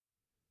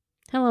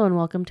Hello and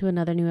welcome to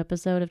another new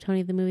episode of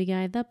Tony the Movie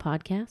Guy, the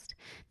podcast.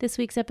 This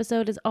week's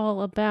episode is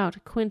all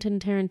about Quentin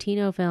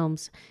Tarantino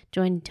films.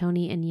 Join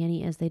Tony and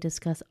Yenny as they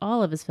discuss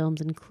all of his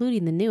films,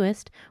 including the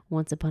newest,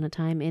 Once Upon a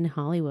Time in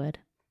Hollywood.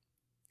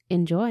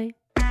 Enjoy!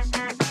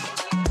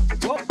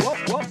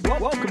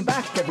 Welcome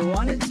back,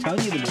 everyone. It's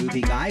Tony the Movie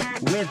Guy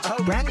with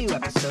a brand new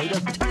episode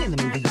of Tony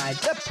the Movie Guy,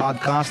 the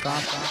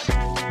podcast.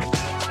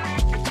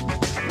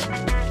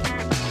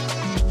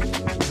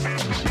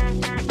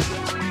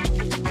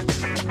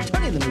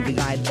 The Movie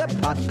Guide, the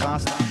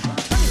podcast. Tony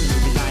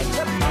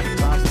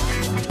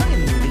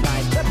the Movie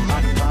Guide, the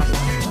podcast.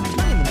 Tony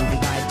the Movie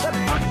Guide, the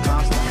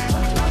podcast.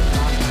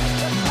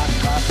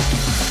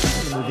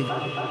 Tony the Movie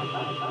Guide,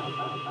 the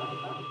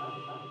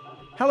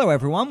podcast. Hello,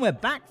 everyone. We're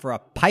back for a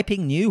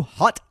piping new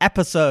hot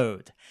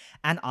episode.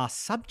 And our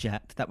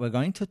subject that we're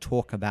going to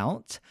talk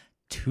about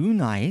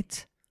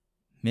tonight,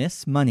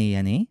 Miss Money,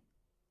 Yenny?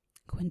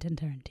 Quentin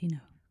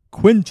Tarantino.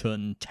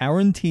 Quentin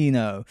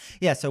Tarantino.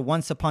 Yeah, so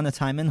Once Upon a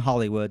Time in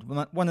Hollywood,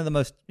 one of the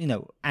most,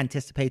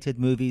 anticipated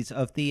movies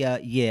of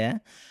the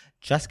year,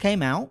 just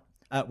came out.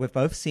 We've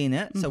both seen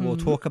it, so we'll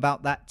talk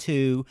about that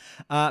too.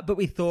 But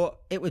we thought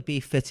it would be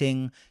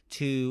fitting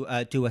to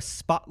do a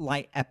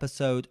spotlight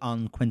episode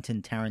on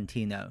Quentin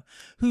Tarantino,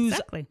 who's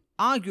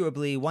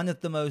arguably one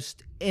of the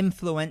most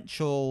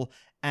influential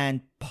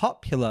and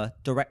popular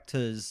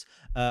directors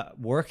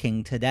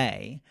working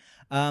today.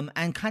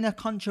 And kind of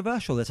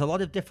controversial. There's a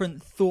lot of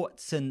different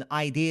thoughts and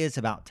ideas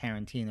about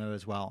Tarantino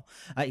as well.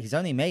 He's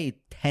only made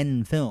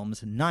 10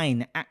 films,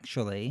 9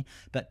 actually,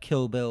 but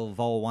Kill Bill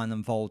Vol 1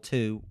 and Vol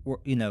 2,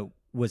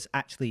 was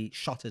actually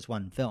shot as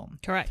one film.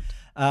 Correct.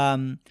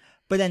 But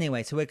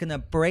anyway, so we're going to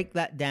break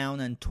that down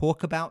and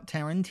talk about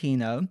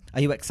Tarantino.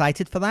 Are you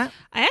excited for that?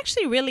 I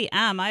actually really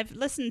am. I've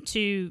listened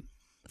to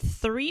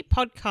 3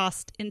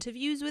 podcast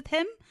interviews with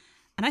him,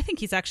 and I think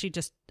he's actually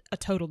just a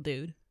total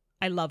dude.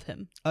 I love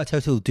him. A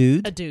total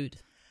dude? A dude.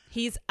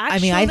 He's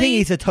actually... I think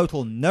he's a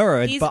total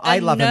nerd, but I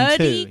love him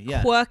too. He's a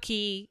nerdy,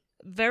 quirky,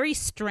 very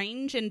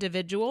strange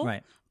individual,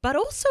 right? But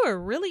also a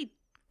really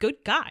good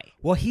guy.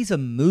 Well, he's a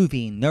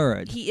movie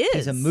nerd. He is.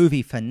 He's a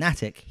movie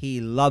fanatic. He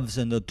loves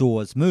and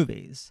adores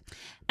movies.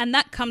 And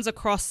that comes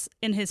across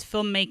in his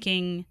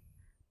filmmaking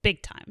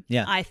big time,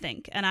 I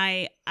think. And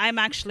I'm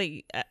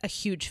actually a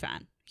huge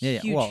fan.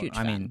 Huge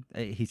fan.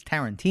 He's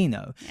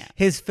Tarantino. Yeah.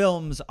 His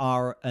films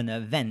are an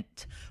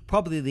event.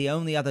 Probably the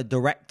only other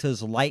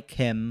directors like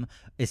him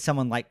is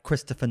someone like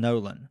Christopher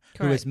Nolan,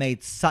 who has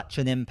made such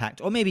an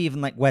impact. Or maybe even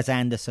like Wes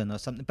Anderson or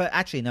something. But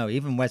actually, no,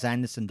 even Wes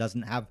Anderson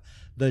doesn't have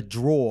the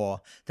draw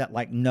that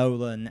like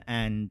Nolan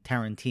and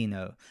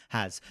Tarantino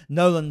has.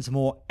 Nolan's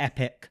more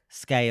epic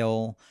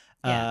scale.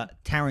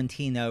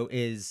 Tarantino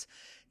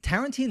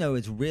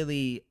is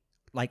really...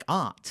 like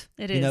art.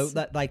 It is.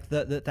 That like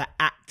the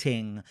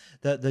acting,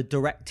 the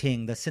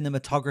directing, the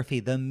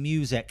cinematography, the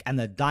music, and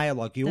the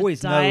dialogue. You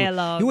always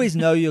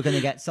know you're going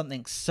to get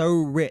something so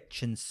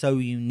rich and so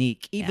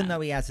unique, even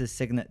though he has his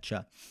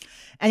signature.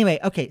 Anyway,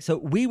 okay, so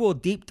we will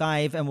deep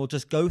dive and we'll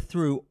just go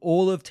through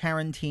all of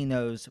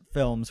Tarantino's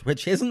films,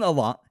 which isn't a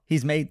lot.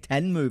 He's made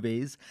 10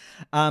 movies.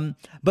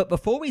 But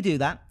before we do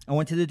that, I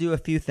wanted to do a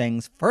few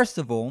things. First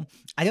of all,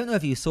 I don't know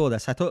if you saw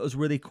this. I thought it was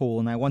really cool,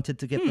 and I wanted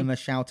to give them a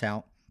shout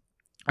out.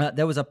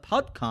 There was a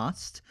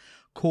podcast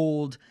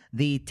called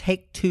the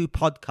Take Two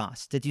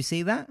Podcast. Did you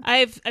see that?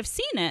 I've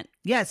seen it.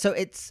 Yeah, so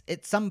it's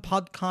some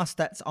podcast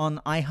that's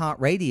on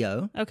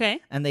iHeartRadio.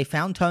 Okay. And they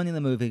found Tony the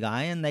Movie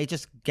Guy, and they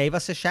just gave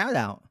us a shout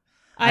out.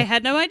 I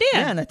had no idea.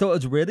 Yeah, and I thought it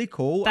was really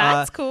cool.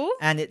 That's cool.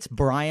 And it's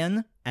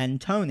Brian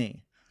and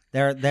Tony.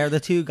 They're the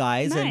two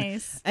guys.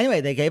 Nice. And anyway,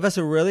 they gave us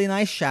a really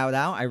nice shout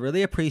out. I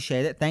really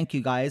appreciate it. Thank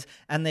you, guys.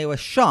 And they were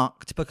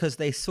shocked because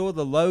they saw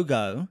the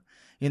logo,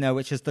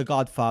 which is The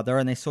Godfather,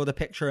 and they saw the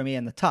picture of me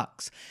in the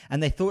tux,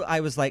 and they thought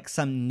I was like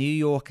some New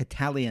York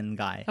Italian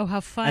guy. Oh,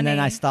 how funny. And then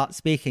I start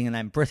speaking, and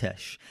I'm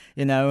British,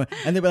 and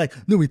they were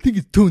like, no, we think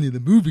it's Tony the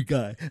Movie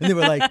Guy. And they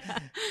were like,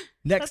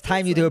 next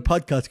time you do a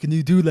podcast, can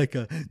you do like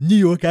a New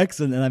York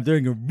accent? And I'm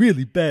doing a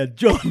really bad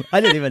job. I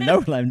don't even know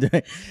what I'm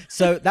doing.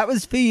 So that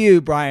was for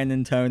you, Brian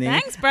and Tony.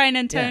 Thanks, Brian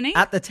and Tony.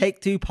 At the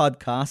Take Two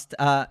Podcast.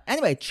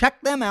 Anyway,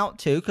 check them out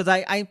too, because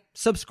I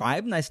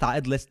subscribed and I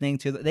started listening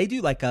to them. They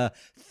do like a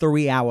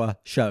 3-hour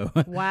show.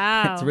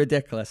 Wow. It's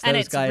ridiculous. And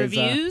Those it's guys,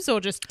 reviews or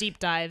just deep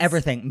dives?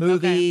 Everything.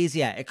 Movies,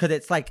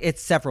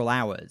 it's several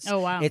hours. Oh,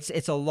 wow.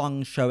 It's a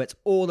long show. It's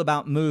all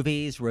about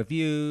movies,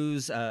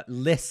 reviews,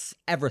 lists,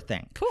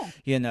 everything. Cool.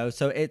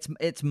 So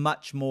it's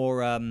much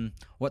more,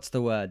 what's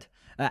the word?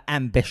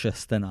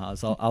 Ambitious than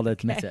ours. I'll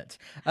admit it.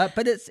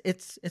 But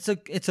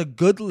it's a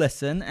good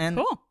listen, and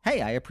cool.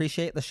 Hey, I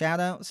appreciate the shout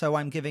out, so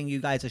I'm giving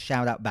you guys a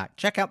shout out back.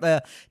 Check out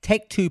the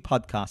Take Two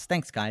Podcast.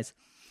 Thanks, guys.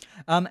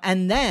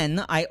 And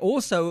then I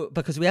also,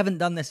 because we haven't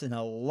done this in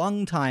a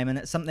long time, and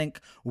it's something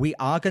we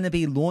are going to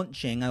be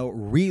launching or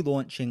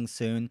relaunching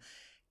soon.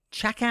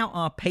 Check out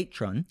our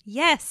Patreon.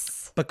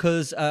 Yes,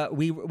 because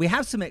we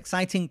have some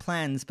exciting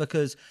plans,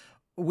 because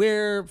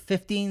we're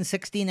 15,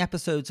 16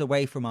 episodes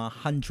away from our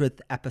 100th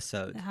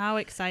episode. How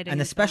exciting.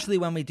 And is especially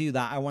when we do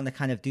that, I want to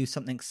kind of do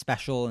something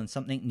special and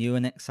something new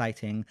and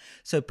exciting.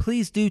 So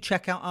please do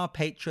check out our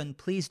Patreon.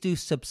 Please do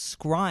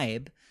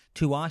subscribe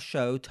to our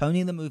show,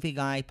 Tony the Movie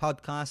Guy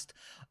podcast,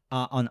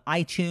 on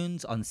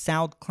iTunes, on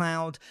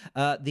SoundCloud,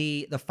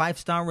 the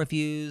 5-star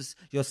reviews,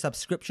 your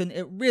subscription,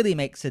 it really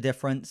makes a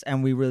difference,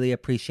 and we really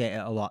appreciate it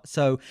a lot.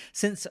 So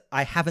since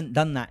I haven't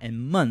done that in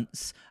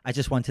months, I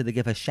just wanted to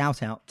give a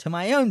shout out to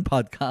my own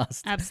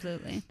podcast.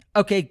 Absolutely.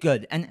 Okay,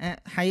 good. And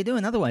how you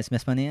doing otherwise,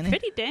 Miss Money Annie?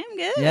 Pretty damn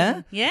good.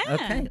 Yeah? Yeah.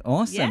 Okay,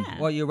 awesome. Yeah.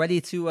 Well, you're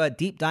ready to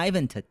deep dive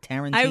into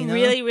Tarantino? I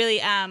really,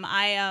 really am.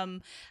 I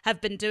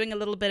have been doing a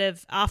little bit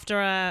of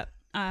after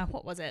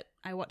what was it?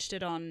 I watched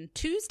it on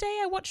Tuesday.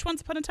 I watched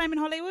Once Upon a Time in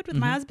Hollywood with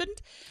my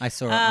husband. I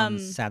saw it on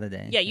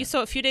Saturday. Yeah, you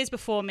saw it a few days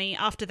before me.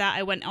 After that,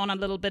 I went on a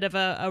little bit of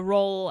a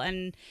roll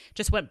and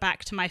just went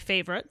back to my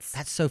favorites.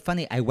 That's so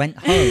funny. I went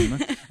home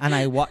and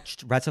I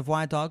watched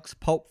Reservoir Dogs,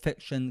 Pulp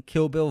Fiction,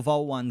 Kill Bill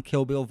Vol 1,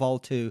 Kill Bill Vol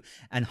 2,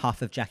 and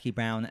half of Jackie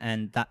Brown,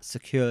 and that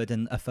secured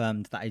and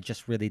affirmed that I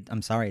just really,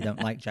 I'm sorry, I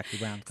don't like Jackie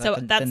Brown. So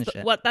that's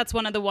that's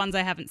one of the ones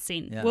I haven't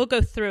seen. Yeah. We'll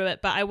go through it,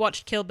 but I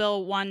watched Kill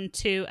Bill 1,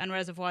 2, and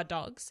Reservoir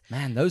Dogs.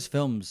 Man, those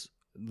films,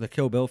 the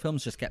Kill Bill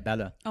films, just get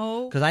better.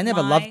 Oh, because I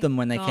never my loved them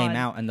when they came God.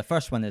 out, and the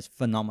first one is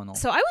phenomenal.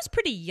 So I was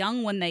pretty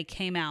young when they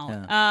came out,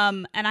 Yeah.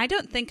 and I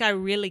don't think I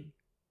really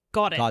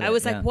got it. Got it, I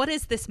was yeah. like, what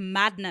is this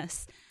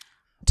madness?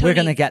 We're Tony,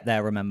 going to get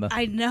there, remember?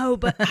 I know,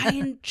 but I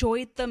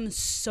enjoyed them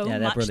so Yeah,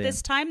 they're much brilliant.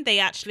 this time. They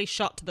actually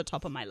shot to the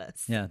top of my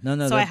list. Yeah,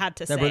 no, So I had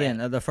to they're say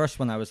brilliant. The first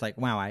one, I was like,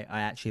 wow, I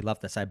actually love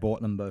this. I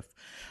bought them both.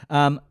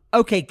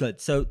 Okay, good.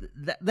 So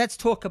let's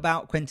talk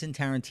about Quentin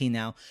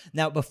Tarantino.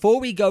 Now, before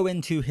we go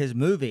into his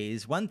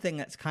movies, one thing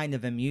that's kind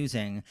of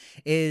amusing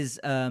is,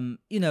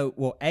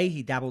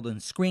 he dabbled in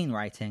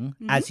screenwriting,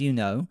 as you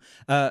know.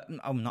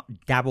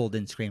 Not dabbled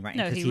in screenwriting,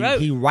 No, because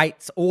he he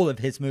writes all of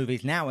his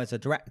movies now as a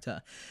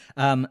director.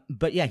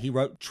 But yeah, he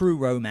wrote True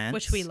Romance,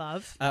 Which we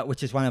love.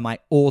 which is one of my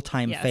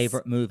all-time Yes.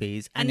 favorite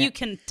movies. And you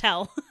can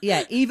tell.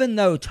 Yeah, even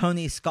though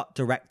Tony Scott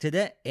directed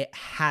it, it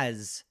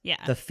has Yeah.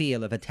 the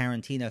feel of a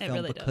Tarantino film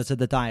really because does. of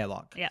the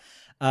dialogue. Yeah.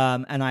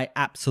 And I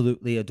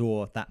absolutely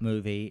adore that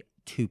movie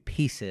to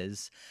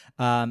pieces.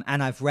 And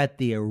I've read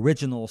the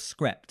original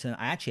script, and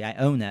I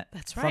own it.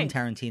 That's from right.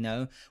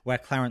 Tarantino, where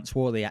Clarence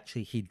Worley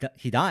actually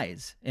he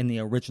dies in the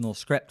original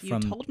script You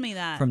from told me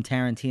that. from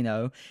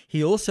Tarantino.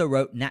 He also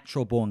wrote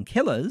Natural Born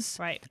Killers,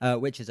 Right.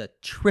 Which is a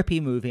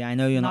trippy movie. I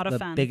know you're not Not a the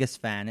fan.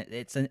 biggest fan.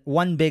 It's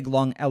one big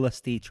long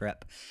LSD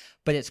trip,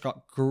 but it's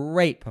got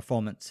great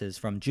performances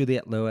from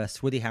Juliette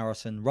Lewis, Woody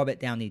Harrelson, Robert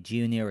Downey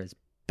Jr. is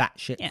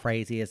batshit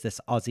crazy as this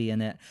Aussie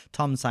in it.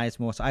 Tom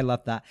Sizemore, so I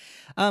love that.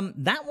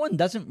 That one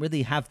doesn't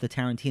really have the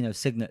Tarantino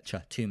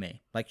signature to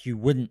me. Like, you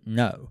wouldn't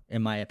know,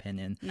 in my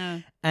opinion.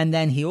 No. And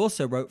then he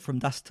also wrote From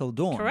Dusk Till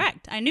Dawn.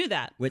 Correct. I knew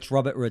that. Which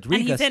Robert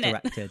Rodriguez in it.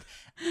 directed.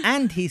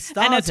 And he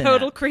stars And a in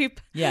total it.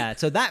 creep. Yeah,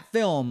 so that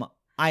film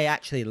I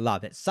actually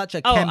love. It's such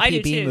a I do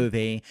campy B too.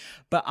 movie,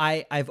 but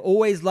I've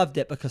always loved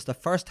it because the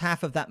first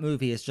half of that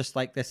movie is just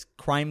like this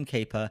crime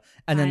caper,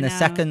 and then I the know.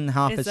 second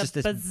half It's is a just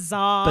this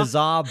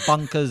bizarre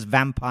bonkers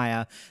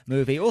vampire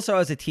movie. Also,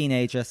 as a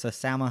teenager, so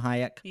Salma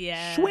Hayek.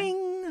 Yeah.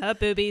 Swing. Her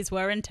boobies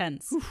were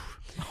intense.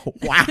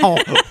 Wow.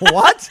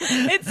 What?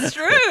 It's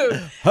true.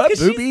 Her 'Cause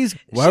boobies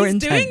were she's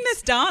intense. doing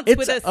this dance It's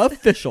with a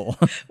official.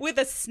 with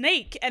a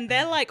snake, and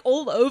they're like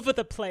all over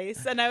the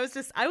place. And I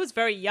was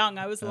very young.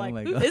 I was like,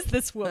 my who God. is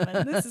this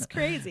woman? This is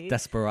crazy.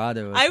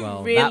 Desperado as I well. That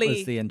was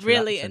really, the really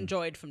introduction.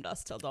 enjoyed From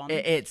Dusk Till Dawn.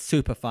 It's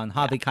super fun.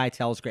 Harvey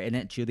Keitel's great in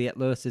it. Juliette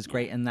Lewis is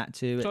great in that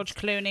too. George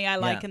Clooney, I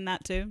like in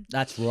that too.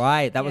 That's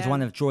right. That was Yeah.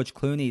 one of George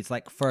Clooney's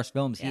first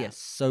films. He Yeah. is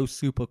so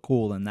super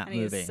cool in that And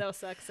movie. he's so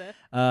sexy.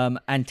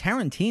 And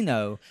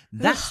Tarantino,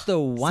 that's the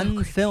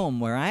one film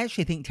wwhere I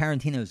actually think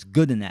Tarantino's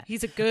good in it.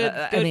 He's a good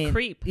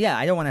creep. Yeah,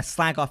 I don't want to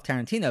slag off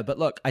Tarantino, but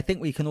look, I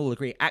think we can all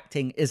agree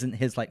acting isn't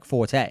his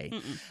forte.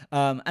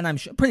 And I'm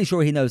pretty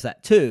sure he knows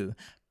that too.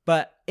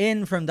 But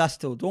in From Dusk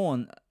Till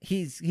Dawn,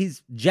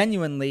 he's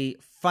genuinely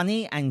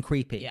funny and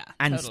creepy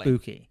and totally.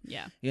 spooky.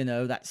 Yeah. You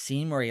know, that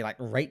scene where he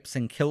rapes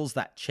and kills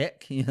that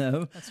chick, you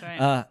know? That's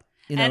right.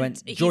 And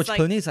And he's George like-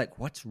 Clooney's like,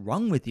 what's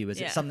wrong with you? Is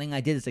Yeah. it something I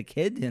did as a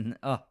kid? And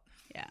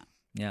Yeah.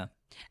 yeah.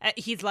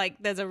 He's like,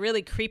 there's a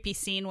really creepy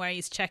scene where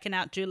he's checking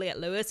out Juliette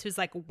Lewis, who's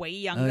like way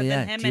younger Oh yeah.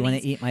 than him. Do you want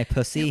and to eat my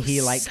pussy? It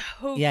He was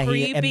so he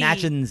creepy.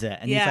 imagines it,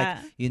 and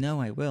Yeah. he's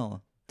like, I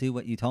will do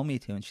what you told me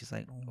to. And she's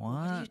like, what?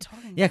 are you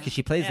talking Yeah, about? because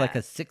she plays Yeah.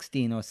 a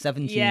 16 or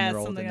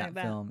 17-year-old something in like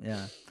that that. film.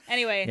 Yeah.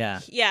 Anyway,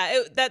 Yeah.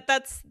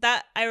 that's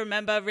I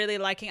remember really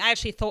liking. I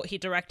actually thought he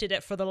directed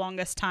it for the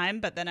longest time,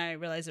 but then I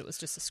realized it was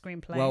just a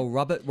screenplay. Well,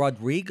 Robert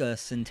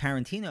Rodriguez and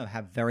Tarantino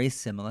have very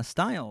similar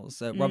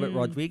styles. Robert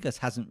Rodriguez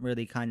hasn't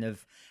really kind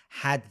of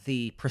had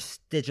the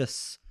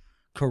prestigious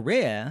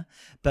career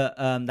but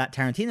that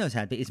Tarantino's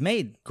had, but he's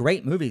made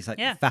great movies like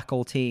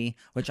Faculty,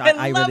 which I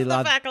love really The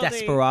love, Faculty.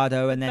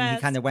 Desperado, and then he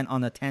Best. kind of went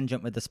on a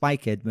tangent with the Spy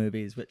Kid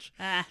movies, which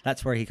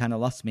that's where he kind of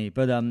lost me.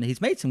 But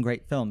he's made some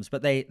great films,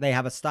 but they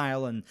have a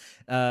style, and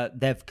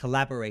they've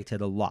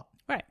collaborated a lot.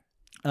 Right.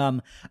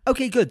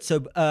 Okay, good. So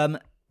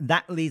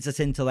that leads us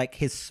into like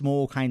his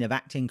small kind of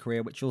acting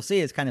career, which you'll see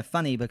is kind of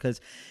funny because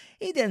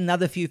he did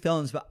another few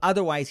films, but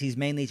otherwise he's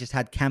mainly just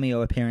had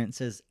cameo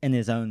appearances in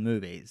his own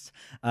movies,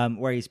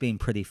 where he's been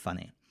pretty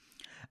funny.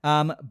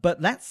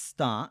 But let's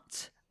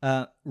start.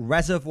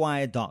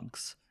 Reservoir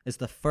Dogs is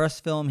the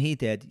first film he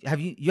did.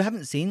 You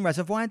haven't seen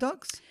Reservoir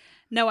Dogs?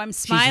 No, I'm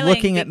smiling. She's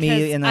looking at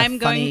me in a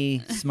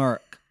funny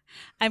smirk.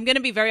 I'm going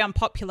to be very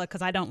unpopular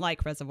because I don't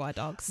like Reservoir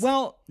Dogs.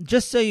 Well,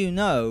 just so you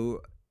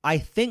know, I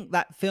think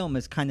that film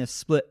is kind of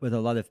split with a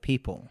lot of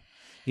people.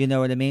 You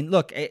know what I mean?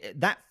 Look,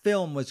 that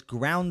film was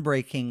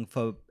groundbreaking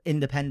for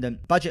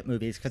independent budget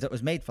movies because it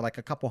was made for like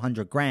a couple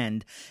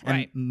 $100,000,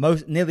 and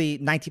nearly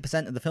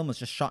 90% of the film was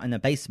just shot in a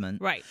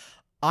basement. Right.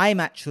 I'm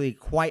actually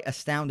quite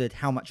astounded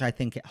how much I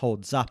think it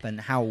holds up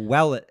and how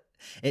well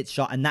it's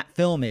shot. And that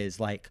film is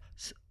like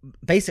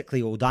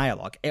basically all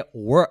dialogue. It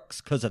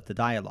works because of the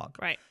dialogue.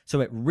 Right.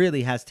 So it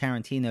really has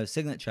Tarantino's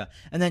signature.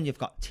 And then you've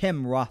got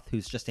Tim Roth,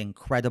 who's just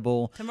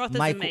incredible. Tim Roth is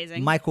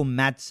amazing. Michael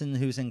Madsen,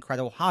 who's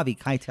incredible. Harvey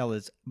Keitel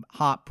is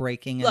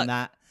heartbreaking in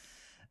that.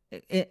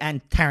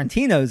 And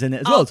Tarantino's in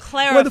it as well.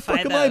 Clarify, where the fuck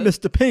am I,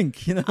 Mr.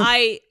 Pink? You know,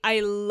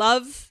 I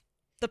love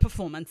the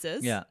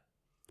performances. Yeah.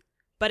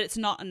 But it's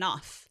not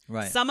enough.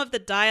 Right. Some of the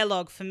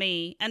dialogue for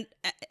me, and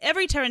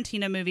every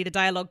Tarantino movie, the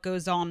dialogue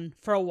goes on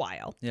for a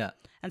while. Yeah.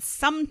 And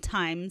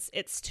sometimes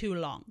it's too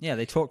long. Yeah,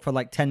 they talk for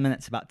like 10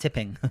 minutes about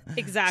tipping.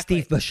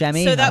 Exactly. Steve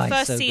Buscemi. So that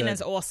first scene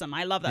is awesome.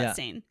 I love that Yeah.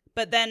 scene.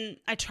 But then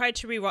I tried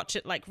to rewatch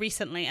it like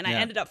recently, and I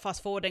ended up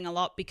fast forwarding a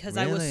lot because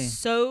I Really? was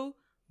so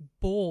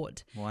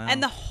bored. Wow.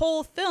 And the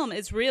whole film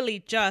is really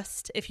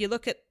just, if you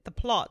look at the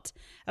plot,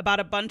 about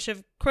a bunch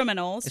of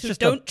criminals It's who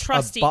just don't a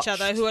trust each botched-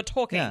 other, who are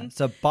talking. Yeah,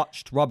 it's a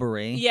botched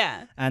robbery.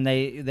 Yeah. And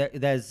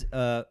there's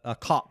a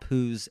cop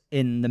who's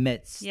in the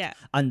midst,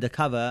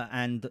 undercover,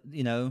 and,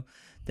 you know,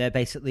 they're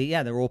basically,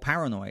 they're all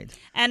paranoid.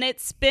 And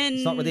it's been...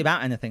 It's not really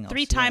about anything else.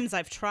 3 times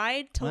I've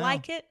tried to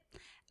like it,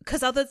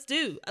 because others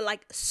do.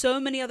 Like, so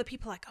many other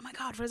people are like, oh my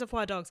God,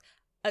 Reservoir Dogs.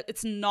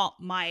 It's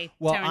not my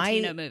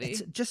Tarantino movie.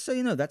 Just so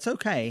you know, that's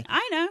okay.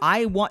 I know.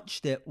 I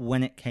watched it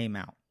when it came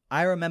out.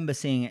 I remember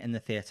seeing it in the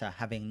theater,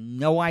 having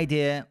no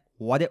idea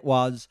what it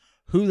was,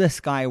 who this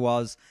guy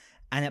was,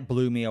 and it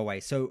blew me away.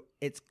 So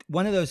it's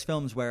one of those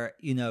films where,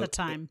 you know... The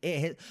time. It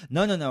hit...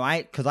 No.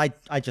 Because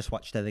I just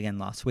watched it again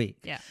last week.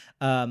 Yeah.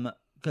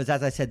 Because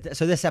as I said,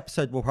 so this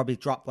episode will probably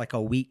drop like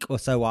a week or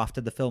so after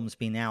the film's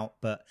been out.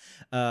 But,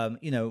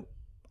 you know,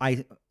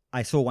 I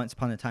saw Once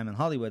Upon a Time in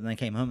Hollywood, and I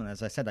came home, and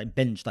as I said, I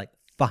binged like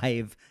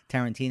 5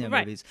 Tarantino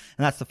movies,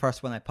 and that's the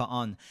first one I put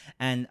on,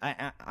 and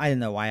I don't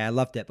know why I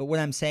loved it, but what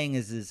I'm saying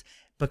is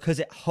because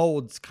it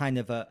holds kind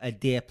of a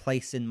dear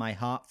place in my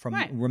heart from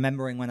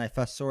remembering when I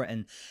first saw it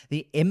and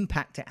the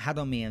impact it had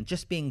on me, and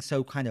just being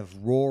so kind of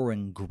raw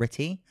and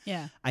gritty.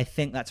 Yeah, I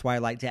think that's why I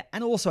liked it.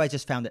 And also I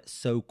just found it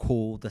so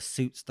cool, the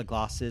suits, the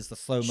glasses, the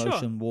slow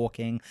motion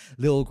walking,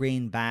 little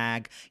green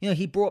bag. You know,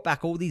 he brought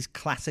back all these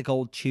classic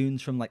old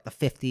tunes from like the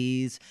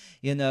 50s,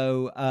 you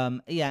know.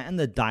 And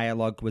the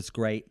dialogue was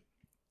great.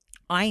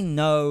 I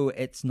know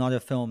it's not a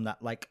film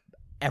that like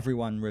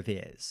everyone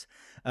reveres,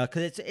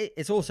 because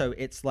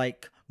it's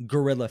like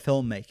guerrilla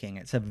filmmaking.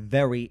 It's a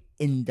very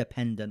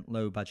independent,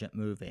 low budget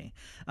movie,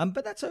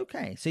 but that's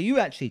okay. So you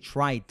actually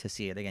tried to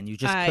see it again. You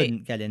just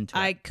couldn't get into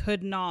it. I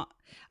could not.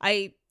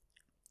 I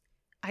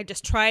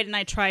just tried and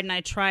I tried and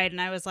I tried, and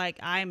I was like,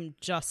 I'm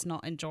just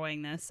not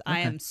enjoying this. Okay. I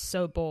am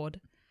so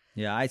bored.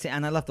 Yeah, I see,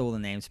 and I loved all the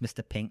names: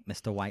 Mr. Pink,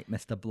 Mr. White,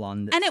 Mr.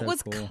 Blonde. And it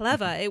was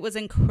clever. It was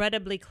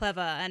incredibly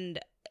clever, and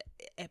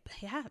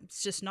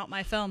it's just not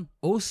my film.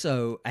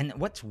 Also, and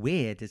what's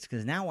weird is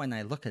because now when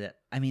I look at it,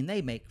 I mean,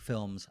 they make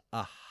films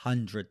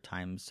 100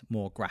 times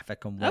more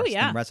graphic and worse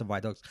than Reservoir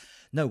Dogs.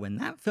 No, when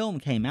that film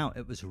came out,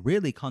 it was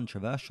really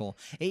controversial.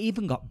 It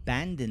even got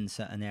banned in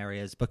certain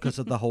areas because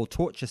of the whole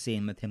torture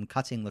scene with him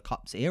cutting the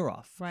cop's ear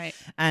off. Right.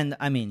 And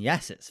I mean,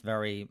 yes, it's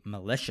very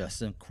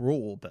malicious and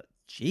cruel, but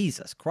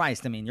Jesus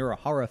Christ, I mean, you're a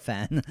horror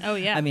fan. Oh,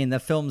 yeah. I mean, the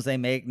films they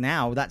make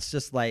now, that's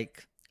just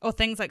like... Or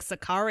things like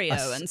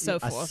Sicario and so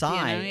forth.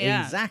 Aside,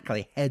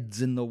 exactly.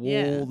 Heads in the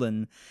wall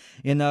and,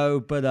 you know,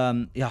 but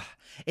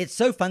it's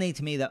so funny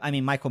to me that, I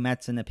mean, Michael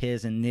Madsen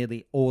appears in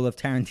nearly all of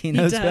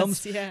Tarantino's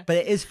films. Yeah. But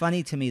it is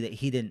funny to me that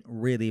he didn't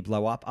really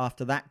blow up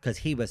after that because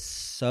he was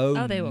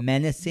so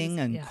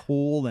menacing and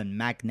cool and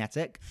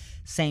magnetic.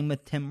 Same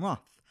with Tim Roth.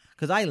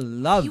 Because I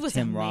love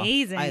Tim Roth.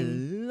 I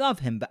love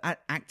him. But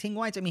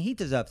acting-wise, I mean, he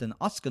deserved an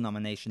Oscar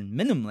nomination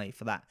minimally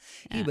for that.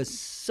 Yeah. He was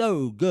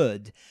so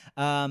good.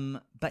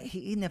 But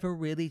he never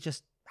really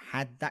just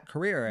had that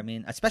career. I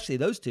mean, especially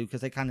those two,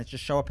 because they kind of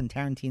just show up in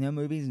Tarantino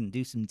movies and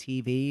do some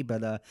TV.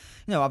 But, you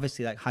know,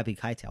 obviously, like, Harvey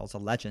Keitel's a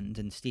legend,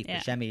 and Steve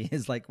Buscemi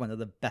is, like, one of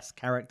the best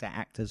character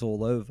actors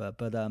all over.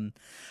 But,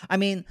 I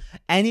mean,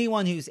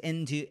 anyone who's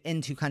into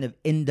kind of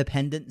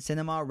independent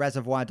cinema,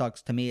 Reservoir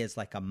Dogs, to me, is,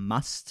 like, a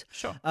must.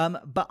 Sure.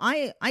 But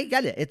I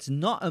get it. It's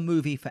not a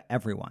movie for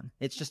everyone.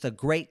 It's just a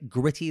great,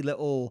 gritty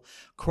little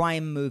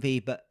crime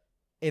movie. But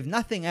if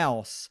nothing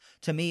else,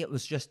 to me, it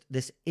was just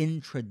this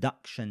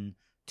introduction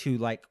to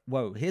like,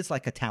 whoa, here's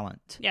like a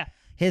talent. Yeah.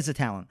 Here's a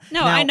talent. No,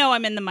 Now, I know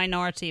I'm in the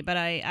minority, but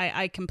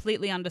I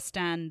completely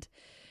understand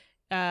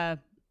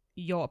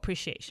your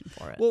appreciation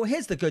for it. Well,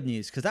 here's the good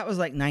news, because that was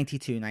like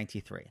 92,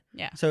 93.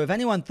 Yeah. So if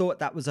anyone thought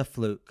that was a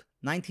fluke,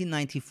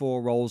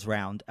 1994 rolls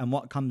round, and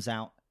what comes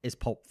out is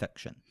Pulp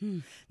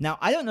Fiction. Now,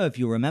 I don't know if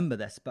you remember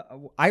this, but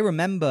I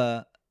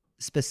remember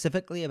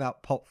specifically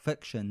about Pulp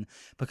Fiction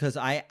because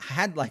I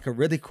had like a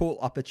really cool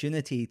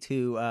opportunity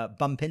to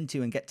bump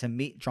into and get to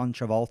meet John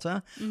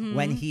Travolta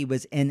when he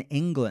was in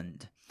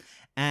England.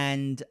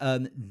 And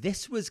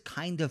this was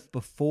kind of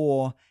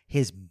before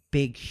his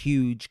big,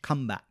 huge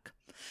comeback.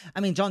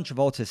 I mean, John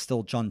Travolta is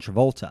still John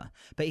Travolta,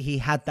 but he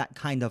had that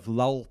kind of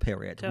lull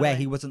period where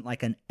he wasn't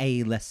like an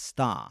A-list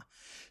star.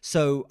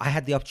 So I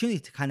had the opportunity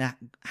to kind of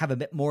have a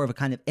bit more of a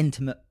kind of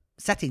intimate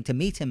setting to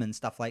meet him and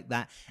stuff like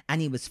that.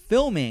 And he was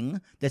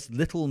filming this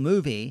little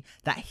movie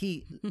that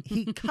he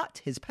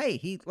cut his pay.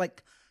 He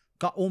like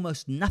got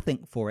almost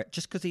nothing for it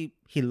just because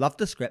he loved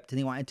the script and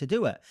he wanted to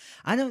do it.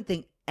 I don't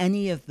think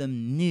any of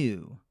them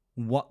knew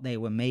what they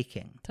were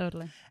making.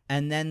 Totally.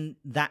 And then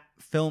that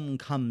film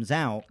comes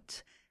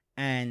out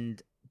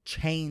and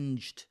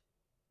changed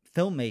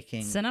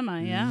filmmaking.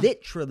 Cinema, yeah.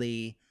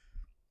 Literally,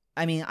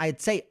 I mean,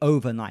 I'd say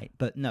overnight,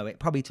 but no, it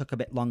probably took a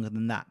bit longer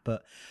than that.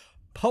 But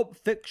Pulp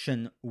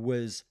Fiction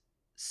was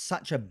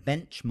such a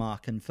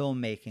benchmark in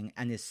filmmaking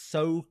and is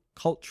so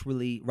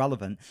culturally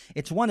relevant.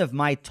 It's one of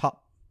my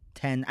top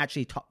 10,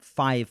 actually top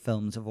 5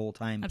 films of all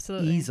time.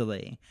 Absolutely.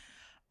 Easily.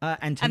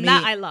 And to me,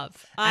 that I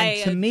love.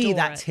 And to me, adore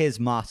that's it. his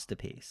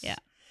masterpiece. Yeah.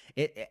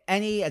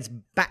 Any as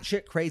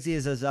batshit crazy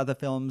as his other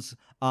films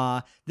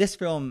are, this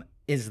film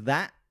is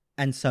that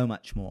and so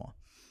much more.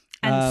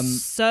 And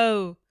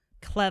so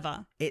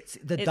clever. It's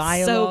the It's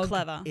dialogue so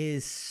clever.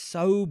 is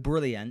so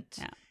brilliant.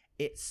 Yeah.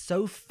 It's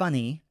so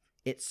funny.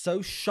 It's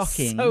so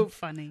shocking. So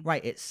funny.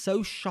 Right. It's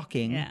so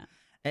shocking. Yeah.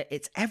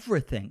 It's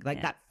everything. Like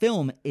Yeah. that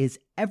film is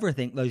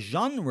everything. The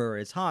genre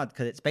is hard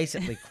because it's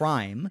basically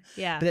crime.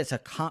 Yeah. But it's a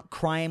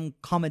crime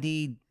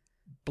comedy,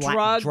 black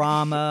Drug,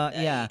 drama.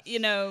 Yeah.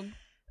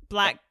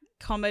 Black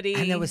comedy.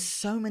 And there was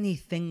so many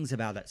things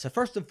about it. So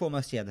first and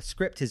foremost, the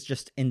script is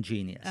just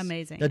ingenious.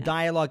 Amazing, The yeah.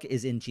 dialogue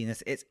is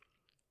ingenious. It's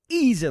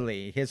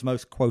easily his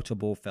most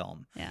quotable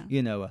film.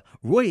 Yeah.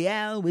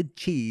 Royale with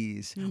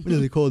cheese. What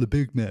do they call the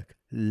Big Mac?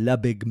 La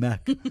Big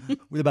Mac.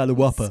 What about a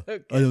Whopper? So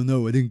good. I don't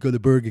know. I didn't go to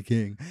Burger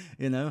King.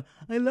 I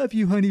love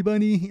you, honey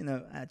bunny.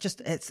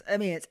 It's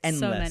endless.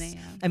 So many,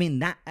 yeah. I mean,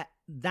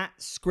 that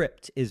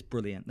script is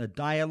brilliant. The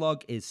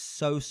dialogue is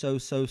so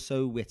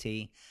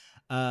witty.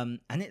 And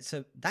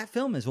that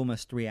film is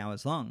almost 3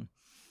 hours long.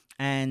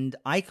 And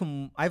I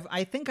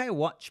think I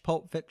watch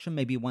Pulp Fiction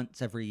maybe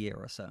once every year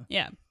or so.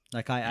 Yeah.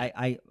 Like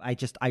I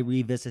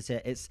revisit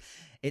it.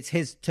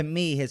 It's to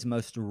me his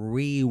most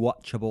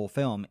rewatchable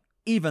film,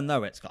 even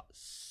though it's got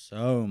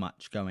so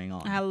much going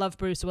on. I love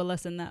Bruce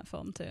Willis in that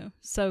film too.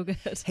 So good.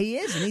 He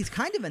is, and he's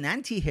kind of an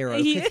anti-hero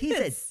He because he's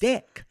a is.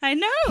 dick. I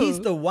know. He's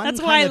the one. That's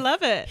kind why I of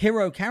love it.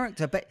 Hero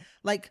character, but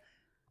like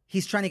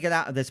he's trying to get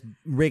out of this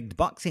rigged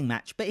boxing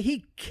match, but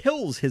he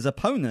kills his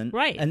opponent,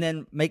 Right. and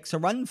then makes a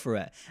run for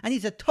it. And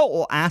he's a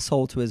total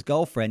asshole to his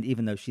girlfriend,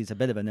 even though she's a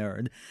bit of a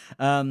nerd.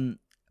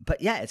 But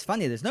yeah, it's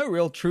funny. There's no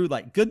real true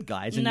like good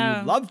guys, and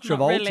No, you love not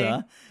Travolta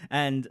really.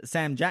 and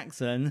Sam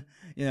Jackson.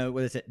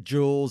 What is it?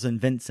 Jules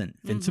and Vincent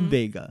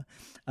Vega.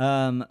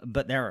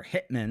 But there are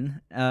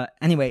hitmen.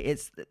 Anyway,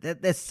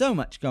 there's so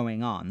much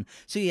going on.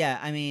 So yeah,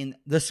 I mean,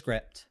 the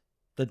script,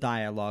 the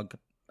dialogue,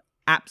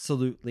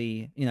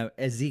 absolutely.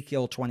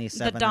 Ezekiel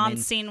 27. The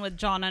dance scene with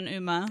John and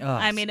Uma. Oh,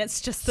 I mean,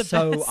 it's just the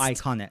so best.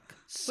 iconic.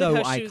 So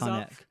her shoes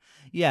iconic. off.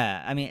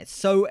 Yeah, I mean,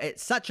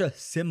 it's such a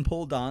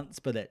simple dance,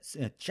 but it's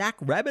a Jack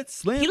Rabbit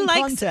Slim He likes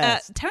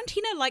contest.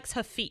 Tarantino likes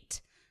her feet,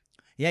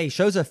 Yeah, he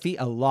shows her feet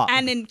a lot.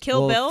 and in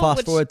Kill Bill,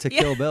 Fast forward to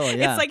Kill Bill.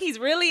 Yeah, it's like he's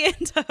really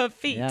into her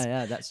feet.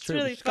 yeah, that's true.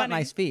 really She's got funny.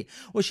 nice feet.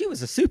 Well, she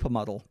was a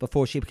supermodel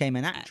before she became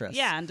an actress.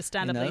 Yeah,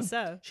 understandably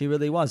so. She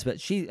really was. But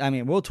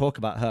we'll talk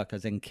about her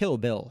because in Kill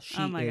Bill, she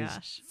Oh my is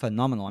gosh.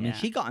 phenomenal. I mean, Yeah.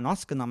 she got an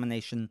Oscar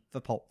nomination for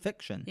Pulp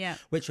Fiction, Yeah.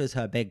 which was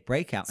her big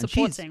breakout.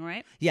 Supporting,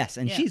 right? Yes,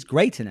 and Yeah. she's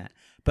great in it.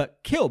 But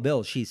Kill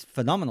Bill, she's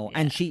phenomenal,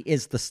 and she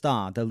is the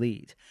star, the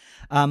lead.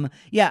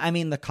 I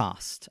mean, the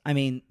cast. I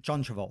mean,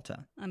 John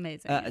Travolta.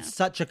 Amazing. It's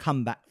such a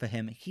comeback for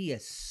him. He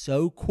is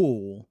so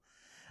cool,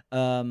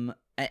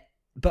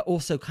 but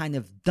also kind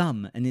of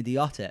dumb and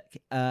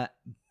idiotic,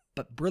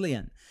 but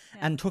brilliant.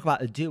 Yeah. And talk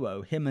about a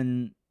duo, him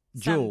and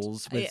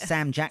Jules with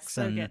Sam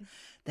Jackson. good.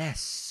 They're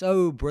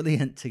so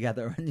brilliant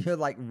together, and you're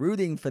like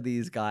rooting for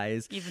these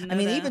guys. Even I though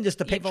mean, they're even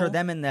just a picture evil. of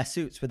them in their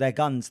suits with their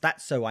guns,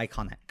 that's so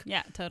iconic.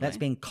 Yeah, totally. That's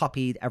being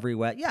copied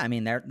everywhere. Yeah, I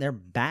mean, they're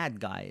bad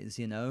guys,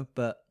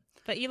 but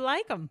But you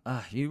like them.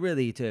 you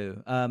really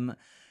do.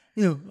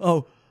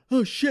 Oh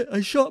shit,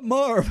 I shot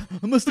Marv.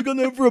 I must have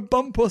gone over a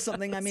bump or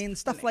something. I mean,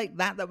 stuff like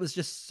that was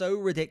just so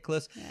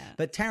ridiculous. Yeah.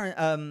 But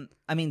John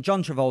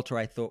Travolta,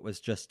 I thought was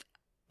just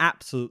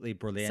absolutely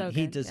brilliant. So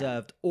He good,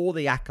 deserved all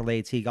the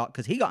accolades he got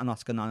because he got an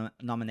Oscar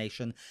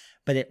nomination,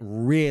 but it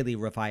really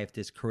revived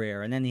his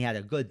career. And then he had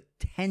a good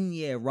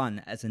 10-year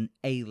run as an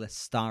A-list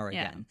star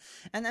again.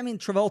 And I mean,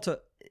 Travolta,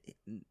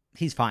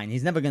 he's fine.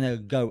 He's never going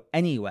to go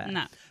anywhere.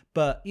 No.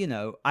 But, you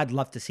know, I'd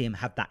love to see him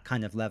have that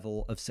kind of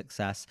level of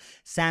success.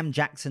 Sam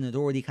Jackson had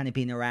already kind of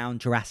been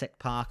around, Jurassic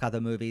Park, other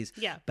movies.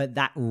 Yeah. But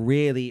that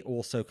really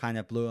also kind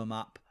of blew him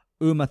up.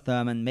 Uma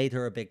Thurman made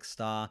her a big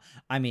star.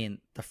 I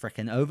mean, the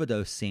frickin'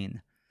 overdose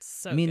scene.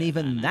 So I mean, good,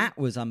 even man. that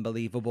was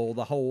unbelievable.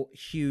 The whole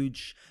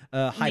huge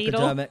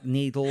hypodermic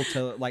needle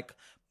to like,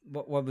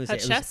 what was Her it?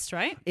 chest,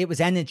 right? It was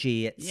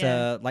energy. It's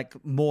Yeah. like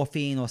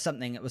morphine or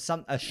something. It was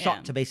a shot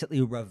Yeah. to basically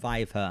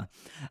revive her.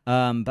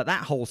 But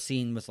that whole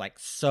scene was like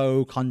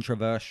so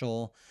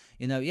controversial.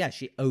 You know, yeah,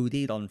 she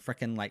OD'd on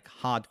freaking like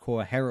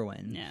hardcore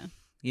heroin. Yeah.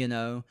 You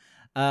know,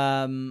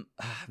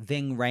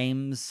 Ving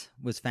Rhames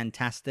was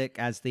fantastic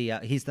as the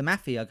he's the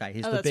mafia guy.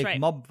 He's the that's big right.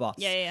 mob boss.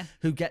 Yeah.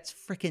 Who gets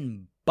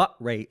freaking butt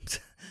raped.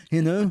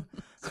 You know,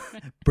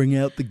 bring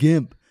out the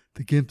gimp.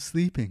 The gimp's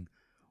sleeping.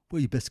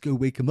 Well, you best go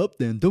wake him up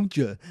then, don't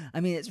you? I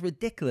mean, it's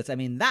ridiculous. I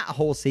mean, that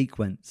whole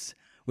sequence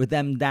with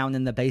them down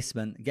in the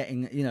basement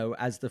getting, you know,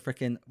 as the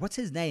freaking, what's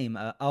his name?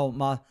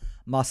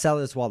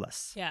 Marcellus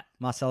Wallace. Yeah.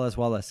 Marcellus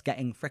Wallace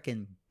getting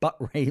freaking butt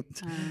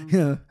raped, you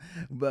know,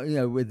 but, you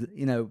know, with,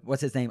 you know,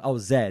 what's his name? Oh,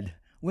 Zed.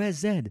 Where's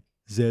Zed?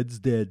 Zed's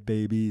dead,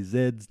 baby.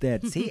 Zed's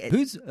dead. See,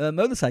 whose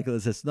motorcycle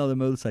is this? Not a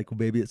motorcycle,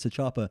 baby. It's a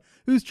chopper.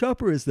 Whose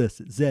chopper is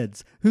this?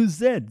 Zed's. Who's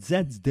Zed?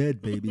 Zed's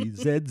dead, baby.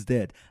 Zed's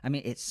dead. I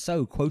mean, it's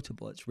so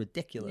quotable. It's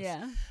ridiculous.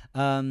 Yeah.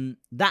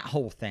 That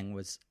whole thing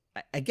was,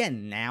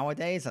 again,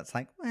 nowadays, that's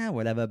like, well,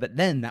 whatever. But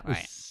then that was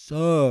Right.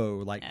 so,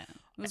 like... Yeah.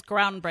 It was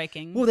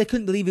groundbreaking. Well, they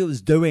couldn't believe he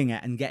was doing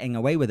it and getting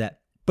away with it.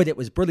 But it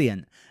was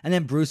brilliant. And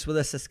then Bruce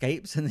Willis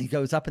escapes and he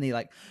goes up and he,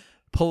 like,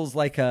 pulls,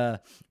 like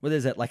a... What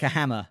is it? Like a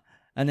hammer.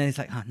 And then he's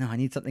like, oh, no, I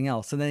need something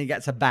else. And then he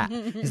gets a bat.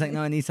 He's like,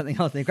 no, I need something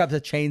else. And he grabs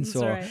a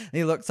chainsaw. Right. And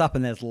he looks up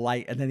and there's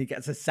light. And then he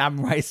gets a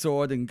samurai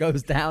sword and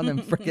goes down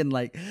and freaking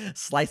like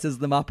slices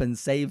them up and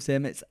saves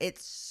him. It's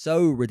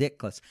so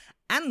ridiculous.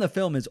 And the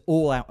film is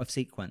all out of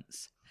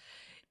sequence.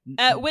 Which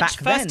Back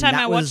first then, time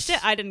that I was- watched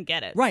it, I didn't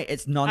get it. Right.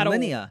 It's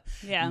non-linear.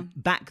 Yeah.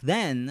 Back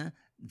then,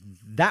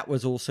 that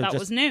was also That just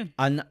was new.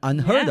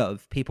 unheard Yeah.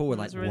 of. People were That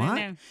like, was really what?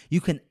 new.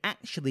 You can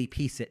actually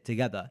piece it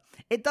together.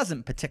 It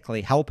doesn't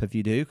particularly help if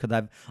you do,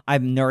 because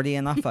I'm nerdy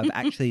enough. I've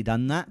actually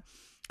done that.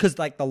 Because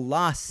like the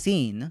last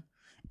scene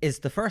is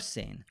the first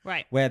scene.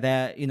 Right. Where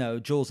they're, you know,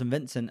 Jules and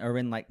Vincent are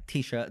in like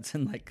t-shirts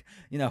and like,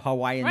 you know,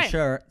 Hawaiian Right.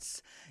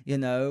 shirts, you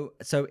know.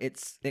 So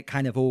it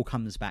kind of all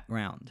comes back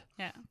round.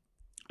 Yeah.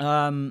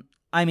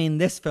 I mean,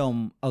 this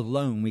film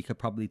alone we could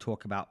probably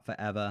talk about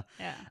forever.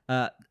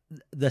 Yeah.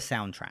 The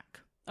soundtrack.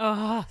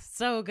 Oh,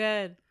 so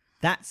good.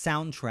 That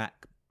soundtrack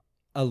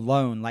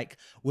alone, like,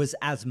 was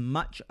as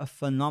much a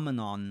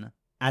phenomenon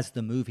as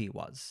the movie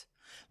was.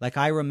 Like,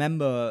 I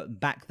remember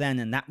back then,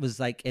 and that was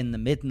like in the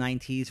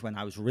mid-90s when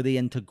I was really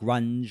into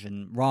grunge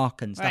and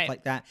rock and stuff Right.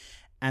 like that.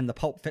 And the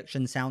Pulp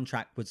Fiction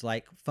soundtrack was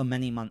like, for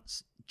many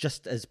months,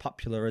 just as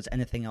popular as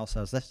anything else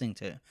I was listening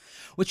to,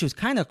 which was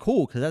kind of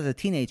cool because as a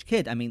teenage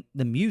kid, I mean,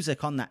 the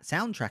music on that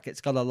soundtrack,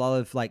 it's got a lot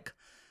of like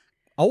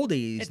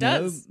oldies, It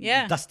does,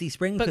 yeah. Dusty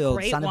Springfield,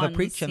 great Son of a ones,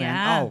 Preacher Man.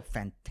 yeah. Oh,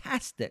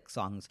 fantastic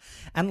songs.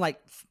 And like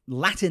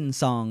Latin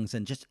songs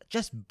and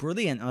just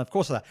brilliant. And of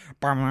course,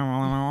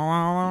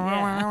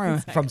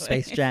 from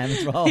Space Jam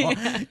as well.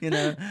 You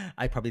know,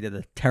 I probably did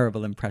a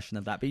terrible impression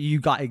of that, but you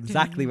got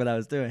exactly what I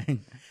was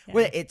doing. Yeah.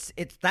 Well, it's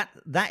that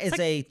is like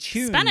a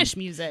tune. Spanish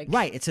music.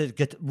 Right, it's a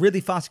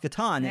really fast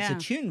guitar, and Yeah.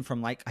 it's a tune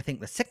from like I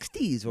think the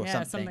 60s or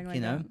Yeah, something, like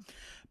you know. that.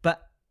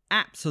 But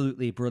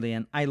absolutely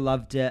brilliant. I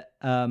loved it.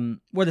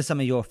 What are some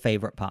of your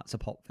favorite parts of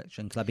Pulp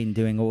Fiction? Because I've been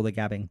doing all the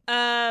gabbing.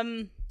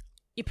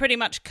 You pretty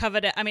much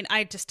covered it. I mean,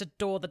 I just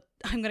adore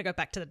I'm going to go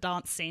back to the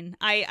dance scene.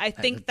 I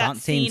think The that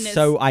dance scene scene's is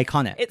so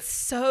iconic. It's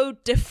so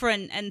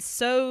different and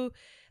so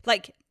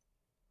like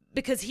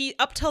because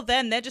up till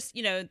then they're just,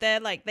 you know, they're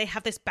like they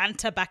have this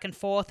banter back and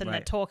forth and they're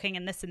Right. talking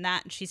and this and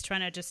that, and she's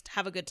trying to just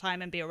have a good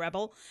time and be a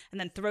rebel, and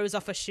then throws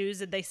off her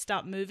shoes and they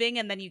start moving,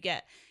 and then you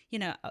get, you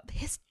know,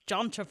 his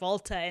John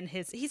Travolta and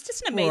he's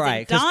just an amazing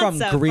Right, 'cause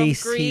dancer from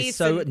Grease, he's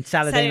so and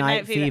Saturday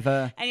Night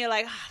Fever. and you're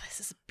like, this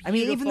is beautiful. I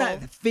mean, even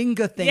that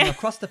finger thing Yeah.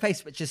 across the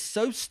face, which is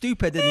so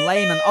stupid and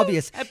lame and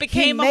obvious, It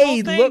became he a whole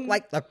made thing. look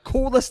like the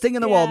coolest thing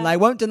in the world, and Yeah. I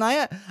won't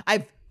deny it.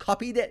 I've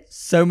copied it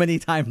so many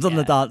times on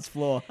the Yeah. dance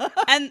floor.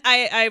 And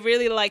I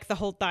really like the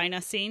whole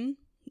diner scene.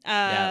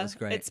 Yeah, that's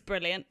great. It's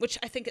brilliant, which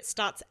I think it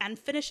starts and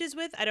finishes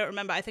with. I don't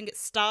remember. I think it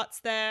starts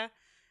there.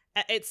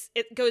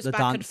 It goes The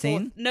back and dance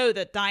forth. scene? No,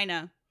 the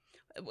diner.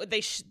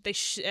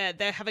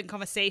 They're having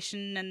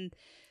conversation and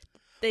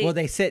Well,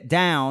 they sit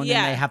down Yeah.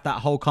 and they have that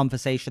whole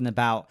conversation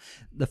about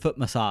the foot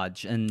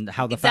massage and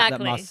how the fact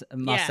that Exactly.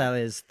 Marcel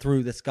is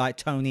through this guy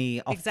Tony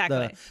off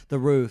Exactly. the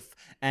roof,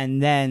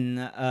 and then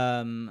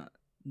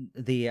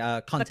the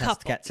contest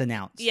couple. gets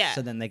announced. Yeah.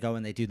 So then they go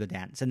and they do the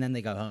dance, and then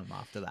they go home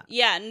after that.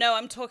 Yeah, no,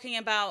 I'm talking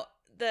about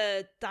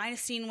the diner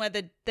scene where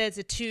there's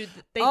a two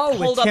they with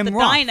hold up Tim the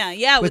Roth. diner.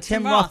 Yeah, with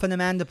Tim Roth. Roth and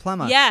Amanda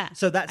Plummer. Yeah.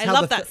 So that's I how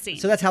love that scene.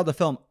 So that's how the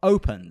film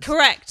opens.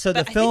 Correct. So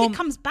but the I film think it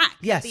comes back.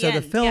 Yeah, at the so end.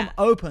 the film Yeah.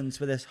 opens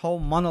with this whole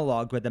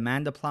monologue with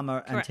Amanda Plummer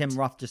and Correct. Tim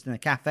Roth just in a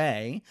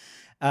cafe,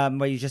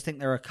 where you just think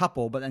they're a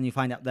couple, but then you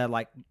find out they're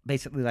like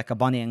basically like a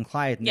Bonnie and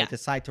Clyde, and Yeah. they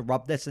decide to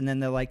rob this, and then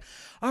they're like,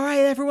 "All right,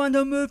 everyone,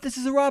 don't move. This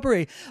is a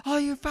robbery. Oh,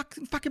 you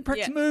fucking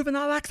pricks, Yeah. move, and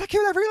I'll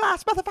execute every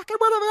last motherfucking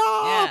one of you."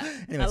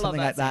 Yeah. Anyway, I love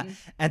something like that that,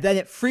 scene. and then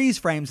it freeze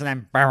frames, and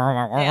then.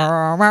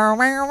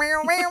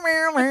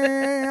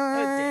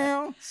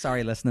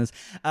 Sorry, listeners.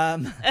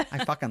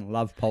 I fucking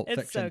love Pulp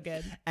Fiction. It's so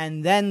good.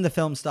 And then the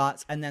film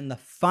starts, and then the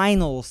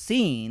final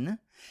scene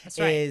That's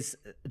right. is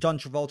John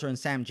Travolta and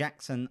Sam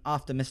Jackson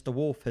after Mr.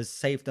 Wolf has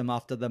saved them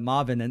after the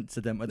Marvin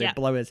incident where they Yeah.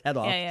 blow his head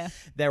off. Yeah.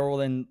 They're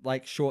all in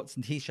like shorts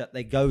and t-shirt.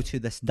 They go to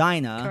this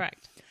diner.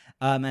 Correct.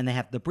 And they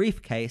have the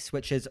briefcase,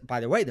 which is, by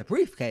the way, the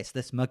briefcase,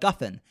 this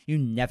MacGuffin. You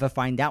never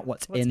find out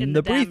what's in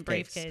the damn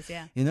briefcase.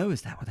 Yeah. You know,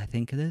 is that what I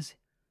think it is?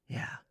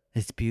 Yeah,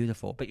 it's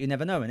beautiful. But you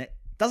never know, and it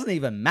doesn't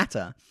even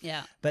matter.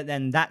 Yeah. But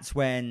then that's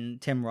when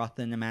Tim Roth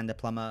and Amanda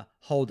Plummer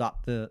hold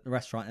up the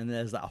restaurant, and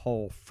there's that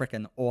whole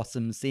freaking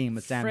awesome scene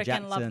with Sam Frickin'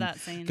 Jackson. love that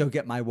scene. Go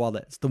get my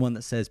wallet. It's the one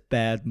that says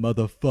 "bad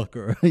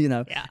motherfucker," you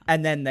know. Yeah.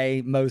 And then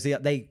they mosey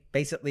up. They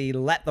basically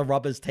let the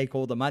robbers take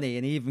all the money,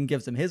 and he even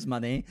gives them his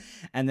money.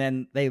 And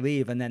then they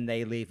leave, and then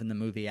they leave, and the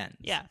movie ends.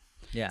 Yeah.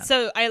 Yeah.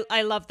 So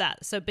I love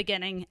that. So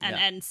beginning and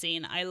Yeah. end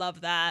scene. I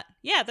love that.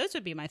 Yeah, those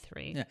would be my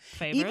three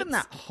favorites. Even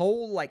that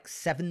whole like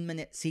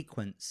 7-minute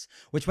sequence,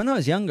 which when I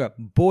was younger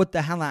bored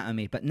the hell out of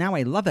me, but now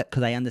I love it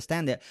because I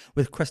understand it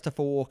with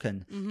Christopher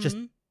Walken just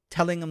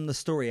telling him the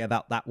story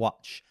about that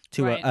watch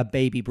to Right. a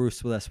baby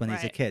Bruce Willis when he's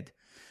a Right. kid.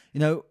 You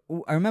know,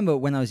 I remember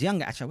when I was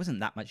younger, actually I wasn't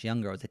that much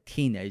younger, I was a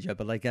teenager,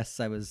 but I guess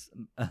I was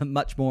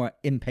much more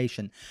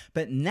impatient.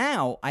 But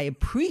now I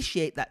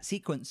appreciate that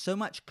sequence so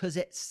much because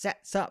it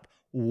sets up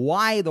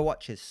why the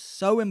watch is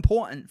so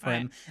important for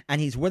him, and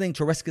he's willing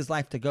to risk his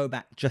life to go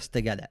back just to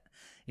get it.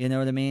 You know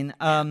what I mean?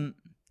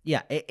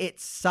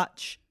 It's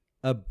such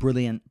a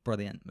brilliant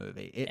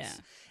movie.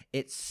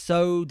 It's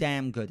so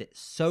damn good. It's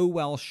so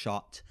well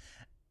shot.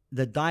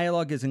 The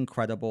dialogue is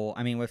incredible.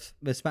 I mean,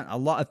 we've spent a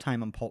lot of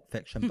time on Pulp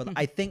Fiction, but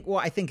I think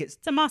it's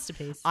a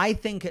masterpiece. I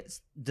think it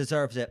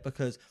deserves it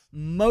because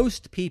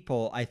most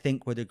people, I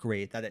think, would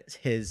agree that it's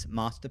his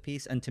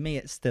masterpiece. And to me,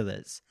 it still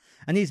is.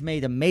 And he's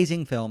made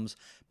amazing films,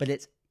 but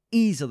it's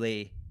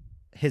easily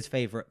his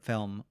favorite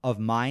film of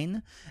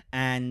mine.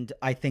 And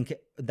I think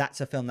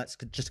that's a film that's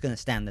just going to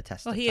stand the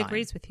test of time. Well, he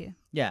agrees with you.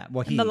 Yeah.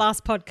 Well, In the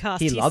last podcast,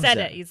 he loves said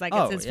it. He's like,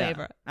 it's his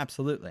favorite.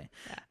 Absolutely.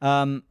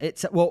 Yeah.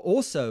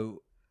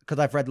 Also, because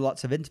I've read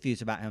lots of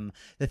interviews about him,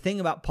 the thing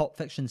about Pulp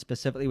Fiction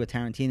specifically with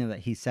Tarantino that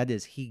he said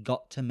is he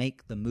got to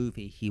make the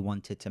movie he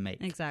wanted to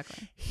make.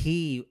 Exactly.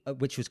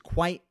 Which was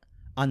quite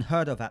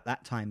unheard of at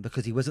that time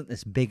because he wasn't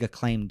this big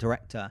acclaimed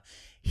director.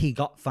 He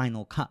got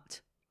final cut.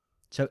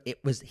 So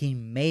he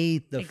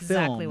made the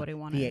exactly film, what he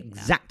wanted. the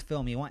exact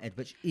film he wanted,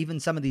 which even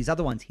some of these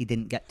other ones he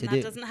didn't get to do.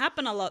 That doesn't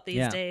happen a lot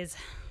these days.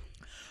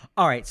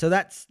 All right, so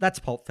that's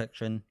Pulp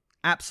Fiction.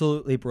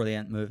 Absolutely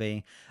brilliant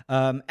movie.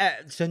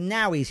 So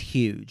now he's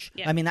huge.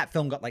 Yeah. I mean, that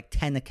film got like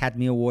 10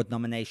 Academy Award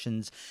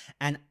nominations.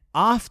 And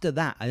after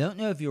that, I don't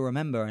know if you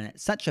remember, and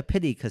it's such a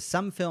pity because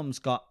some films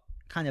got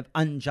kind of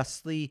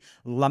unjustly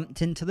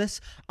lumped into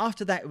this.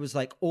 After that, it was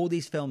like all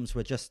these films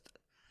were just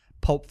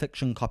Pulp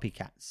Fiction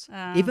copycats.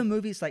 Even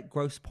movies like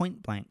Grosse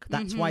Point Blank.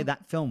 That's why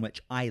that film,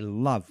 which I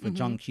love with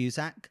John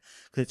Cusack,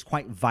 because it's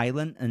quite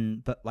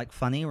violent but like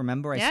funny.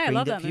 Remember, I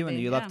screened it for you and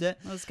you loved it.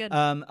 It was good.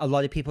 A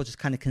lot of people just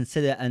kind of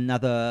consider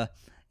another,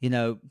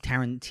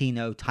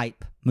 Tarantino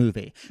type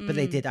movie. But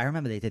they did. I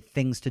remember they did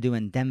Things to Do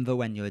in Denver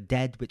When You're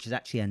Dead, which is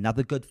actually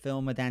another good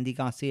film with Andy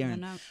Garcia.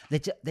 And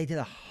they did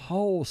a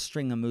whole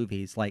string of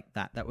movies like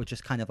that were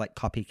just kind of like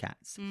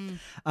copycats.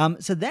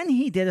 So then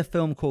he did a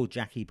film called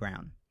Jackie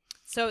Brown.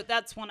 So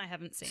that's one I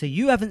haven't seen. So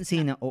you haven't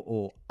seen it at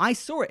all. I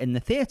saw it in the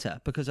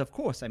theater because, of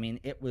course, I mean,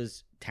 it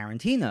was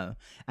Tarantino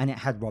and it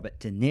had Robert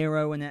De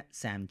Niro in it.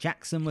 Sam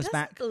Jackson was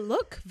back.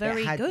 Look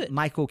very it had good.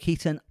 Michael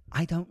Keaton.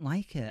 I don't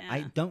like it. Yeah.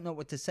 I don't know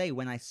what to say.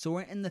 When I saw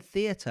it in the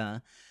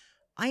theater,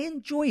 I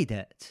enjoyed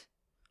it,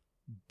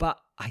 but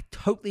I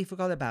totally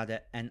forgot about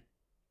it. And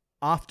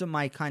after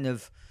my kind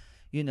of,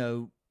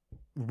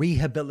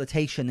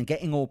 rehabilitation and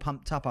getting all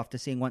pumped up after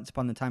seeing Once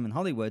Upon a Time in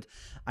Hollywood,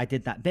 I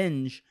did that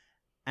binge.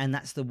 And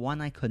that's the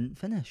one I couldn't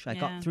finish. I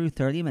got through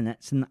 30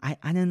 minutes and I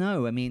don't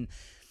know. I mean,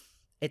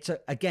 it's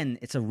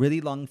a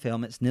really long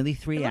film. It's nearly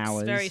 3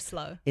 hours. It's very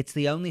slow. It's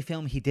the only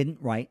film he didn't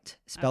write.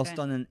 It's based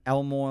on an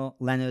Elmore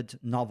Leonard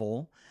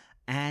novel.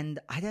 And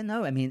I don't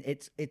know. I mean,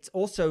 it's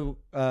also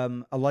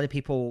a lot of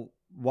people,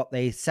 what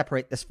they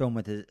separate this film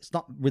with is it's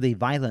not really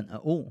violent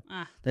at all.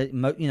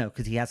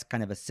 Because he has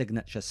kind of a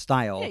signature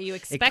style. Yeah, you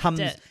expect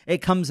it.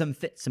 It comes in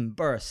fits and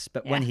bursts,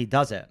 but when he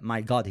does it, my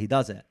God, he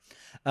does it.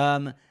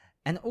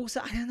 And also,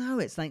 I don't know,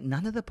 it's like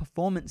none of the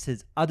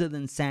performances other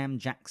than Sam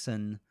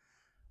Jackson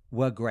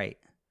were great.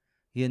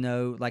 You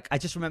know, like I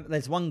just remember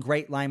there's one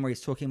great line where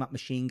he's talking about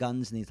machine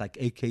guns and he's like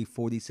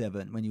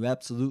AK-47 when you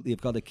absolutely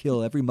have got to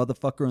kill every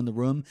motherfucker in the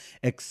room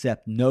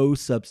except no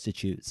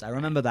substitutes. I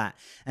remember that.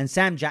 And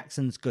Sam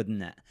Jackson's good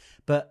in it.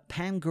 But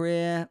Pam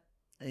Grier,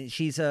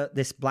 she's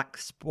this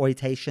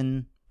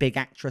blaxploitation big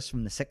actress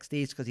from the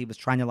 60s because he was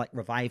trying to like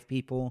revive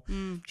people.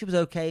 She was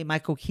okay.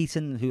 Michael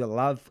Keaton, who I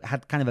love,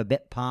 had kind of a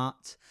bit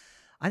part.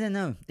 I don't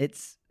know.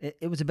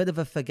 It was a bit of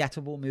a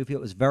forgettable movie. It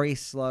was very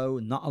slow.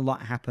 Not a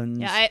lot happens.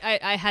 Yeah,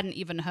 I hadn't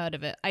even heard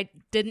of it. I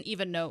didn't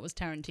even know it was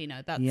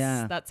Tarantino.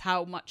 That's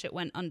how much it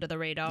went under the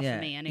radar for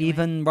me anyway.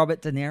 Even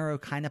Robert De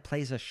Niro kind of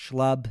plays a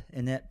schlub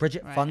in it.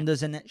 Bridget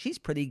Fonda's in it. She's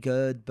pretty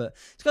good, but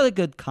it's got a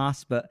good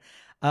cast. But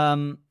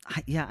I'm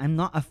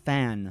not a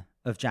fan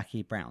of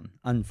Jackie Brown,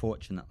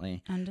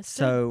 unfortunately. Understood.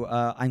 So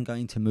I'm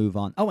going to move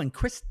on. Oh, and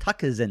Chris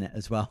Tucker's in it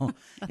as well.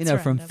 From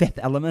random. Fifth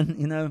Element,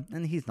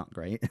 and he's not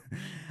great.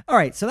 All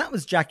right, so that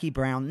was Jackie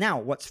Brown. Now,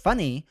 what's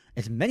funny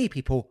is many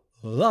people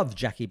love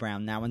Jackie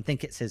Brown now and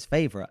think it's his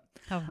favorite.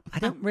 Oh. I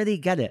don't really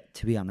get it,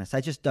 to be honest.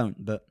 I just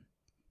don't, but,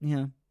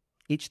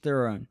 each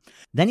their own.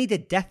 Then he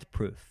did Death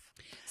Proof.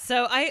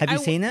 So Have you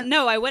seen it?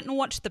 No, I went and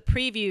watched the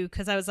preview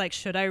because I was like,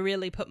 should I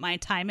really put my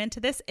time into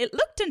this? It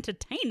looked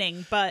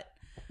entertaining, but...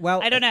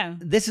 Well, I don't know.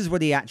 This is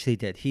what he actually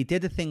did. He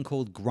did a thing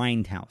called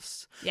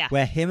Grindhouse,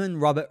 where him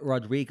and Robert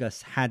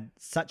Rodriguez had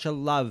such a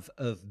love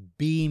of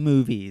B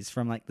movies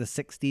from like the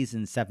 60s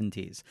and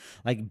 70s,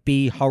 like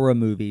B horror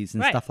movies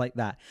and stuff like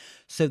that.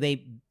 So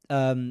they,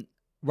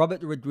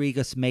 Robert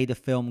Rodriguez made a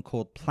film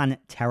called Planet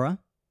Terror,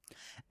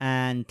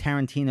 and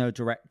Tarantino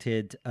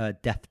directed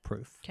Death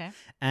Proof. Okay.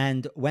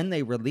 And when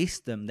they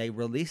released them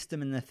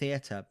in the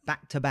theater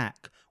back to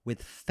back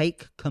with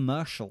fake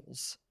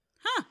commercials.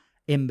 Huh.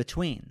 In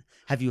between.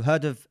 Have you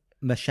heard of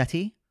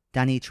Machete?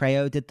 Danny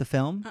Trejo did the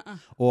film.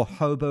 Or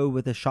Hobo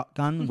with a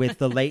Shotgun with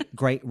the late,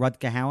 great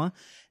Rutger Hauer.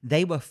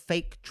 They were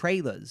fake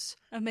trailers.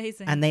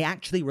 Amazing. And they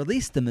actually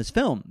released them as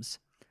films.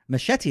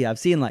 Machete, I've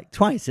seen like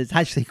twice. It's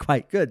actually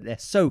quite good. They're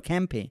so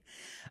campy.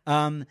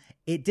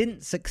 It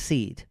didn't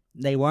succeed.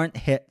 They weren't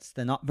hits.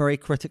 They're not very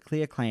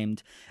critically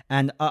acclaimed.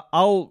 And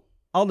I'll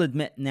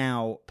admit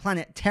now,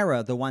 Planet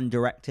Terror, the one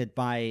directed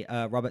by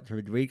Robert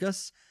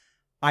Rodriguez,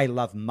 I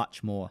love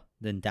much more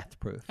than Death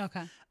Proof.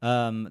 Okay.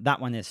 That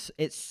one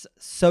it's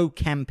so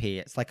campy.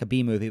 It's like a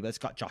B movie, but it's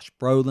got Josh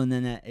Brolin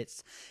in it.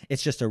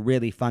 It's just a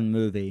really fun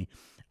movie.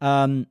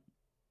 Death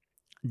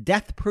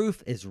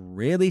Proof is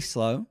really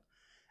slow,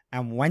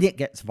 and when it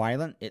gets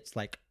violent, it's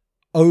like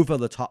over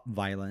the top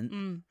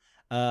violent.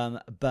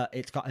 But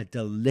it's got a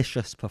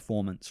delicious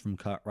performance from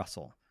Kurt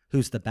Russell,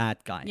 who's the bad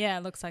guy. Yeah,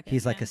 it looks like it.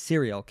 He's like a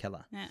serial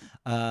killer. Yeah.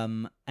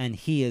 And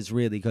he is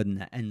really good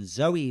in it. And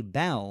Zoe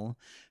Bell,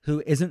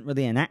 who isn't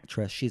really an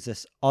actress, she's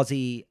this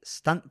Aussie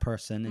stunt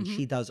person, and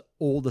she does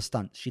all the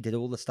stunts. She did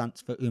all the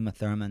stunts for Uma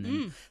Thurman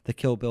and the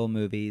Kill Bill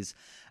movies.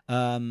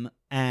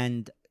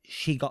 And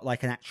she got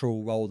like an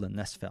actual role in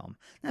this film.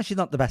 Now, she's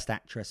not the best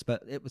actress,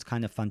 but it was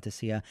kind of fun to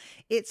see her.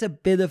 It's a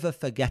bit of a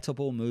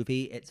forgettable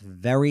movie. It's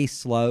very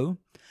slow.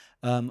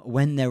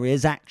 When there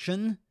is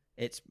action,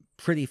 it's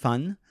pretty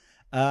fun.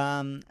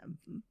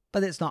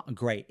 But it's not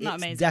great. Not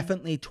it's amazing.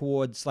 Definitely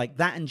towards like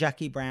that and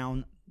Jackie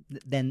Brown.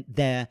 Then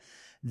they're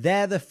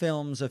the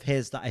films of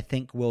his that I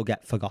think will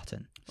get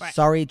forgotten. Right.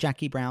 Sorry,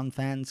 Jackie Brown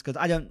fans, because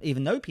I don't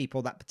even know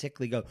people that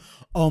particularly go,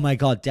 "Oh my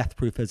God, Death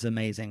Proof is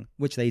amazing,"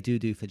 which they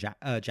do for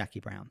Jackie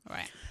Brown.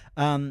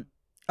 Right.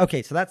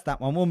 Okay, so that's that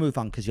one. We'll move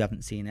on because you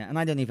haven't seen it, and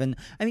I mean,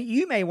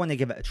 you may want to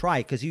give it a try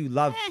because you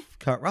love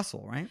Kurt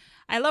Russell, right?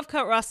 I love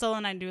Kurt Russell,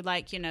 and I do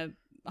like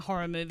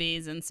horror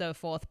movies and so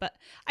forth, but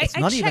it's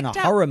not even a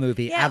horror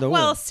movie at all.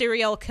 Well,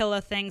 serial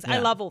killer things. I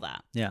love all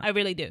that. Yeah. I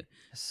really do.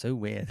 It's so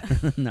weird.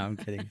 No, I'm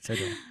kidding. So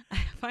do I. I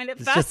find it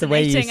It's fascinating. just the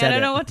way you said I don't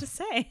it. know what to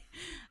say.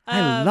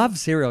 I love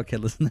serial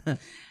killers.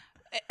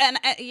 And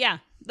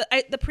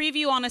the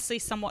preview honestly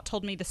somewhat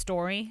told me the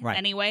story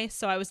anyway,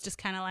 so I was just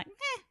kind of like,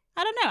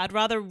 I don't know. I'd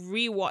rather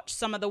rewatch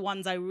some of the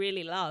ones I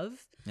really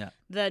love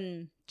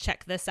than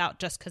check this out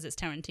just because it's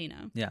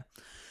Tarantino. Yeah.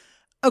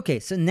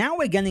 Okay, so now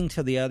we're getting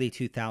to the early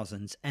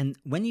 2000s, and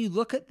when you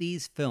look at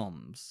these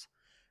films,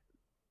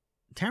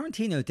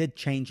 Tarantino did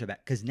change a bit,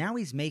 because now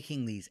he's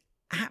making these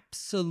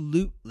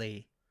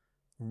absolutely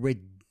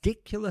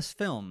ridiculous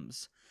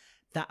films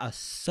that are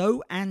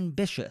so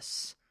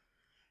ambitious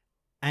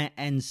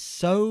and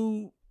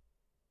so...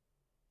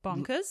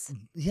 Bonkers?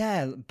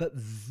 Yeah, but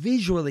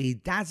visually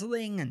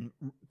dazzling and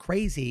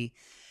crazy.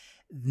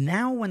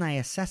 Now when I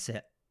assess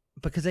it,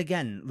 because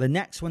again, the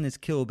next one is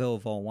Kill Bill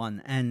Vol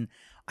 1, and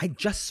I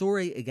just saw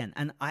it again,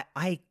 and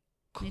I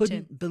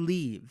couldn't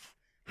believe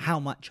how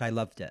much I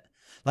loved it.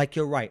 Like,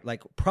 you're right.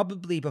 Like,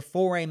 probably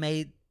before I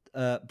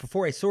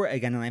saw it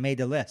again and I made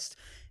a list,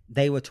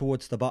 they were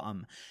towards the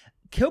bottom.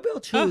 Kill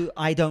Bill 2,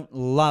 I don't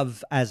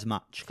love as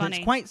much. Funny.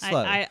 It's quite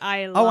slow.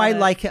 I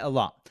like it a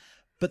lot.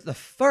 But the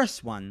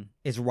first one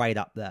is right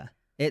up there.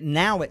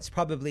 It's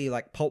probably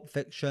like Pulp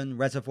Fiction,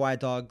 Reservoir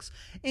Dogs,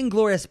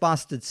 Inglourious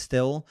Basterds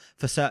still,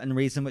 for certain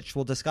reason, which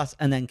we'll discuss,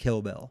 and then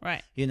Kill Bill.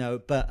 Right.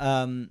 But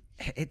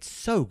it's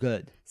so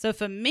good. So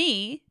for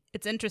me,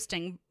 it's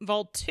interesting.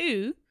 Vol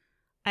 2,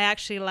 I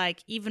actually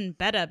like even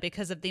better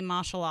because of the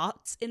martial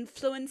arts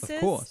influences.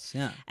 Of course,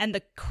 yeah. And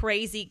the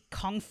crazy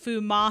kung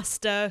fu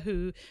master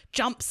who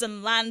jumps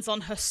and lands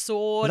on her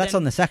sword. Well, that's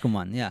on the second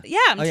one, yeah. Yeah,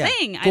 I'm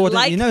saying. Gordon,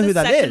 I like you know the who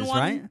that second is, one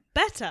right?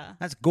 better.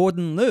 That's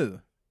Gordon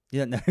Liu. You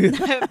don't know who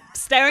that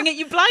is? Staring at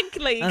you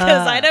blankly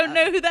because I don't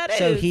know who that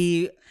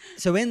is.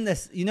 So in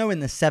this, in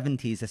the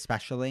 70s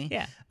especially,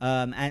 yeah,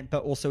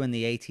 but also in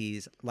the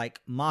 80s,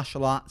 like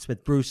martial arts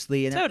with Bruce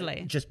Lee and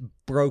it just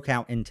broke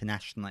out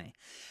internationally.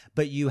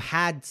 But you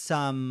had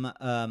some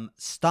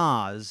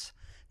stars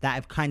that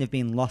have kind of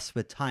been lost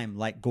with time,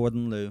 like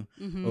Gordon Liu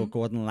or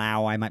Gordon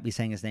Lau. I might be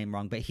saying his name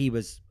wrong, but he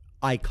was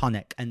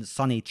iconic. And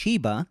Sonny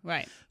Chiba,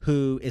 right,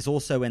 who is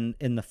also in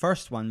the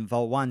first one,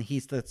 Vol 1,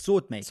 he's the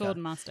sword maker. Sword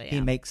master, yeah.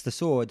 He makes the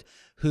sword,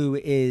 who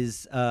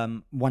is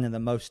one of the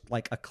most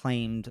like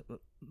acclaimed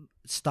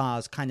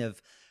stars, kind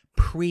of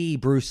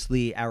pre-Bruce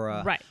Lee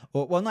era. Right.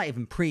 Or, well, not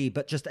even pre,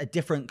 but just a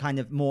different kind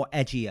of more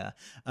edgier.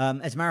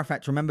 As a matter of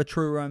fact, remember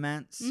True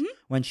Romance?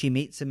 When she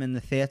meets him in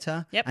the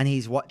theater? Yep. And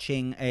he's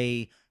watching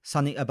a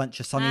bunch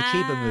of Sonny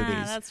Chiba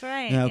movies. That's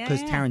right.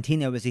 Because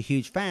Tarantino was a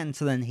huge fan,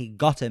 so then he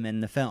got him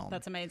in the film.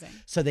 That's amazing.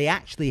 So they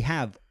actually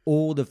have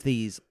all of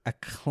these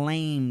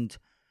acclaimed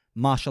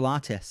martial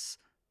artists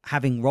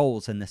having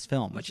roles in this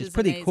film, which is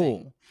pretty amazing.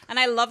 Cool. And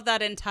I love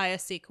that entire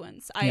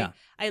sequence.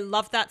 I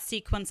love that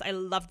sequence. I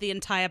love the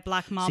entire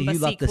Black Mamba sequence.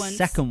 So you love the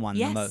second one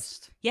the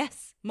most?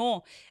 Yes,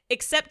 more.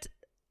 Except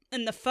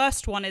in the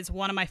first one is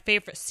one of my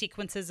favorite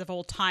sequences of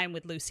all time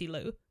with Lucy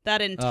Liu.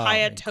 That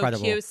entire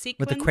Tokyo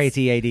sequence. With the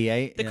crazy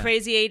 88. The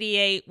crazy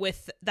 88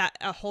 with that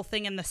whole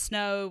thing in the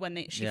snow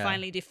when she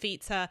finally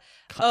defeats her.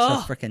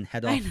 Cuts her freaking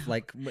head off.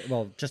 Like,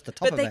 just the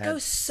top of her head. But they go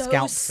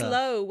so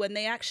slow when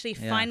they actually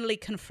finally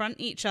confront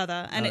each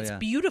other. And it's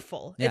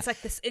beautiful. Yeah. It's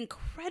like this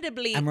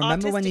incredibly And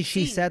remember when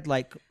she scene. said,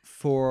 like,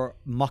 for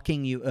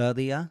mocking you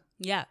earlier?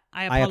 Yeah,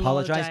 I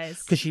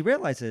apologize. Because she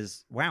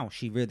realizes, wow,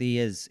 she really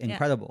is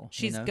incredible.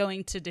 She's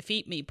going to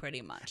defeat me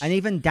pretty much. And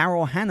even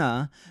Daryl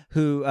Hannah,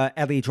 who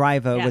Ellie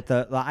Driver with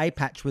the eye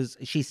patch,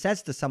 she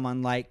says to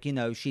someone like,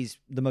 she's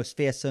the most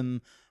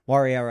fearsome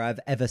warrior I've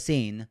ever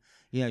seen.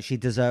 She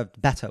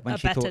deserved better when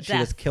she thought she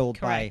was killed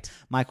by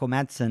Michael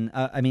Madsen.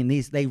 I mean,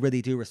 they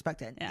really do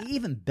respect it. Yeah.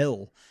 Even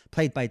Bill,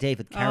 played by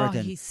David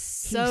Carradine. He's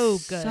so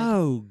good.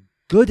 So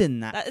good in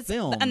that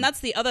film. And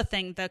that's the other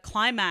thing. The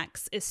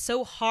climax is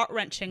so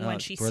heart-wrenching when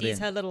she sees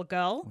her little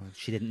girl. Well,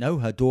 she didn't know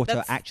her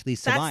daughter actually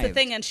survived. That's the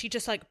thing, and she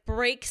just like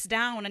breaks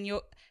down. And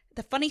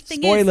the funny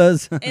thing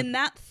Spoilers. is, in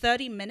that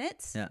 30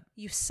 minutes,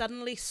 you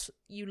suddenly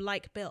you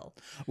like Bill.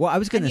 Well, I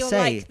was going to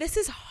say, like, this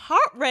is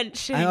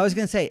heart-wrenching. I was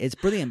going to say it's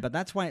brilliant, but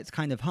that's why it's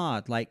kind of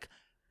hard. Like,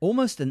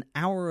 almost an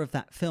hour of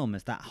that film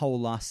is that whole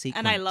last sequence,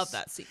 and I love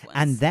that sequence.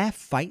 And their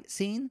fight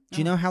scene. Do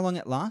you know how long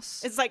it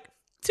lasts? It's like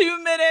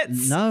 2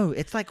 minutes. No,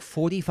 it's like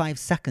 45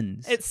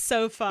 seconds. It's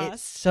so fast.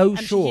 It's so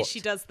short. She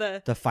does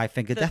the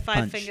five-finger death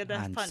punch.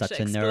 I'm such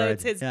a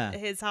explodes nerd.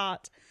 his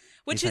heart.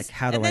 Which is like,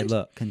 how do I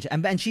look?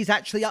 And she's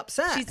actually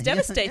upset. She's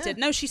devastated.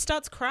 No, she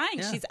starts crying.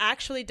 Yeah. She's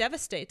actually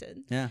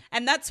devastated. Yeah.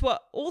 And that's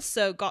what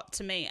also got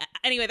to me.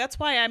 Anyway, that's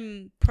why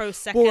I'm pro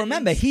second. Well,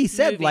 remember, he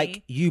said, movie.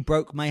 like, you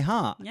broke my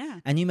heart.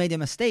 Yeah. And you made a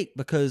mistake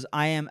because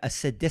I am a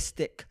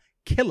sadistic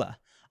killer.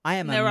 I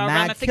am there a are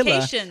mad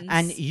killer,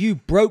 and you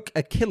broke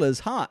a killer's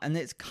heart, and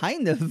it's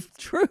kind of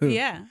true.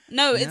 Yeah.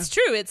 No, it's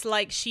true. It's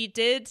like she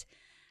did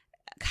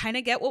kind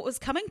of get what was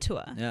coming to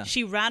her. Yeah.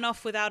 She ran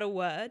off without a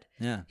word.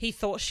 Yeah. He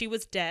thought she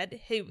was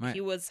dead. He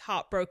was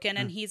heartbroken,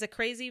 and he's a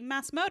crazy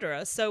mass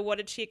murderer. So what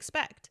did she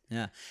expect?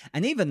 Yeah.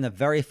 And even the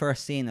very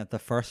first scene of the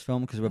first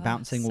film, because we're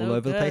bouncing all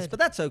over the place, but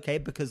that's okay,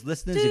 because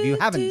listeners, if you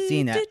haven't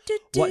seen it,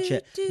 watch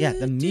it. Yeah,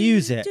 the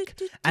music.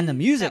 And the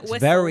music's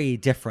very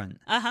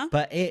different.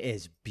 But it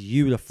is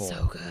beautiful.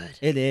 So good.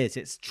 It is.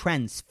 It's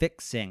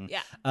transfixing.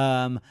 Yeah.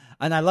 And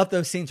I love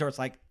those scenes where it's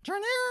like,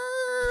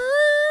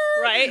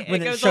 right?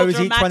 When it shows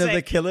each one of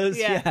the killers.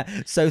 Yeah.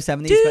 So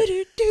 70s.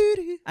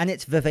 And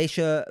it's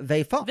Vivica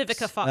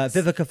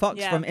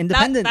Fox from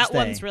Independence Day. That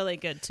one's really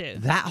good too.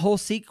 That whole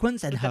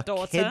sequence, and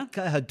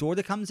her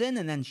daughter comes in,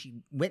 and then she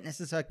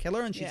witnesses her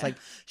killer, and she's like,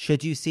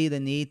 should you see the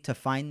need to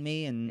find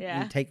me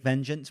and take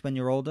vengeance when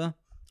you're older?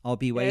 I'll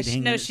be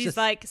waiting. No, she's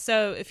like,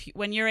 so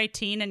when you're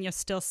 18 and you're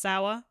still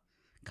sour,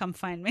 come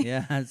find me.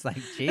 Yeah, it's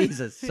like,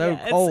 Jesus, so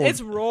cold.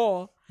 It's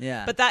raw.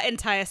 Yeah. But that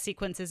entire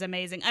sequence is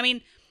amazing. I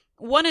mean,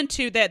 1 and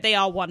 2, they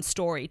are one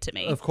story to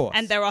me. Of course.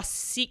 And there are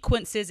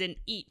sequences in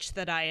each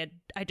that I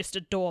just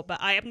adore.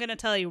 But I am going to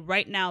tell you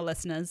right now,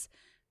 listeners,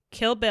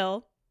 Kill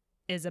Bill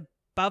is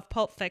above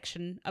Pulp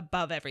Fiction,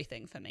 above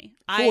everything for me.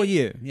 For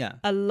you, yeah.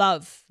 A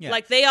love. Yeah.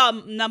 Like, they are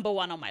number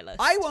 1 on my list.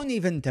 I won't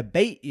even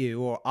debate you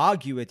or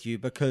argue with you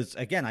because,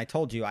 again, I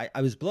told you, I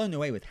was blown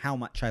away with how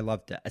much I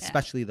loved it,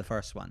 especially the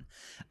first one.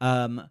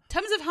 In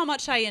terms of how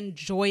much I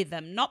enjoy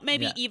them, not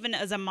maybe even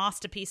as a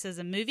masterpiece as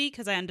a movie,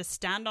 because I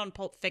understand on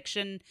Pulp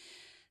Fiction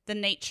the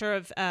nature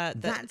of the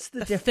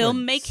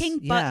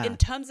filmmaking, but in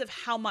terms of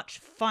how much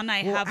fun I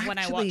have when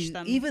I watch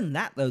them. Even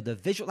that, though, the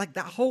visual, like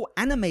that whole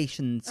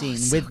animation scene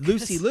with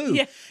Lucy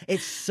Liu,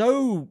 it's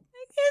so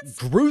It's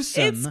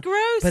gruesome. It's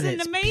gross but and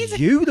it's amazing.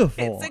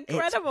 Beautiful. It's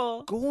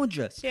incredible. It's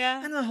gorgeous.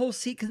 Yeah. And the whole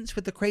sequence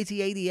with the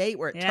Crazy 88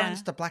 where it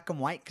turns to black and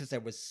white because there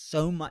was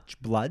so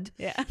much blood.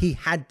 Yeah. He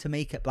had to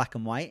make it black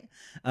and white.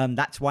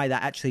 That's why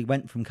that actually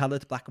went from color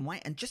to black and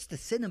white. And just the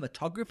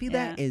cinematography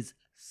there is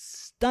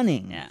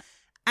stunning. Yeah.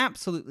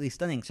 Absolutely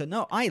stunning. So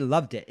no, I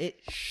loved it.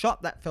 It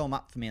shot that film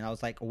up for me, and I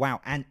was like,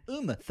 wow. And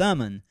Uma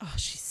Thurman,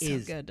 she's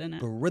so good, isn't it?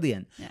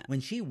 Brilliant. Yeah.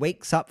 When she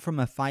wakes up from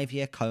a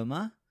 5-year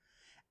coma,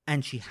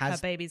 and she has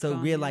the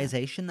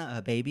realization that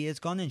her baby is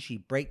gone, and she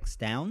breaks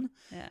down,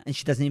 and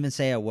she doesn't even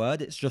say a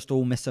word. It's just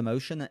all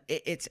misemotion.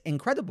 It's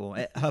incredible.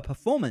 Her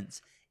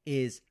performance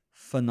is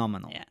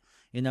phenomenal. Yeah.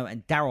 You know,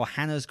 and Daryl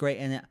Hannah's great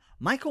in it.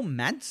 Michael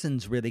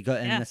Madsen's really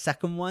good in the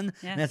second one.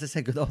 Yeah. And as I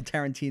said, good old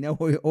Tarantino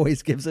who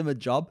always gives him a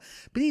job.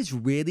 But he's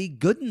really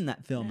good in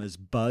that film as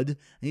Bud. And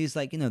he's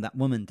like, that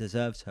woman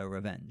deserves her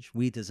revenge.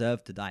 We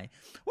deserve to die.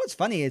 What's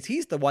funny is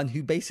he's the one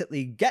who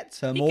basically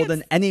gets her more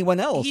than anyone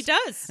else. He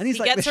does. And he's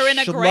he like gets the her in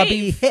a schlubby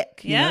grave.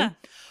 hick, you know?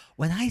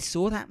 When I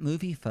saw that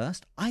movie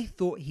first, I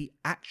thought he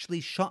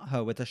actually shot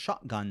her with a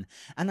shotgun.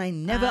 And I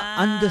never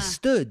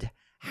understood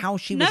how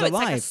she was alive. No,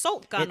 it's like a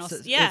salt gun.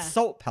 It's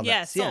salt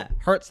pellets. Yeah,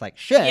 hurts like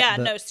shit. Yeah,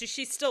 no, so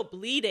she's still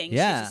bleeding.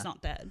 Yeah. She's just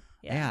not dead.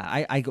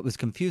 Yeah, I was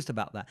confused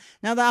about that.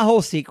 Now, that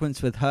whole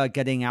sequence with her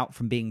getting out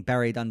from being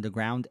buried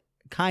underground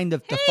kind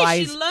of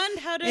defies... she learned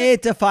how to...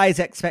 It defies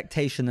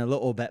expectation a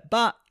little bit,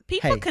 but...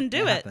 People can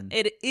do it.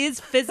 It is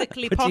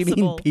physically what possible. What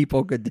do you mean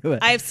people could do it?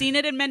 I have seen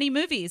it in many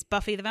movies.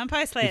 Buffy the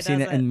Vampire Slayer You've seen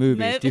it in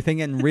movies. Do you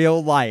think in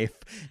real life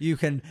you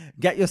can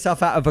get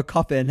yourself out of a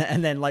coffin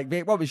and then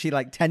what was she,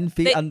 10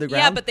 feet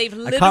underground? Yeah, but they've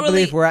literally... I can't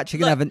believe we're actually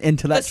going to have an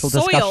intellectual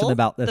discussion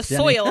about this. The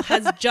soil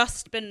has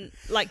just been,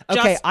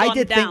 okay, I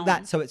did down. think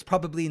that, so it's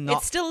probably not...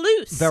 It's still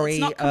loose. Very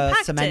it's not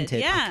compacted. Cemented.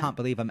 Yeah. I can't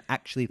believe I'm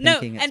actually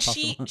thinking it's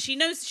possible. And she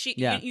knows...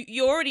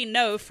 You already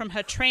know from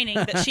her training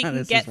that she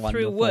can get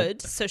through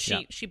wood, so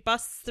she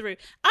busts through.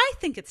 I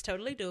think it's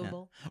totally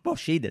doable. Yeah. Well,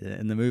 she did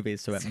it in the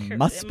movies, so it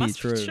must be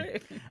true.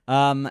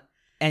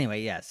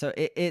 Anyway, so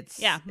it's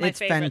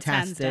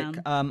fantastic.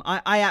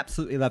 I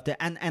absolutely loved it,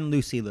 and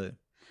Lucy Liu.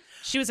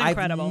 She was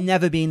incredible. I've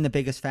never been the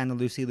biggest fan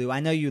of Lucy Liu. I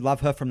know you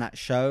love her from that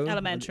show.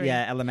 Elementary.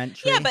 Yeah,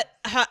 Elementary. Yeah, but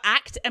her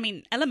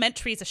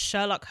Elementary is a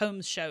Sherlock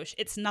Holmes show.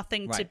 It's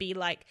nothing to be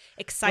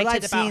excited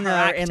about. I've seen her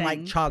acting.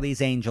 in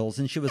Charlie's Angels,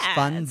 and she was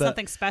fun. It's but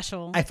nothing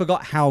special. I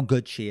forgot how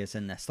good she is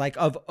in this.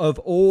 Of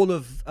all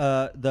of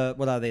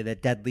the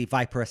Deadly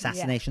Viper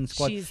Assassination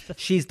Squad,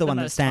 she's the one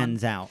that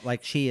stands out.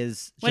 She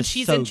is just when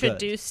she's so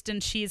introduced good.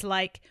 And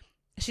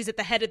she's at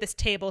the head of this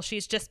table.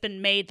 She's just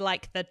been made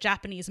the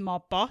Japanese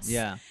mob boss.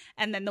 Yeah.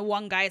 And then the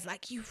one guy is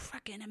like, "You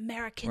fucking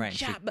American Jap."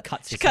 She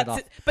cuts his head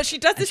off. But she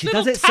does this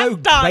little tap so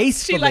dance.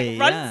 Gracefully, she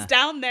runs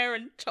down there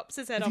and chops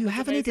his head off. If you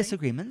have any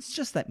disagreements,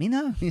 just let me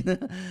know.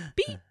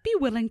 Be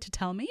willing to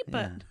tell me.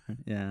 But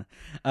yeah.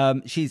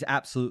 She's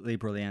absolutely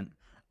brilliant.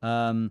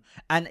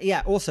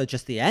 Also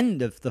just the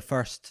end of the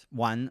first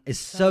one is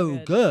so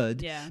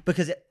good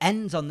because it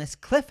ends on this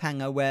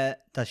cliffhanger where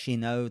does she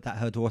know that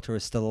her daughter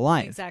is still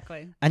alive?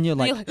 Exactly. And you're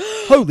like,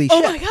 holy shit.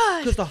 Oh my God.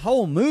 Because the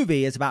whole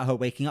movie is about her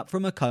waking up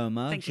from a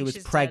coma. Thinking she was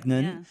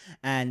pregnant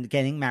and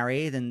getting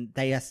married, and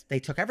they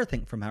took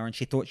everything from her, and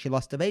she thought she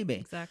lost a baby.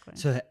 Exactly.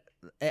 So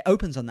it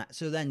opens on that.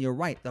 So then you're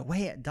right. The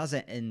way it does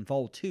it in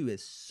Vol 2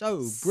 is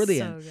so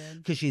brilliant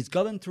because she's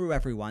going through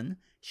everyone.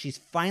 She's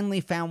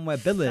finally found where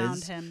Bill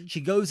is. Him.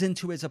 She goes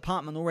into his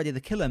apartment already to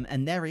kill him,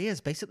 and there he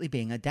is, basically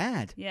being a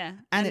dad. Yeah.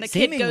 And the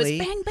kid goes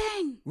bang,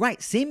 bang.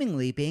 Right,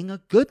 seemingly being a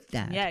good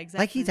dad. Yeah,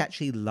 exactly. He's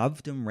actually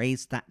loved and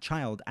raised that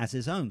child as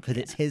his own because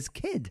it's his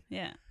kid.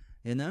 Yeah.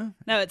 You know?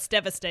 No, it's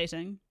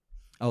devastating.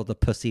 Oh, the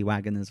pussy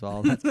wagon as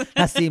well.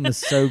 That scene was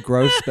so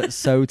gross, but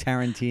so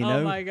Tarantino.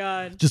 Oh my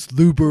God. Just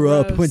lube her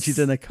up when she's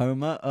in a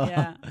coma. Oh.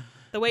 Yeah.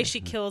 The way she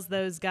kills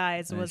those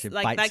giys was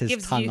that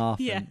gives you off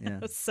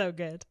it was so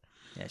good.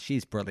 Yeah,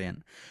 she's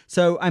brilliant.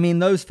 So,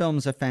 those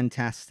films are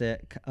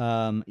fantastic.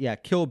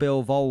 Kill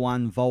Bill, Vol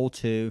 1, Vol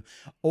 2,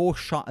 all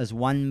shot as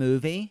one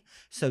movie.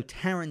 So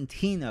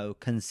Tarantino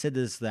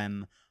considers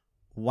them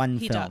one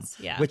film,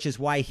 which is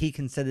why he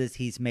considers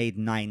he's made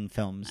 9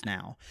 films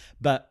now.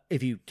 But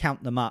if you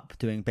count them up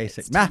doing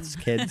basic maths,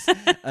 kids,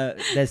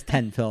 there's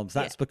 10 films.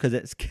 That's because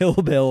it's Kill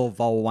Bill,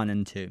 Vol 1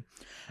 and 2.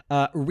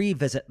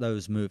 Revisit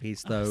those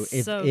movies, though,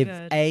 if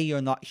A,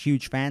 you're not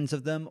huge fans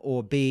of them,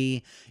 or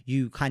B,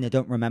 you kind of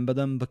don't remember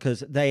them,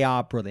 because they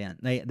are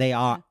brilliant. They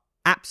are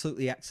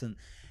absolutely excellent.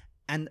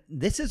 And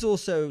this is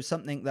also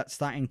something that's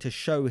starting to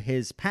show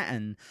his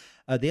pattern.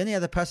 The only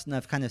other person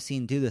I've kind of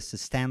seen do this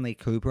is Stanley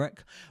Kubrick,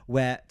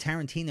 where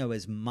Tarantino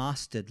has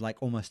mastered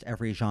almost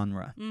every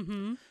genre.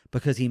 Mm-hmm.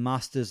 Because he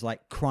masters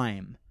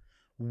crime,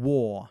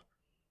 war,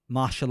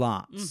 martial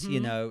arts,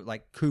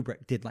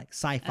 Kubrick did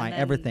sci-fi,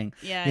 everything.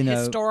 Yeah,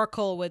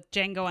 historical with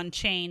Django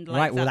Unchained.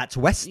 Right, well, that's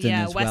Western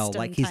as well.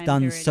 He's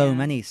done so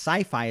many.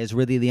 Sci-fi is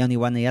really the only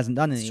one he hasn't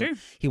done. It's true.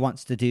 He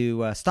wants to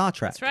do Star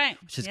Trek. That's right.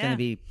 Which is going to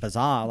be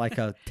bizarre, a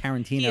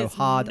Tarantino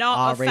hard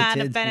R-rated. He's not a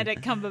fan of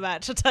Benedict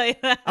Cumberbatch, I'll tell you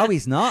that. Oh,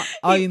 he's not?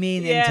 Oh, you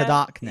mean Into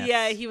Darkness?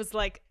 Yeah, he was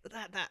like,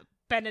 that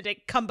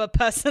Benedict Cumber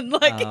person.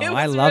 Like, it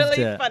I was loved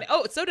really it. funny.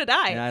 Oh, so did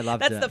I. Yeah, I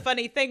loved That's it. the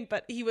funny thing.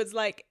 But he was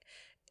like,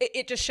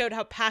 it just showed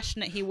how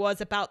passionate he was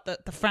about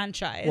the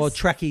franchise. Well,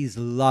 Trekkies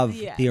love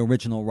the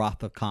original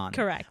Wrath of Khan.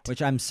 Correct.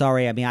 Which I'm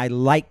sorry. I mean, I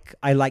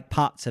like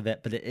parts of it,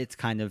 but it's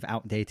kind of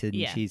outdated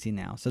and cheesy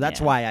now. So that's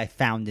why I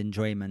found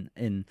enjoyment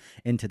in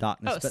Into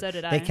Darkness. Oh, but so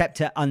did I. They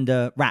kept it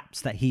under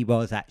wraps that he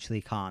was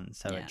actually Khan,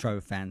 so it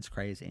drove fans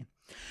crazy.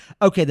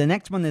 Okay, the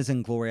next one is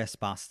Inglourious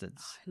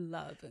Bastards. I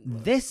love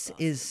Inglourious This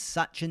Bastards. is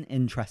such an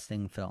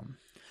interesting film.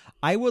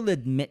 I will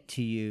admit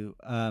to you,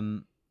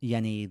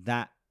 Yenny,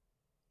 that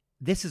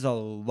this is a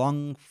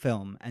long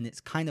film, and it's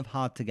kind of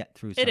hard to get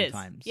through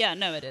sometimes. It is. Yeah,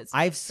 no, it is.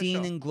 I've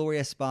seen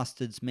Inglourious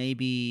Bastards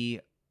maybe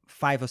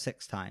 5 or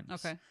 6 times.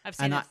 Okay. I've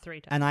seen it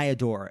 3 times. And I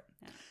adore it.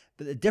 Yeah.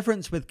 But the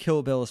difference with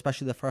Kill Bill,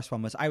 especially the first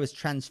one, was I was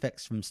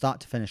transfixed from start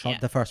to finish.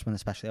 The first one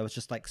especially. I was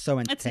just like so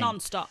entertained. It's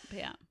non-stop,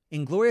 yeah.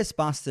 Inglourious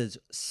Bastards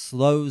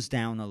slows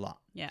down a lot.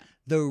 Yeah.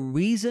 The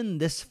reason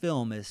this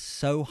film is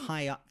so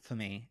high up for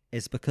me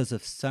is because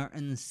of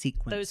certain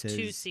sequences. Those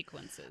 2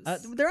 sequences.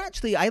 They're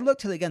actually, I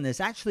looked at it again,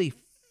 there's actually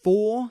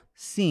 4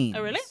 scenes.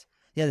 Oh, really?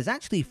 Yeah, there's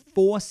actually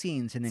 4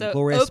 scenes in So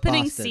Inglourious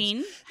opening Bastards.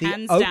 scene, the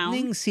hands down.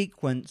 opening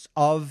sequence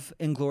of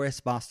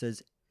Inglourious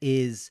Bastards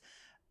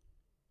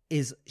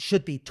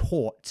should be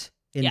taught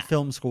in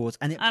film schools,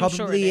 and it probably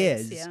sure it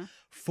is,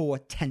 for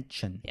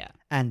tension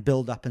and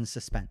build up and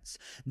suspense.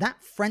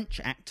 That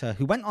French actor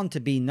who went on to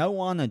be no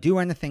one or do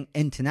anything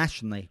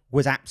internationally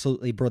was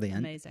absolutely brilliant.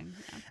 Amazing.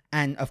 Yeah.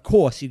 And of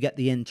course, you get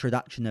the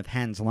introduction of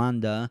Hans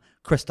Lander,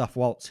 Christoph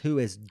Waltz, who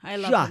is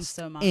just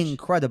so much.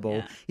 incredible.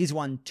 Yeah. He's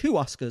won 2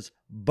 Oscars,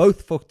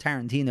 both for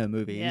Tarantino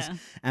movies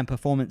and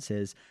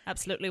performances.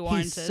 Absolutely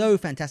warranted. He's so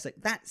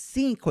fantastic. That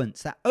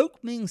sequence, that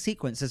opening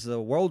sequence, this is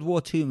a World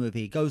War II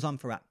movie, goes on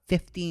for about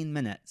 15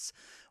 minutes,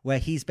 where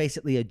he's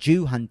basically a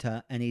Jew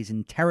hunter and he's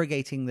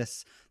interrogating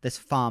this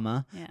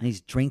farmer and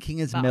he's drinking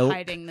his milk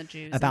hiding the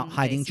Jews about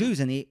hiding Jews,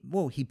 and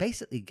he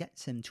basically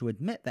gets him to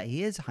admit that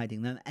he is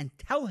hiding them and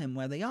tell him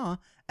where they are,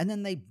 and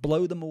then they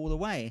blow them all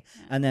away,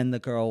 and then the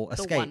girl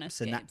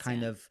escapes, and that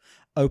kind of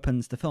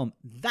opens the film.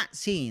 That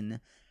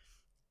scene,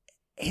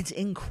 it's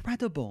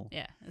incredible.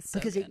 Yeah, it's so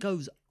because good. it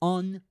goes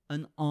on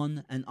and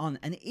on and on,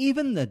 and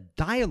even the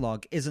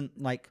dialogue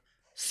isn't like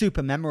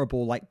super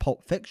memorable like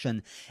Pulp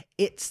Fiction.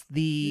 It's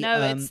the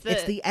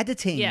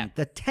editing,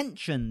 the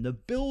tension, the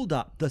build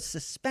up, the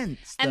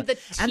suspense, and the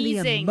teasing,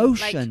 and the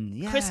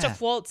emotion. Like,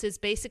 Christoph Waltz is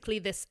basically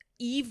this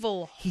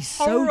evil, he's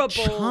horrible,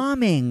 so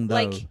charming though.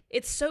 Like,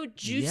 it's so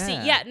juicy.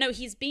 Yeah, no,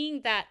 he's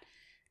being that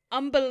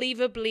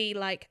unbelievably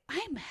like,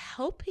 I'm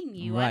helping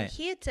you. Right. I'm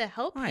here to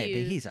help you. But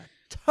he's a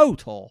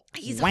total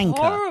wanker.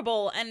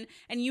 Horrible, and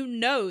you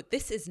know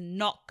this is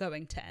not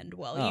going to end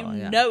well.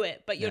 Know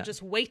it, but you're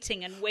just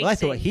waiting and waiting. Well, I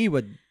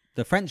thought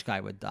the French guy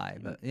would die,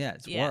 but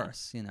it's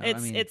worse. You know,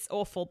 it's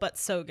awful, but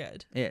so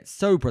good. It's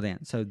so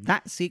brilliant. So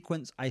that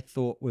sequence I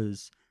thought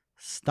was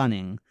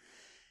stunning.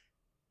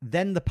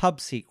 Then the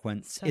pub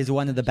sequence is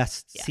one of the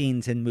best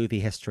scenes in movie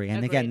history,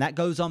 and again, that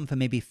goes on for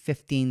maybe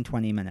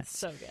 15-20 minutes.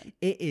 So good.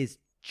 It is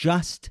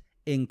just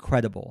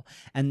incredible,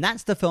 and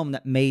that's the film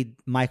that made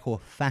Michael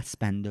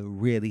Fassbender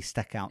really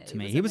stick out to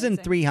me. He was in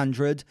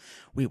 300,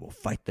 We Will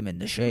Fight Them in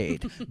the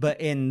Shade, but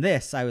in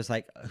this I was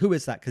like, who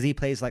is that? Because he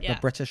plays like the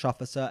British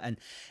officer, and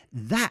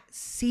that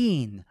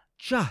scene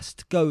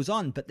just goes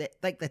on, but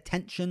the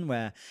tension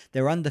where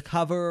they're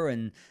undercover,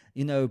 and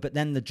but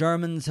then the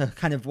Germans are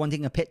kind of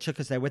wanting a picture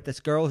because they're with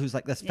this girl who's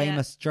like this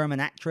famous German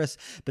actress,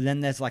 but then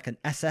there's like an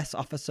SS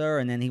officer,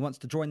 and then he wants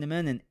to join them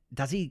in, and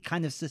does he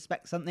kind of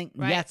suspect something?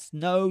 Right. Yes,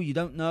 no, you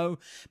don't know,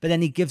 but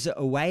then he gives it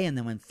away, and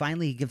then when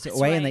finally he gives it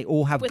away and they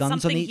all have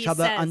guns on each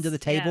other under the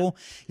table,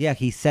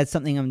 he said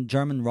something in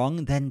German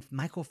wrong, then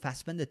Michael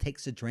Fassbender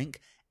takes a drink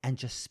and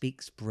just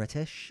speaks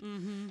British.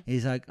 Mm-hmm.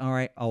 He's like, all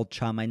right, old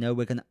chum, I know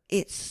we're going to...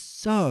 It's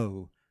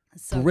so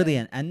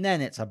brilliant. Good. And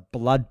then it's a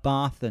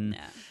bloodbath. And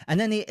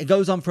then it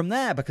goes on from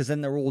there, because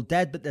then they're all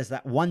dead. But there's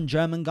that one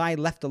German guy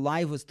left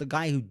alive, was the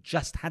guy who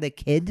just had a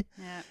kid.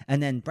 Yeah.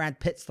 And then Brad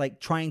Pitt's like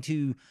trying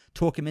to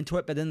talk him into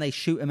it, but then they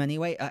shoot him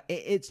anyway.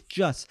 It's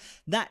just...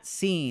 That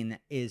scene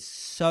is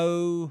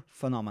so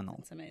phenomenal.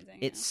 It's amazing.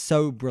 It's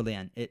so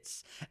brilliant.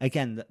 It's,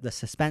 again, the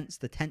suspense,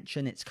 the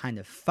tension. It's kind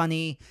of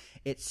funny.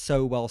 It's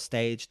so well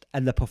staged,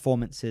 and the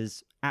performance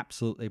is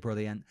absolutely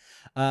brilliant.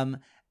 And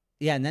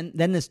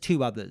then there's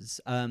 2 others.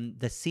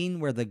 The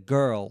scene where the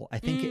girl, I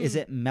think, is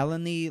it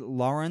Melanie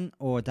Laurent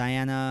or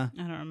Diana?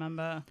 I don't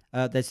remember.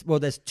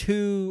 There's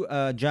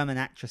 2 German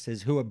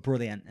actresses who are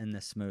brilliant in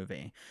this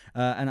movie,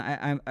 and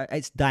I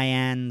it's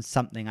Diane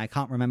something. I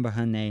can't remember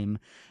her name.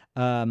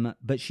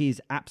 But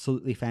she's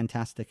absolutely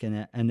fantastic in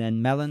it. And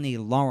then Melanie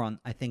Laurent,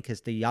 I think,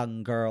 is the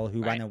young girl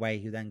who ran away,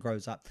 who then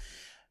grows up.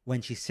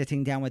 When she's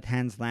sitting down with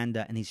Hans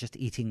Lander and he's just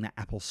eating the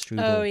apple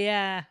strudel. Oh,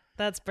 yeah.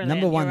 That's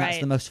brilliant. Number one, that's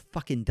the most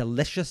fucking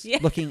delicious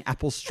looking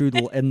apple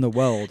strudel in the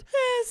world.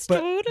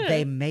 But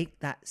they make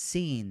that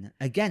scene,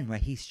 again, where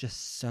he's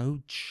just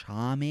so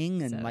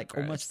charming and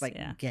almost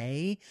like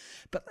gay.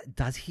 But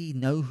does he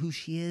know who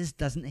she is?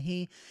 Doesn't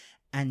he?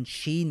 and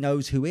she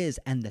knows who is,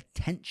 and the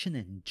tension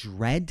and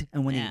dread,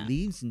 and when he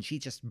leaves and she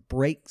just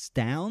breaks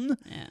down.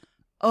 Yeah.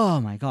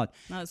 Oh my God.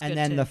 That was and good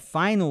then too. the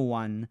final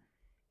one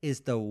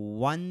is the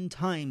one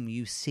time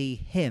you see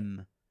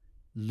him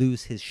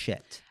lose his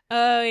shit.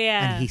 Oh,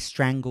 yeah. And he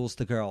strangles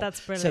the girl.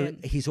 That's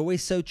brilliant. So he's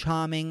always so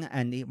charming,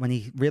 and when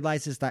he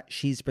realizes that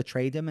she's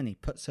betrayed him and he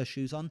puts her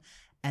shoes on,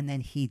 and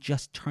then he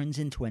just turns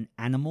into an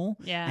animal,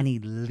 and he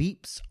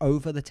leaps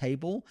over the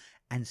table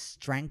and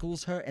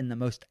strangles her in the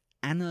most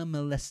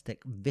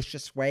animalistic,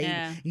 vicious way.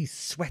 Yeah. He's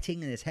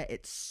sweating in his hair.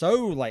 It's so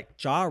like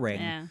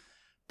jarring,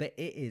 but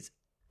it is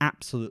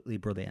absolutely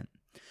brilliant.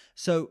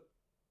 So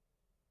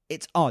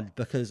it's odd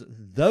because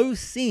those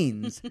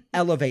scenes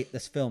elevate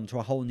this film to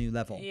a whole new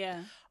level.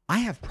 Yeah. I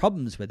have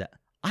problems with it.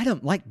 I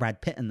don't like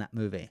Brad Pitt in that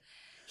movie.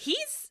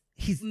 He's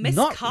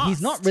miscast.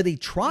 He's not really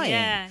trying.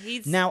 Yeah,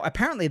 now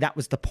apparently that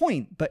was the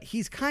point, but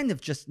he's kind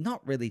of just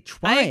not really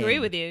trying. I agree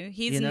with you.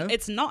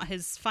 It's not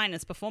his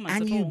finest performance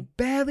and at you all.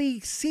 barely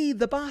see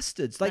the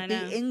bastards. Like I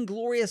know. the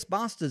Inglorious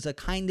Bastards are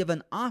kind of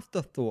an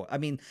afterthought. I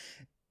mean,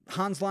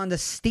 Hans Landa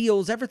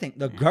steals everything.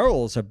 The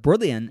girls are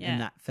brilliant in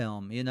that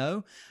film, you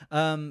know?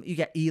 You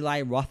get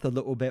Eli Roth a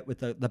little bit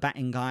with the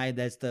batting guy.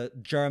 There's the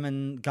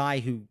German guy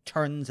who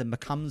turns and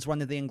becomes one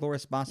of the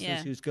Inglourious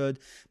Basterds who's good.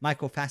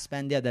 Michael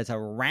Fassbender. There's a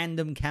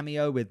random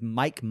cameo with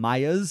Mike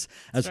Myers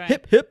as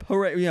hip hip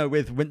hooray, you know,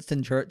 with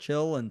Winston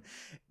Churchill.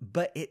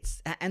 But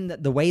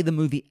the way the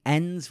movie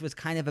ends was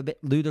kind of a bit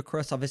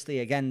ludicrous. Obviously,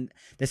 again,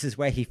 this is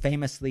where he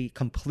famously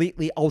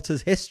completely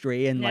alters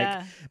history and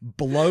like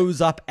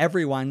blows up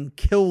everyone,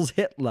 kills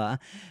Hitler.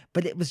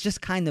 But it was just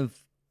kind of,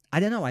 I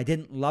don't know, I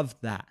didn't love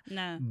that.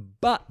 No.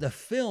 But the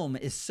film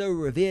is so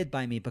revered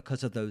by me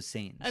because of those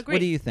scenes. Agreed. What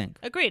do you think?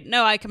 Agreed.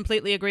 No, I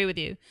completely agree with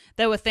you.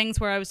 There were things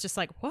where I was just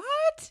like,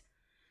 what?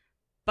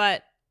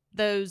 But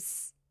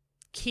those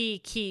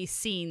key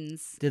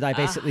scenes. Did I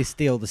basically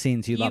steal the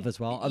scenes you love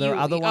as well? Are there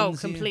other ones? Oh,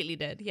 completely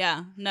did.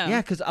 Yeah. No.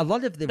 Yeah, because a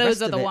lot of the Those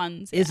rest are of the it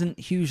ones, isn't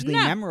hugely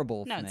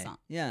memorable for No, me. it's not.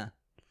 Yeah.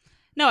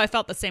 No, I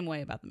felt the same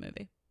way about the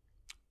movie.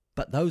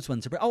 But those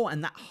ones are... Oh,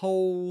 and that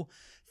whole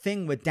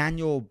thing with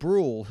Daniel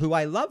Bruhl, who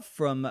I love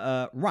from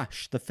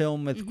Rush, the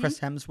film with Chris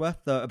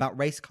Hemsworth about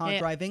race car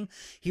driving.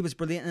 He was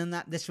brilliant in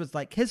that. This was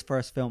like his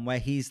first film where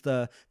he's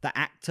the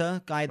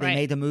actor guy. They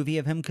made a movie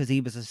of him because he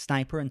was a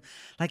sniper. And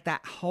like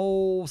that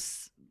whole...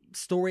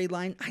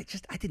 storyline,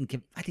 I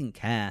didn't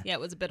care. Yeah, it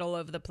was a bit all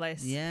over the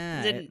place.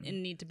 Yeah, it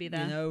didn't need to be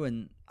there. You know,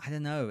 and I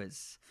don't know.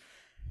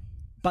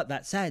 But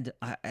that said,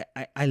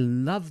 I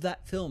love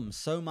that film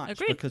so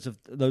much because of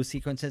those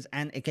sequences,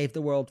 and it gave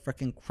the world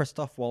freaking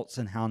Christoph Waltz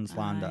and Hans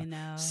Landa. I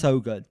know. So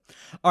good.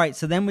 All right,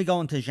 so then we go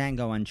on to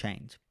Django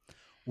Unchained,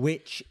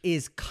 which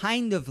is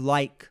kind of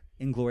like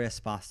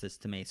Inglourious Basterds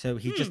to me. So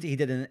he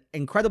did an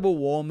incredible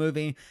war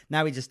movie.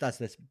 Now he just does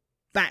this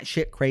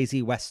batshit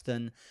crazy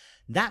Western.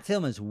 That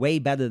film is way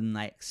better than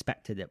I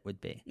expected it would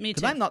be. Me too.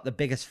 Because I'm not the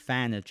biggest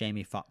fan of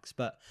Jamie Foxx,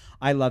 but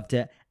I loved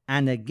it.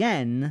 And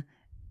again,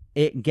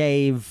 it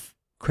gave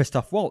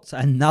Christoph Waltz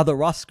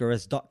another Oscar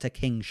as Dr.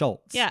 King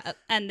Schultz. Yeah,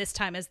 and this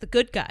time as the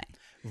good guy.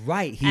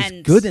 Right,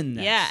 he's good in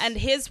this. Yeah, and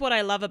here's what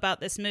I love about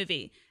this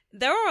movie.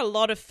 There are a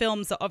lot of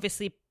films that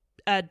obviously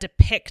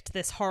depict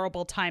this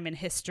horrible time in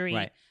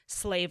history,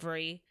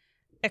 slavery,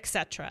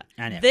 etc.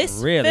 And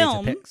this it really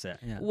film, depicts it.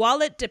 Yeah.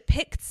 While it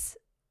depicts...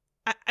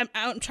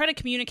 I'm trying to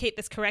communicate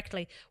this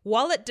correctly.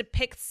 While it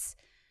depicts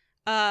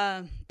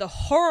the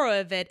horror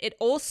of it, it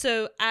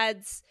also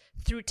adds,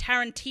 through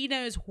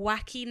Tarantino's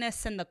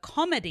wackiness and the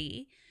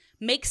comedy,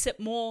 makes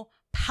it more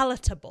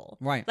palatable.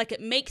 Right. Like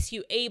it makes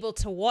you able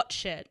to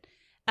watch it.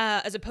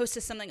 As opposed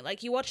to something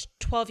like you watch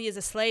 12 Years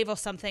a Slave or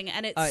something,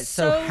 and it's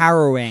so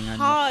harrowing and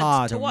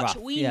hard to and watch.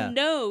 rough. We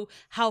know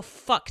how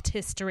fucked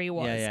history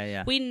was.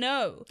 Yeah. We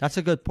know. That's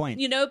a good point.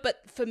 You know,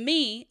 but for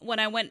me, when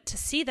I went to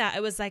see that,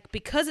 it was like,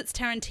 because it's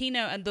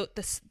Tarantino and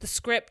the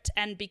script,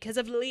 and because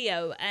of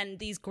Leo and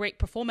these great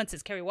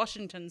performances, Kerry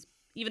Washington's,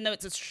 even though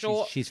it's a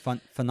short... She's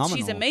phenomenal.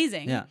 She's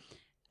amazing. Yeah.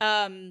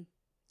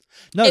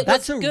 No, It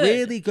that's was a good.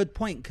 really good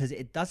point, because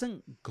it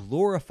doesn't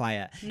glorify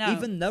it. No.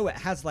 Even though it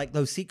has like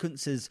those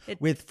sequences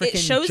with it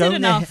freaking shows it Jonah,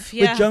 enough,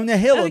 with Jonah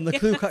Hill and the Yeah,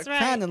 Ku Klux that's right.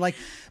 Klan, and like,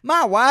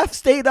 my wife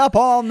stayed up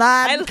all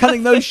night love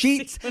cutting those those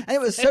sheets, and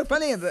it was so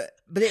funny.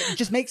 But it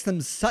just makes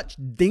them such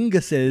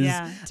dinguses.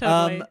 Yeah,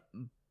 totally.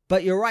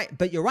 But you're right.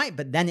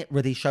 But then it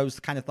really shows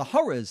kind of the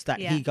horrors that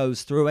he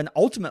goes through, and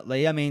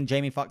ultimately, I mean,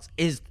 Jamie Foxx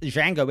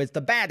Django is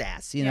the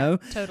badass, you know.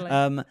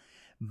 Totally.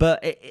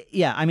 But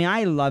I mean,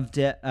 I loved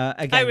it.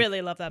 Again, I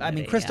really love that movie. I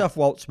mean, Christoph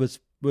Waltz was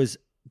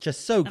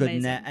just so good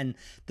in Amazing. it, and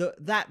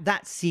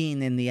that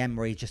scene in the end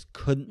where he just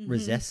couldn't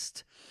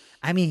resist.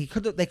 I mean,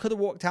 they could have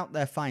walked out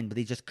there fine, but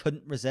he just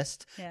couldn't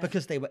resist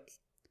because they were.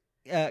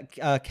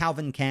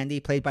 Calvin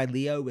Candy, played by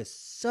Leo, is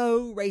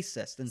so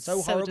racist and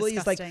so horrible.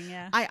 He's like,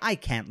 I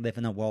can't live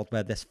in a world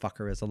where this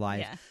fucker is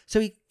alive. Yeah. So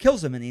he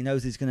kills him, and he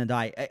knows he's going to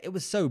die. It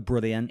was so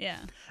brilliant. Yeah.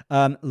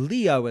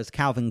 Leo as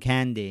Calvin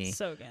Candy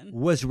So good.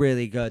 was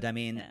really good. I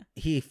mean,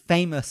 he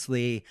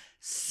famously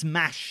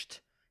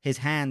smashed his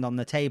hand on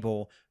the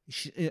table,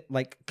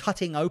 like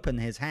cutting open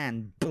his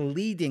hand,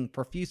 bleeding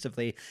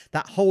profusely.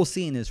 That whole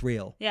scene is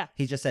real. Yeah.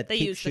 He just said,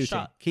 keep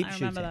shooting. Keep shooting.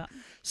 Remember that.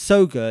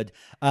 So good.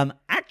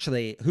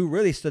 Actually, who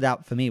really stood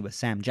out for me was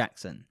Sam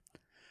Jackson.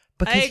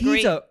 Because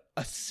he's a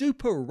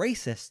super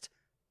racist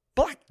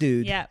black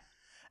dude. Yeah.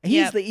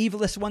 He's the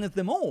evilest one of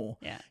them all.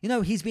 Yeah. You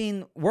know, he's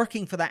been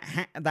working for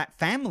that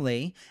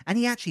family, and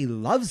he actually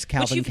loves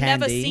Calvin Which you've Candy.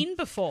 never seen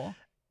before.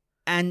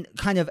 And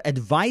kind of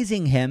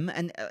advising him,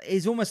 and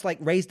is almost like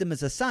raised him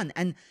as a son.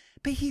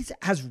 But he's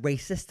as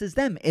racist as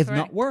them, if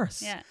not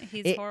worse. Yeah,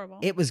 he's horrible.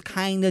 It was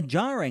kind of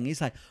jarring. He's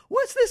like,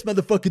 what's this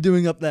motherfucker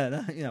doing up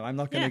there? You know, I'm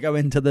not going to go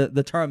into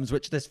the terms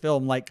which this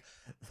film like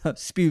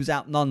spews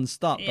out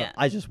nonstop, but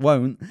I just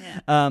won't.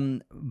 Yeah.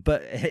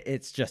 But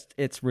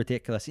it's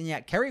ridiculous. And yeah,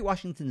 Kerry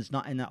Washington's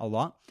not in it a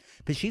lot,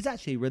 but she's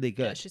actually really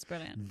good. Yeah, she's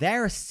brilliant.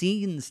 Their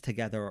scenes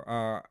together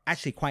are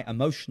actually quite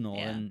emotional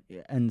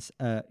and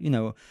you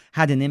know,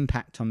 had an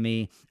impact on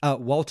me.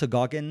 Walter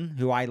Goggin,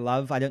 who I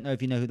love. I don't know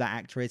if you know who that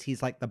actor is.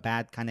 He's like the bad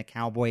kind of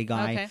cowboy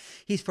guy. Okay.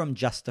 He's from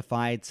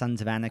Justified,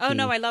 Sons of Anarchy. Oh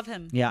no, I love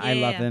him. Yeah, I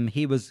love him.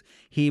 He was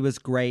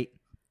great.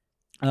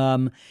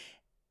 Django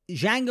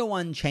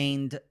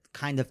Unchained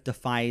kind of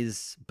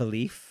defies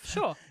belief.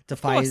 Sure.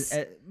 Defies,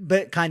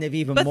 but kind of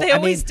even but more. They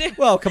always do.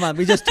 Well, come on.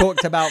 We just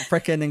talked about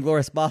frickin'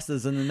 Inglourious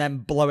Basterds and then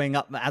blowing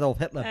up Adolf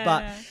Hitler.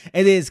 But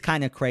it is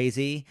kind of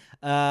crazy.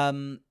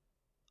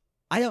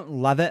 I don't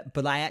love it,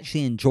 but I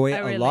actually enjoy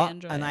it a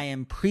lot. And I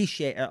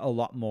appreciate it a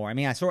lot more. I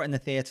mean, I saw it in the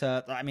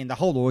theater. I mean, the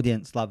whole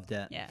audience loved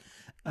it. Yeah.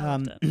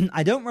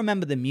 I don't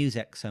remember the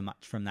music so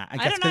much from that. I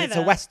guess because it's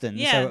a Western,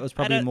 yeah, so it was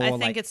probably more like...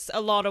 I think it's a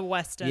lot of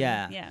Western.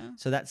 Yeah.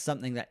 So that's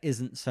something that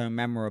isn't so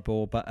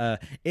memorable, but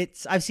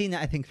I've seen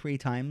it, I think, 3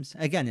 times.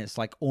 Again, it's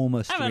like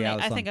almost 3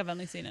 hours long. I think I've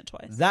only seen it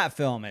twice. That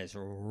film is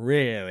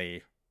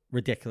really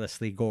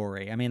ridiculously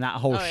gory. I mean, that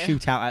whole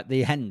shootout at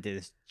the end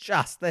is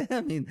just...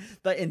 I mean,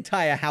 the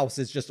entire house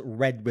is just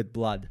red with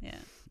blood. Yeah.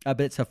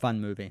 But it's a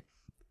fun movie.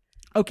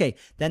 Okay,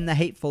 then The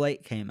Hateful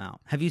Eight came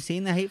out. Have you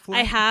seen The Hateful Eight?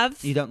 I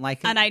have. You don't like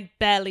it? And I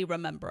barely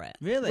remember it.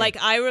 Really? Like,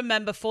 I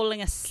remember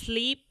falling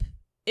asleep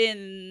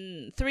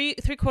in three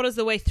quarters of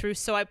the way through,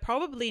 so I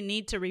probably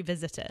need to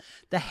revisit it.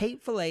 The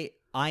Hateful Eight,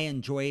 I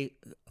enjoy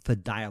for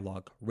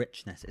dialogue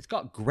richness. It's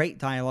got great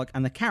dialogue,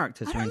 and the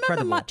characters are incredible. I don't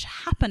remember much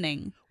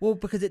happening. Well,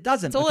 because it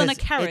doesn't. It's all in a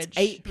carriage, it's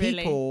 8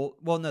 people. Really.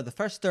 Well, no, the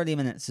first 30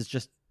 minutes is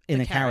just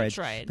in a carriage.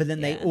 Right. But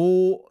then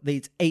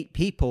these 8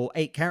 people,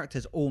 8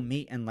 characters all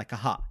meet in like a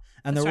hut.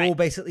 And they're all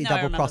basically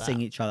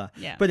double-crossing each other.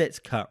 Yeah. But it's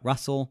Kurt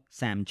Russell,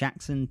 Sam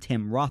Jackson,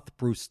 Tim Roth,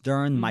 Bruce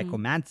Dern, Michael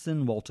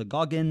Madsen, Walter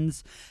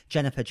Goggins,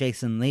 Jennifer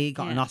Jason Leigh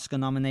got an Oscar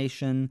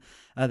nomination.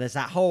 There's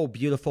that whole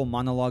beautiful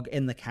monologue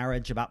in the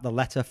carriage about the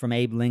letter from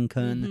Abe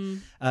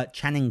Lincoln.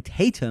 Channing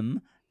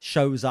Tatum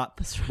shows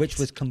up, which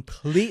was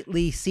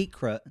completely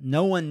secret.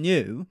 No one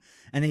knew.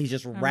 And he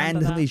just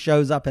randomly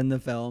shows up in the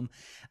film.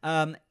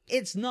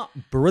 It's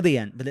not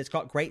brilliant, but it's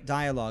got great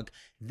dialogue.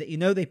 You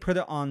know, they put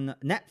it on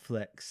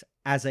Netflix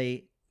as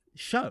a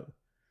show,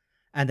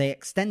 and they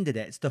extended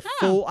it. It's the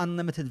full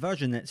unlimited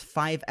version. It's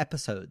 5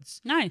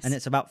 episodes. Nice. And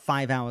it's about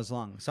 5 hours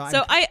long. So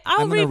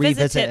I'll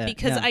revisit it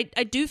because I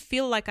do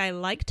feel like I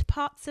liked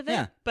parts of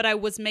it, but I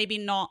was maybe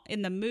not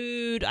in the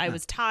mood. I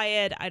was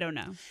tired. I don't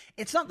know.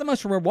 It's not the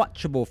most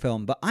rewatchable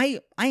film, but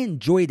I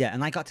enjoyed it,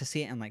 and I got to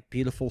see it in like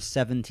beautiful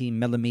 17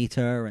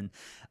 millimeter.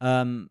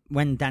 And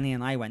when Danny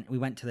and I went, we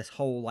went to this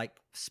whole like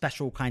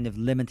special kind of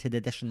limited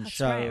edition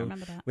show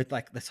with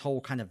like this whole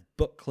kind of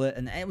booklet,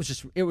 and it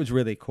was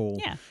really cool.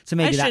 Yeah. So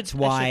maybe that's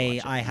why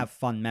I have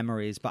fun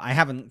memories, but I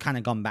haven't kind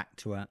of gone back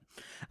to it.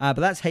 But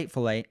that's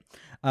Hateful Eight.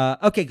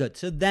 Okay, good.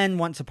 So then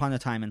Once Upon a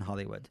Time in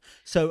Hollywood.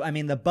 So, I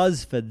mean, the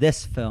buzz for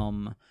this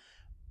film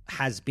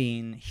has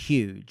been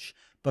huge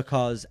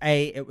because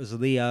A, it was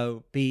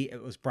Leo, B,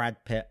 it was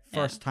Brad Pitt.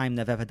 First time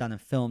they've ever done a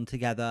film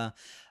together.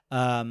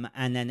 And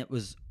then it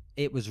was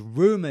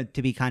rumored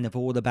to be kind of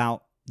all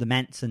about the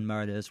Manson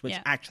murders, which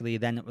actually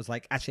then it was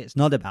like, actually it's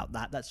not about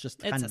that. That's just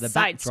kind of the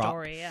side backdrop.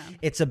 Story,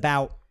 It's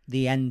about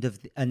the end of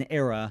an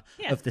era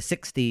of the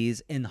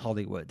 60s in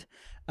Hollywood.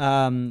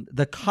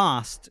 The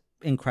cast,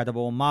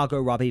 incredible.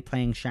 Margot Robbie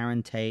playing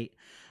Sharon Tate.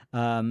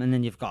 And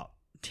then you've got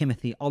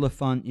Timothy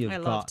Olyphant.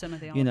 You've got,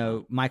 you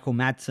know, Michael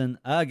Madsen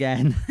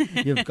again.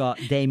 You've got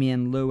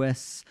Damian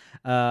Lewis.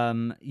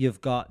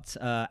 You've got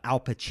Al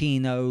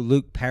Pacino,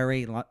 Luke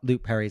Perry.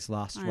 Luke Perry's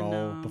last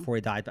role before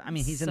he died. But I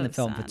mean, he's in the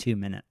film for 2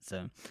 minutes.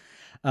 So,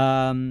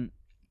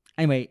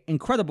 anyway,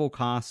 incredible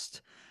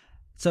cast.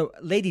 So,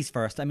 ladies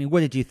first. I mean, what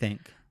did you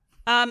think?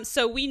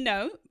 So we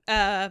know,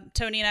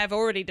 Tony and I have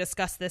already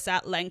discussed this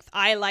at length.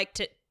 I liked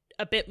it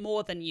a bit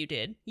more than you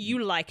did.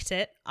 You liked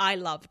it. I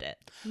loved it.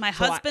 My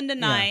husband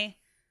and I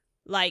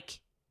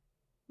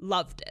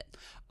loved it.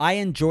 I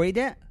enjoyed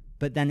it,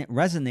 but then it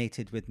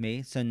resonated with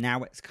me. So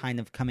now it's kind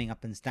of coming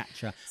up in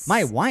stature.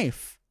 My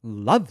wife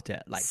loved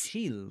it. Like,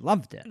 she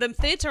loved it. The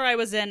theater I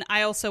was in,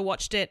 I also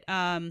watched it.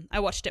 I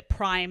watched it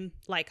Prime,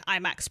 like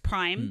IMAX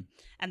Prime,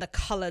 and the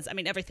colors. I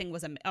mean, everything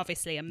was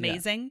obviously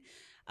amazing.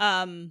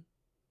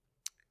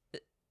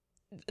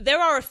 there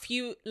are a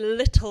few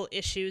little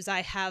issues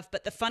I have,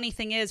 but the funny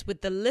thing is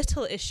with the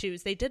little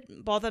issues, they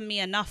didn't bother me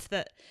enough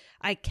that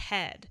I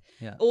cared.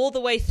 Yeah. All the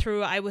way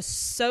through, I was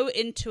so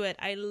into it.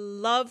 I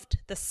loved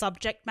the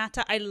subject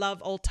matter. I love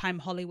old-time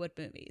Hollywood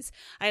movies.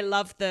 I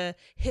love the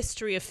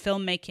history of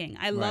filmmaking.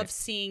 I love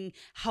seeing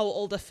how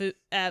older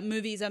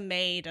movies are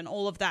made and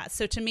all of that.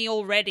 So to me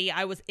already,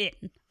 I was in.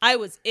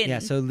 Yeah,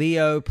 so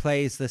Leo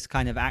plays this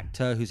kind of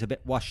actor who's a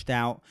bit washed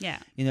out,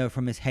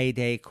 from his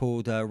heyday,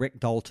 called Rick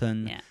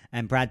Dalton. Yeah.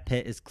 And Brad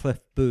Pitt is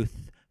Cliff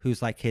Booth,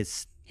 who's like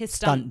his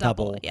stunt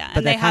double. Yeah.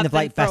 But they're kind of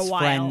like best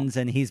friends,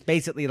 and he's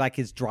basically like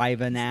his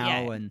driver now.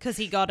 Yeah, because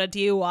he got a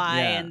DUI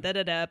and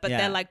da-da-da, but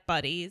they're like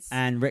buddies.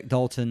 And Rick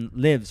Dalton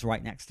lives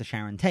right next to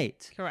Sharon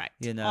Tate.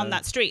 Correct. On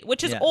that street,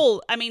 which is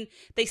all, I mean,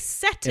 they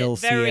set it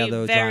very,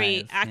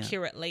 very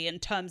accurately in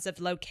terms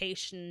of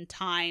location,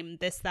 time,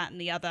 this, that,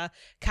 and the other.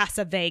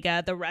 Casa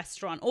Vega, the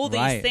restaurant, all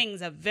these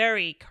things are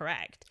very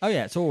correct. Oh,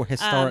 yeah, it's all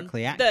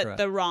historically accurate.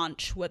 The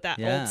ranch, with that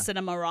old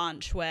cinema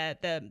ranch where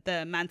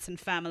the Manson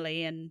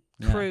family and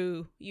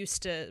crew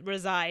used to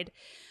reside.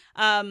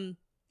 I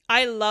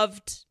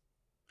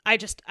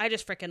just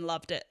freaking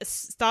loved it,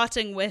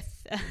 starting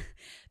with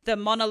the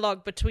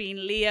monologue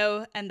between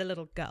Leo and the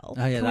little girl.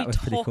 Oh yeah, Can that was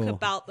pretty cool. Talk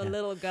about the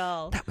little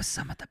girl. That was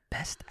some of the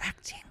best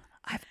acting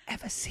I've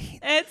ever seen.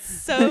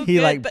 It's so he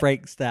good,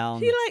 breaks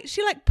down.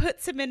 She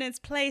puts him in his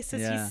place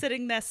as he's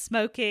sitting there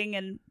smoking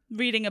and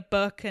reading a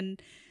book and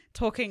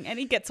talking, and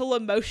he gets all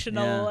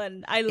emotional,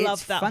 and I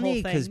love that whole thing.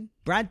 It's funny because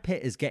Brad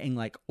Pitt is getting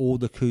like all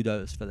the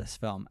kudos for this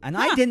film, and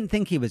I didn't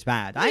think he was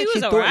bad. I actually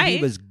thought he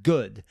was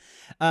good,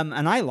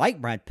 and I like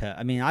Brad Pitt.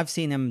 I mean, I've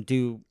seen him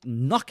do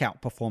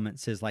knockout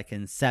performances like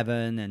in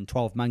Seven and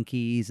 12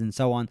 Monkeys and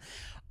so on.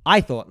 I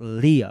thought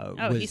Leo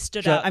he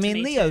stood out. I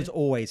mean, Leo's too.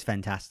 always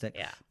fantastic.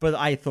 Yeah. But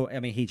I thought,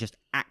 he just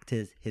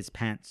acted his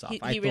pants off.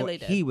 He really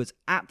did. He was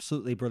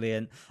absolutely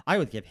brilliant. I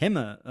would give him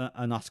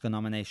an Oscar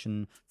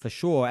nomination for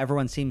sure.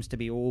 Everyone seems to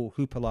be all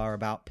hoopla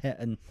about Pitt,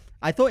 and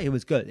I thought he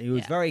was good. He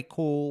was very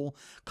cool,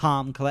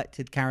 calm,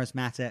 collected,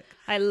 charismatic.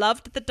 I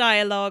loved the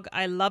dialogue.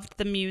 I loved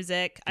the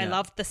music. I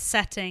loved the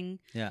setting,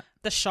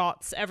 the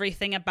shots,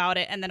 everything about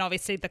it. And then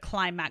obviously the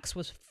climax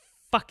was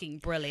fucking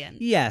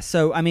brilliant. Yeah,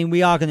 so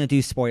we are going to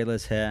do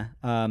spoilers here.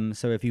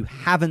 So if you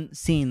haven't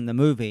seen the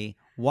movie,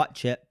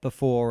 watch it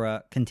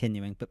before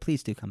continuing. But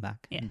please do come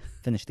back and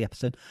finish the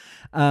episode.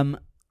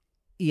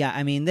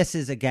 This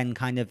is again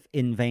kind of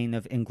in vein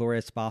of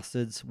Inglourious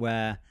Bastards,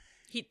 where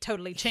he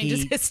totally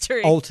changes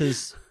history,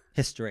 alters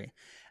history.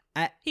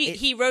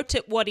 He wrote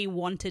it what he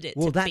wanted it to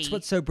be. Well, that's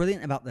what's so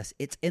brilliant about this.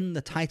 It's in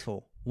the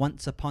title.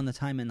 Once Upon a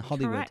Time in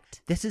Hollywood.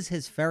 Correct. This is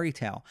his fairy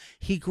tale.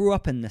 He grew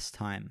up in this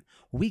time.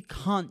 We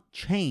can't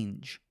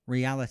change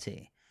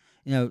reality.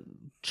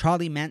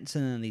 Charlie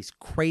Manson and these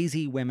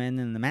crazy women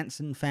and the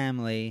Manson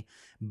family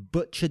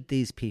butchered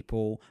these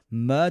people,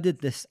 murdered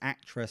this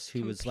actress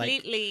who was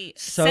like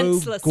so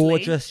senselessly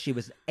gorgeous. She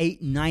was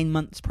 8-9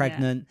 months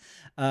pregnant.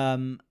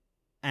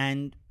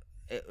 And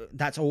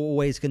that's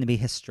always going to be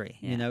history.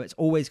 It's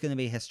always going to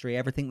be history.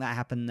 Everything that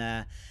happened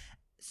there.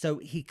 So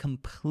he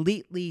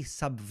completely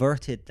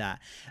subverted that.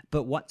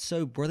 But what's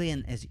so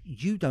brilliant is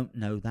you don't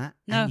know that.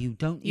 No, and you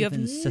don't you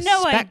even have suspect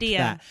no idea.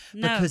 that.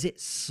 No. Because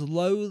it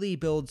slowly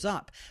builds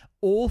up.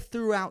 All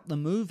throughout the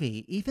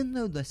movie, even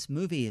though this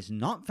movie is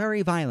not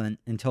very violent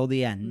until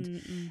the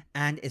end,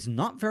 and is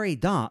not very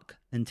dark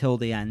until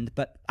the end,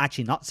 but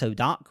actually not so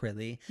dark,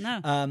 really.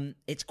 No.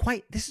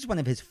 This is one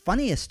of his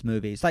funniest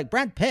movies. Like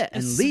Brad Pitt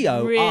and It's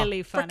Leo really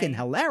are funny. freaking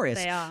hilarious.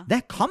 They are.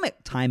 Their comic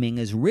timing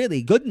is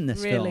really good in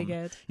this film. Really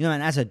good.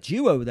 And as a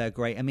duo, they're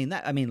great.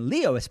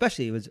 Leo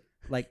especially was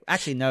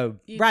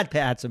Brad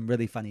Pitt had some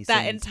really funny scenes.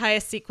 That entire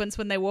sequence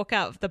when they walk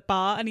out of the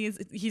bar and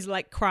he's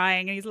like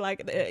crying and he's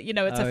like,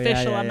 it's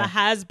official, I'm a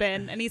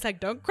has-been, and he's like,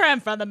 don't cry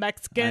in front of the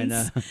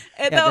Mexicans.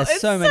 I know. It's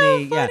so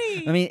many.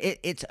 Funny.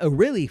 It's a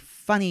really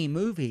funny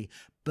movie,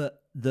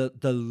 but the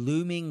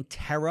looming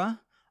terror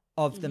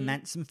of the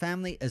Manson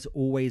family is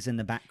always in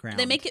the background.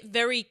 They make it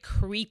very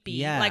creepy.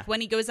 Yeah. Like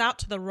when he goes out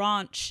to the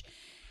ranch,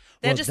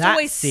 they're just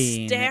always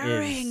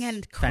staring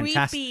and creepy.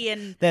 Fantastic.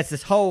 And there's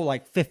this whole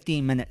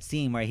 15-minute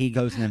scene where he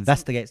goes and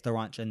investigates the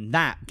ranch, and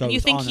that goes on.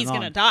 You think he's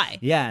going to die.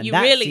 Yeah, and you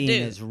that really scene do.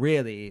 is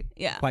really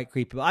quite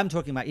creepy. But I'm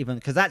talking about even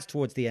because that's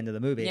towards the end of the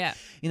movie. Yeah.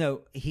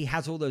 He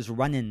has all those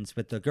run-ins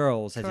with the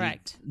girls as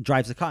Correct. he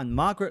drives the car. And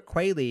Margaret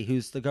Qualley,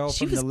 who's the girl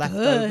She from was The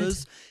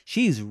Leftovers, good.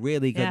 she's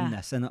really good in Yeah.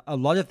 this. And a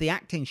lot of the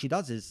acting she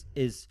does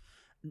is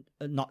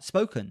not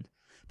spoken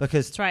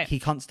because That's right. he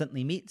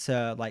constantly meets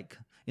her at a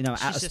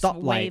She's just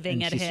stoplight, waving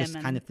and at she's him just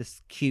and- kind of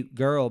this cute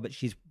girl, but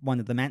she's one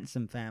of the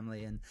Manson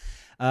family, and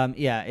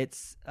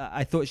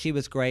I thought she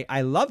was great.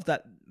 I love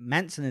that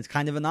Manson is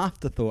kind of an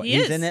afterthought.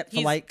 He's in it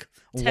for 10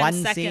 one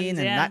seconds, scene,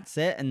 and yeah. that's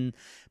it.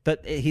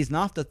 But he's an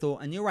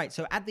afterthought, and you're right.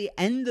 So at the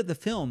end of the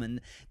film,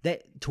 and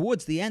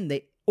towards the end,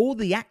 all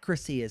the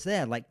accuracy is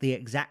there, like the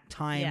exact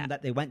time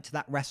that they went to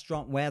that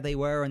restaurant where they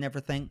were and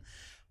everything.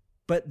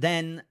 But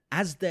then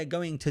as they're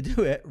going to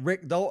do it,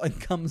 Rick Dalton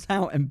comes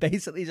out and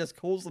basically just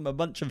calls them a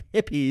bunch of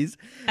hippies,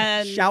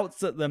 and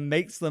shouts at them,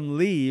 makes them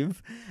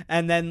leave,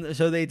 and then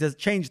so they just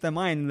change their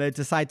mind and they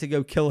decide to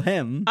go kill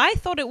him. I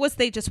thought it was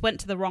they just went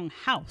to the wrong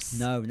house.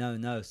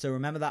 No. So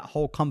remember that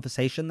whole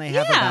conversation they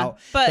have about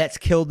let's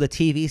kill the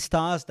TV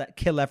stars that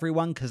kill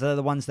everyone because they're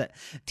the ones that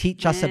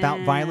teach us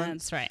about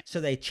violence. That's right. So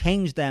they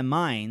change their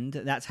mind.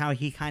 That's how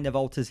he kind of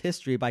alters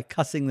history by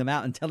cussing them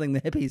out and telling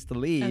the hippies to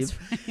leave.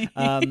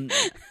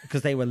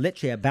 Because they were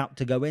literally about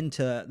to go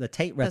into the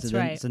Tate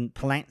residence and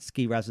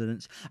Polanski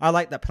residence. I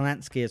like that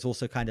Polanski is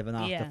also kind of an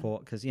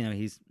afterthought because, you know,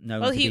 he's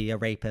known to be a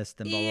rapist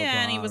and blah, blah, blah.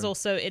 Yeah, and he was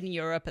also in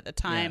Europe at the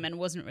time and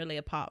wasn't really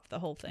a part of the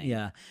whole thing.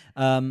 Yeah.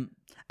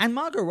 And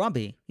Margot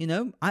Robbie, you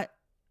know,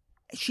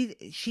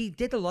 she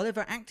did a lot of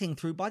her acting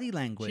through body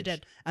language. She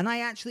did. And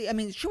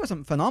she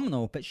wasn't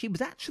phenomenal, but she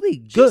was actually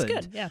good. She was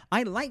good, yeah.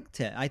 I liked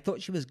it. I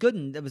thought she was good,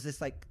 and there was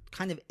this like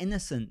kind of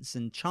innocence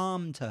and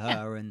charm to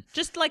her, and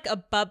just like a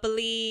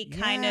bubbly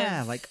kind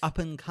of like up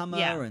and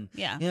comer, and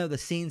you know, the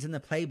scenes in the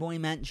Playboy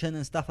Mansion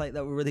and stuff like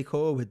that were really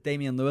cool with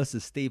Damian Lewis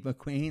as Steve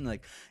McQueen.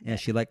 Like,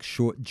 she likes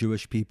short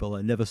Jewish people.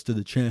 I never stood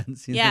a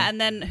chance. You know? And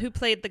then who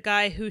played the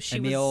guy who she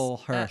Emil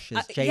was? Hirsch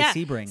is Jay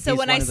Sebring. So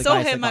when I saw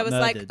him, I was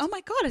like, oh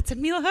my god, it's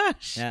Emil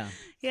Hirsch.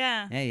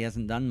 Yeah, he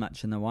hasn't done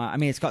much in a while. I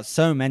mean, it's got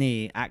so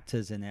many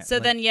actors in it. So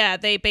then,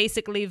 they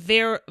basically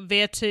veer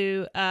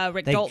to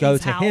Rick Dalton's house. They go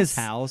to his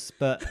house,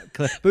 but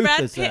Cliff Booth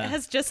Brad Pitt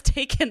has just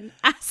taken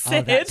acid.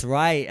 Oh, that's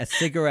right. A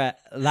cigarette,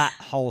 that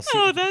whole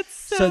scene. Oh, that's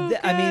so good.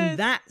 I mean,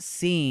 that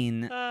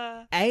scene,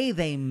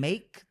 they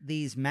make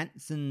these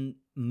Manson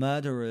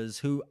murderers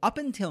who up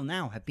until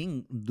now have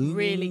been looming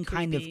really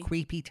kind of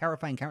creepy,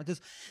 terrifying characters.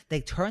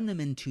 They turn them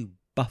into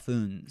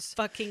buffoons.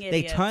 Fucking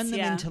idiots. They turn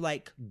them into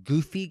like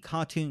goofy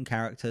cartoon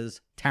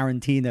characters,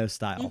 Tarantino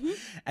style.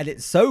 And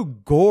it's so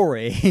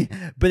gory,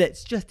 but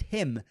it's just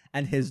him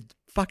and his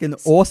fucking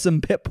awesome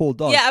pit bull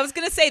dog. Yeah, I was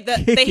gonna say the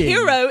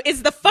hero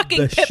is the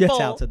fucking pit bull. Shit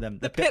out of them.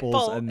 The pit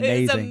bull's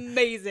amazing. It's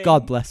amazing.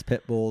 God bless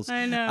pit bulls.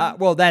 I know.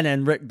 Well, then,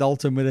 and Rick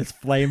Dalton with his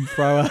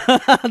flamethrower.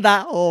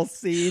 That whole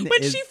scene.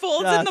 When she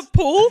falls in the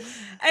pool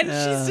and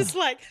she's just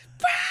like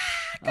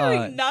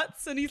going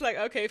nuts, and he's like,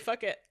 "Okay,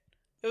 fuck it."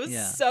 It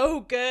was so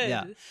good.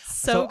 Yeah.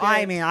 So good.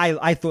 I mean,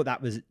 I thought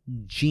that was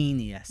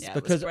genius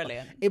because it was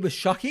brilliant. It was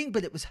shocking,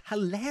 but it was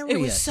hilarious. It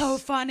was so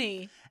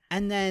funny.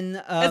 And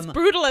then, as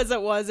brutal as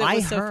it was,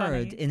 was so funny. I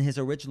heard in his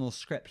original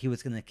script he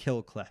was going to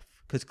kill Cliff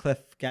because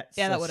Cliff gets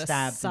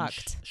stabbed and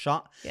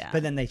shot. Yeah.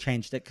 But then they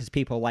changed it because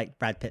people liked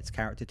Brad Pitt's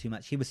character too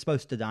much. He was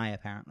supposed to die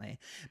apparently.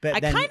 But I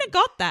kind of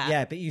got that.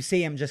 Yeah, but you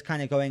see him just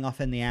kind of going off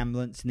in the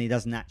ambulance and he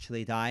doesn't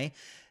actually die.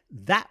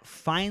 That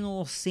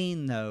final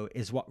scene, though,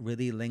 is what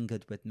really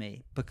lingered with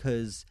me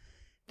because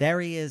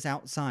there he is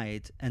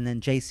outside, and then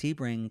Jay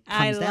Sebring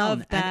comes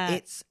down, and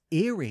it's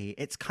eerie.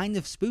 It's kind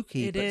of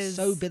spooky, but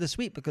so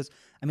bittersweet because,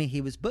 I mean,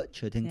 he was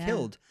butchered and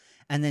killed.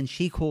 And then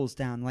she calls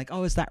down like,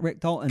 oh, is that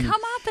Rick Dalton? Come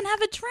up and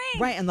have a drink.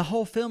 Right, and the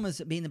whole film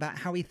has been about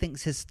how he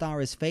thinks his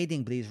star is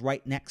fading, but he's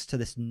right next to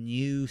this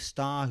new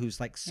star who's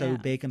like so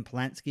big, and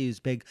Polanski who's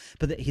big,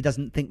 but that he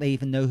doesn't think they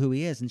even know who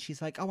he is. And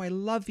she's like, oh, I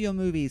love your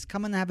movies.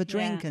 Come and have a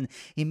drink. And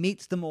he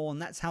meets them all,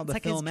 and that's how the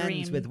film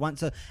ends with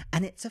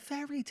and it's a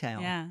fairy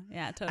tale. Yeah,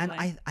 totally.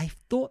 And I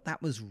thought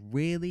that was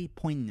really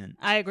poignant.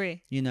 I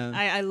agree. You know?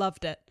 I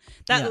loved it.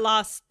 That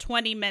last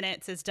 20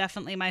 minutes is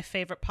definitely my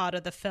favorite part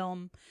of the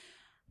film.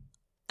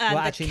 Well,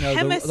 actually,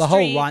 no, the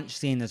whole ranch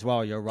scene as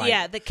well, you're right.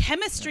 Yeah, the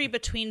chemistry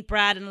between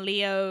Brad and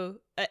Leo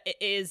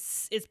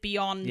is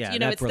beyond,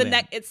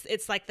 it's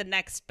it's like the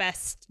next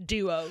best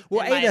duo.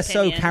 Well, A, they're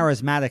so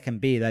charismatic, and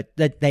B,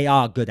 that they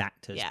are good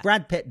actors. Yeah.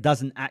 Brad Pitt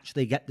doesn't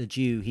actually get the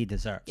due he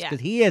deserves because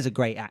he is a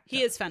great actor.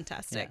 He is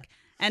fantastic.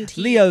 Yeah. And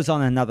Leo's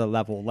on another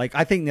level. Like,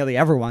 I think nearly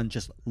everyone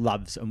just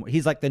loves him.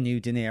 He's like the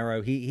new De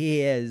Niro. He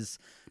is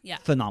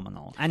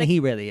phenomenal, and he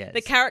really is.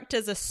 The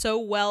characters are so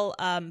well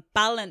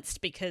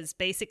balanced because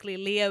basically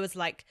Leo is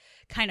like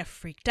kind of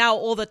freaked out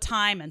all the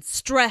time and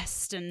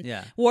stressed and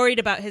worried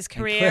about his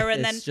career,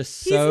 and then just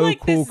so like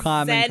cool,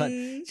 calm, and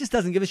he just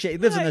doesn't give a shit. He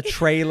lives in a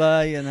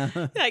trailer, you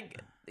know.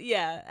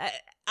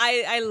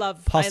 I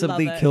love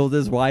possibly killed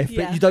his wife,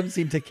 but you don't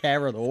seem to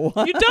care at all.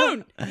 You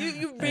don't.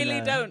 You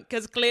really don't,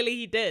 because clearly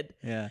he did.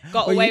 Yeah,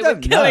 got away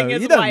with killing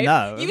his wife.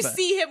 Know, you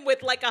see him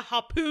with like a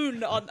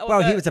harpoon on.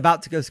 Well, he was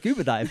about to go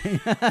scuba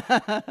diving,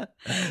 but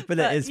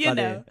it is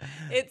funny. You know,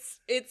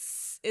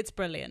 it's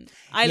brilliant.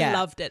 I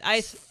loved it.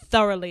 I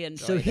thoroughly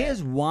enjoyed it. So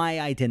here's why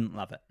I didn't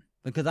love it,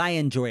 because I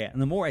enjoy it,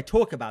 and the more I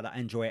talk about it, I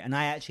enjoy it, and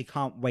I actually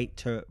can't wait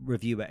to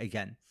review it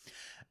again.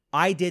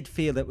 I did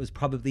feel it was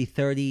probably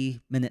 30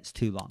 minutes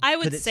too long. I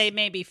would say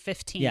maybe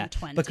 15,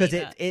 20. Because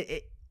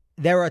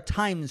there are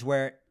times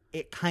where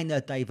it kind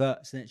of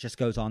diverts and it just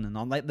goes on and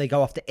on. Like they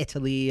go off to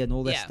Italy and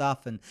all this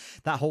stuff, and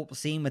that whole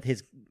scene with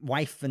his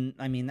wife, and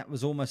I mean, that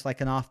was almost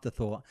like an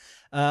afterthought.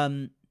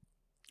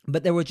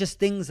 But there were just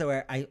things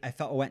where I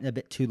felt I went a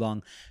bit too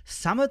long.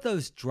 Some of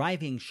those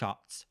driving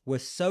shots were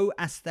so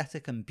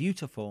aesthetic and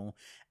beautiful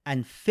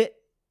and fit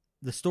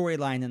the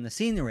storyline and the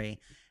scenery,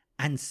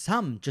 and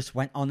some just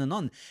went on and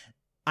on.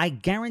 I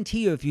guarantee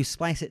you, if you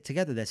splice it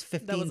together, there's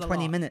 15,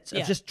 20 minutes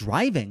of just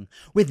driving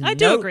I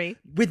do agree.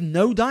 With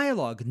no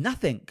dialogue,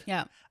 nothing.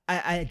 Yeah.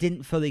 I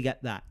didn't fully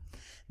get that.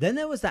 Then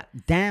there was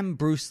that damn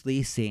Bruce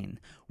Lee scene,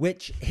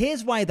 which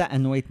here's why that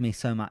annoyed me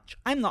so much.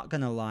 I'm not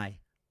going to lie.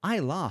 I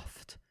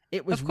laughed.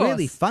 It was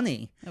really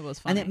funny. It was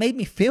funny. And it made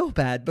me feel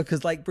bad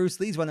because, like,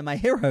 Bruce Lee's one of my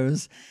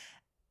heroes.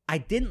 I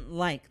didn't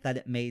like that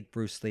it made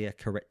Bruce Lee a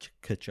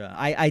caricature.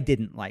 I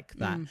didn't like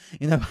that.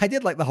 You know, I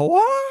did like the whole...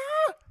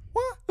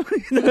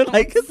 you know,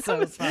 like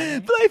so funny.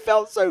 But I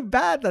felt so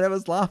bad that I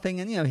was laughing,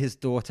 and you know, his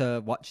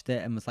daughter watched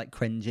it and was like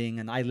cringing,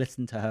 and I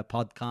listened to her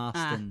podcast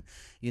and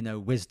you know,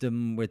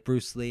 Wisdom with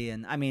Bruce Lee,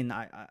 and I mean,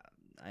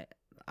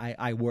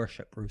 I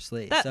worship Bruce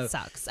Lee. That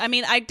sucks. I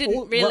mean, I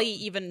didn't really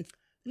even.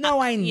 No,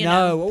 I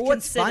know.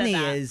 What's funny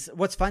that. is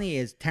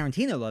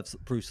Tarantino loves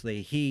Bruce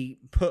Lee. He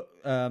put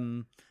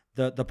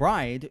the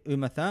bride,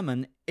 Uma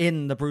Thurman,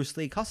 in the Bruce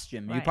Lee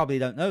costume. Right. You probably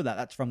don't know that.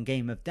 That's from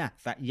Game of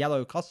Death. That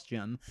yellow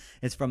costume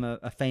is from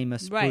a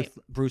famous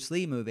Bruce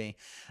Lee movie.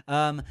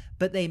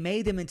 But they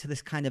made him into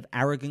this kind of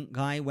arrogant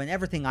guy when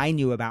everything I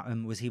knew about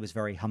him was he was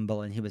very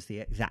humble, and he was the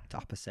exact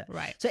opposite.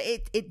 Right. So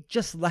it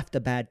just left a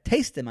bad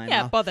taste in my mouth.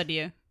 Yeah, it bothered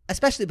you.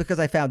 Especially because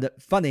I found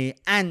it funny,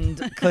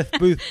 and Cliff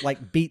Booth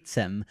like beats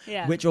him,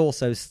 which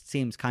also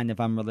seems kind of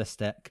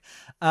unrealistic.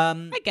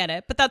 I get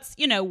it, but that's,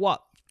 you know,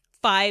 what,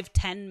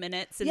 5-10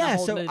 minutes in the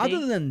whole movie. So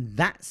other than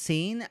that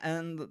scene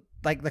and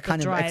like the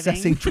kind of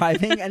excessive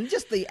driving and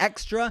just the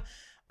extra,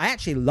 I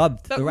actually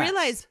loved the rest. But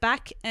realize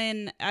back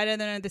in, I don't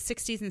know, the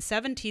 60s and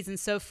 70s and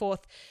so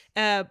forth,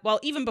 well,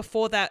 even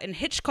before that in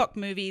Hitchcock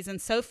movies and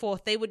so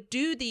forth, they would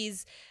do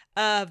these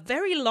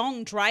very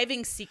long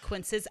driving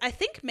sequences. I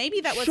think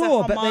maybe that was a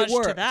homage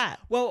to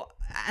that. Well,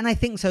 and I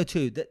think so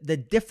too. The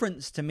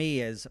difference to me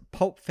is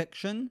Pulp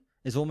Fiction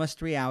is almost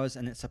 3 hours,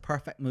 and it's a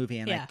perfect movie,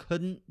 and I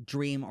couldn't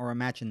dream or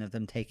imagine of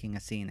them taking a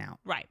scene out.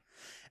 Right.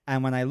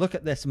 And when I look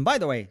at this, and by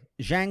the way,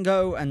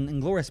 Django and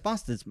Inglourious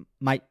Basterds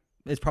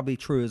is probably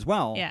true as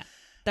well. Yeah.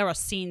 There are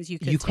scenes you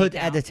could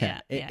edit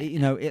it. You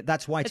know,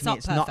 that's why to me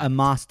it's not a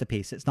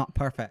masterpiece. It's not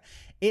perfect.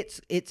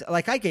 It's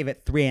like I gave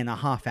it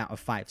 3.5 out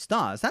of 5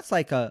 stars. That's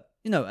like a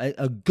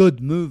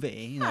good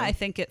movie. You know? I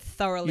think it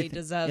thoroughly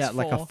deserves 4.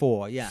 Like a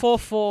 4. Yeah,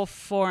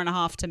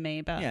 4.5 to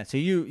me. But yeah, so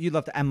you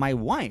loved it, and my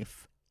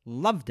wife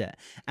loved it,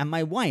 and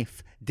my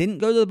wife didn't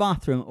go to the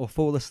bathroom or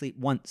fall asleep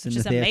once in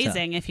the theater. Which is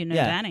amazing if you know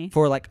Danny.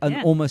 For like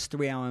an almost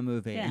 3-hour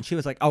movie, and she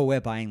was like, "Oh, we're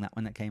buying that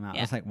when it came out."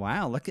 I was like,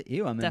 "Wow, look at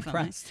you! I'm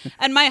impressed."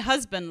 And my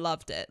husband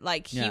loved it.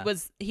 Like he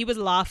was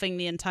laughing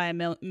the entire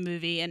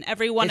movie, and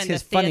everyone in the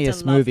theater loved it. It's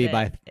his funniest movie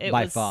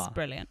by far.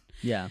 Brilliant.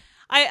 Yeah,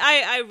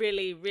 I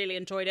really really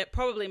enjoyed it.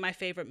 Probably my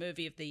favorite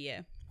movie of the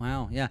year.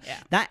 Wow, yeah.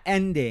 That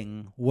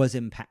ending was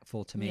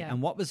impactful to me,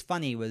 and what was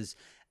funny was,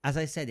 as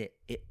I said,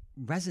 it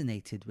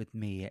resonated with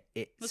me.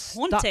 It was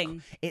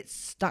haunting. It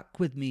stuck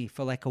with me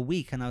for like a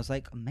week, and I was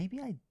like, maybe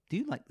I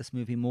do like this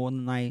movie more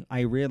than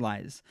I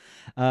realize.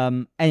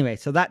 Anyway,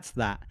 so that's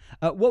that.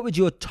 What would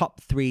your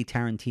top 3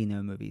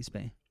 Tarantino movies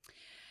be?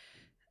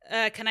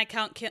 Can I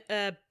count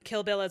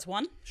Kill Bill as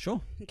one?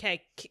 Sure.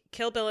 Okay,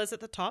 Kill Bill is at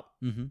the top.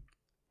 Mm-hmm.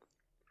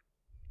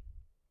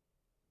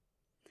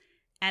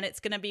 And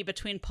it's going to be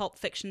between Pulp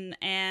Fiction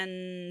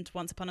and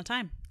Once Upon a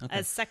Time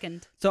as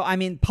second. So, I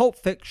mean, Pulp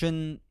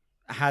Fiction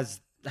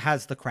has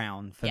the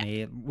crown for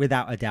me,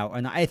 without a doubt.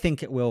 And I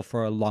think it will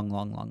for a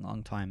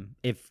long time,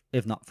 if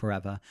not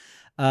forever.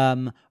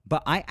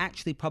 But I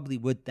actually probably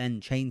would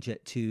then change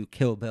it to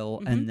Kill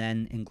Bill and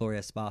then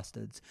Inglourious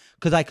Basterds.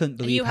 Because I couldn't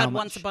believe how much... You had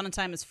Once Upon a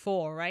Time as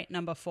 4, right?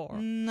 Number 4.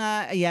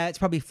 Yeah, it's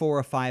probably 4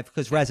 or 5,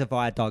 because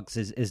Reservoir Dogs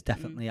is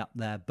definitely up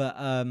there.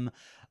 But...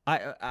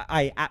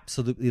 I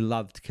absolutely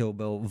loved Kill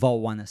Bill,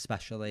 Vol 1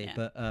 especially,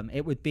 but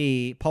it would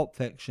be Pulp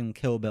Fiction,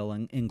 Kill Bill,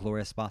 and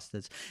Inglourious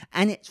Basterds.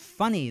 And it's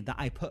funny that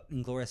I put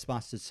Inglourious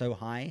Basterds so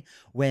high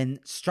when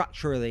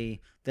structurally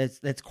there's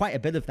quite a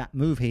bit of that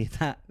movie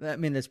that, I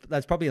mean, there's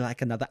probably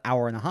like another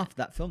hour and a half of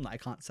that film that I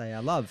can't say I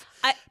love.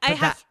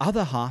 That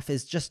other half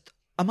is just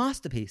a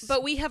masterpiece.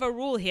 But we have a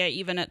rule here,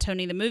 even at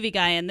Tony the Movie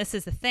Guy, and this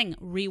is the thing,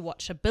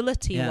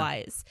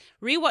 rewatchability-wise.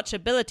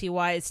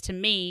 Rewatchability-wise, to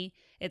me...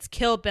 It's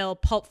Kill Bill,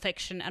 Pulp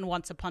Fiction, and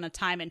Once Upon a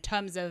Time in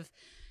terms of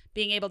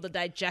being able to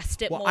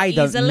digest it more easily. I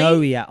don't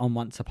know yet on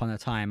Once Upon a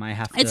Time. I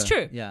have to. It's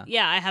true. Yeah,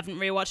 I haven't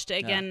rewatched it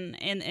again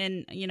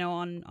in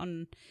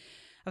on.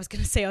 I was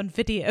going to say on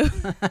video.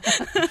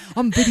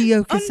 On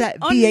video cassette,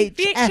 on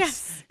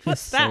VHS.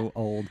 What's that? So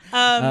old.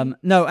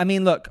 No, I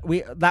mean, look,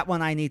 that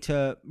one I need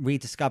to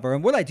rediscover.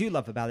 And what I do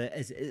love about it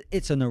is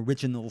it's an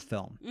original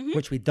film,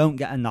 which we don't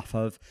get enough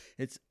of.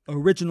 It's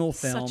original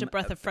film. Such a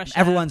breath of fresh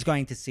air. Everyone's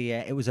going to see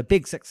it. It was a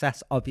big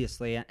success,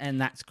 obviously,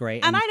 and that's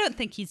great. And I don't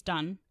think he's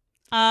done.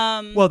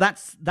 Well,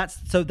 that's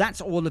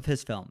all of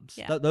his films.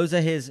 Yeah. Those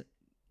are his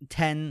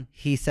 10,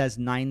 he says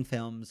 9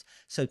 films.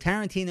 So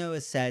Tarantino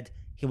has said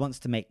he wants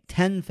to make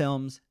 10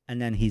 films and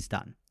then he's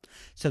done.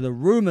 So the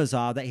rumors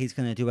are that he's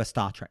going to do a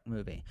Star Trek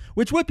movie,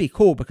 which would be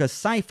cool because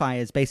sci-fi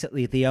is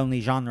basically the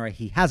only genre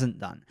he hasn't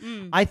done.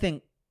 I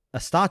think a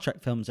Star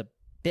Trek film's a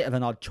bit of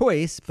an odd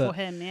choice, but for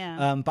him,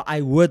 yeah. But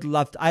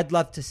I'd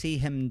love to see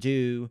him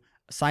do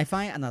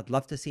sci-fi, and I'd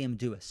love to see him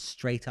do a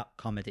straight up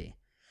comedy.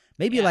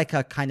 Maybe like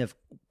a kind of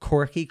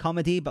quirky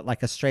comedy, but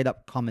like a straight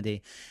up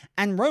comedy.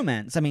 And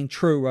romance. I mean,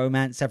 true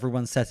romance,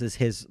 everyone says is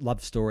his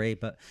love story,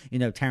 but,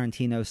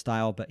 Tarantino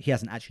style, but he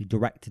hasn't actually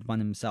directed one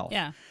himself.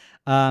 Yeah.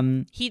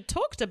 He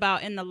talked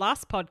about in the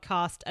last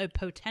podcast a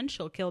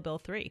potential Kill Bill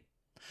 3.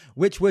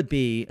 Which would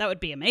be... That would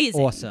be amazing.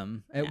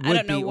 Awesome. I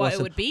don't know what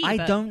it would be. I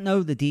don't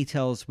know the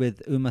details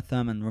with Uma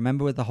Thurman.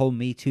 Remember with the whole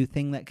Me Too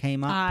thing that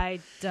came up? I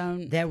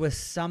don't... There was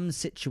some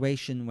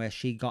situation where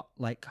she got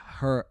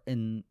hurt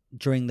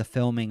during the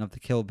filming of the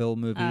Kill Bill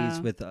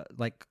movies with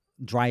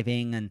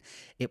driving, and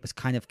it was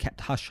kind of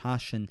kept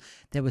hush-hush, and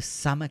there was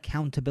some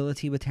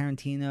accountability with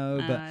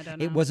Tarantino, but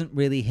it wasn't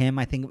really him.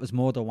 I think it was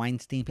more the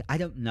Weinstein... I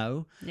don't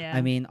know. Yeah. I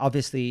mean,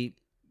 obviously,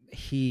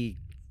 he...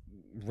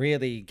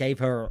 really gave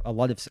her a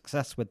lot of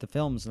success with the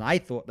films, and I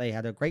thought they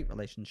had a great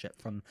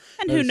relationship from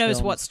and who knows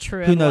films. What's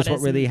true, who knows what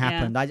isn't, really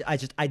happened.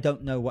 I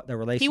don't know what the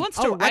relationship. He wants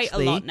to write a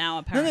lot now,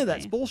 apparently. No,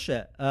 that's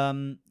bullshit.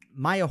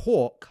 Maya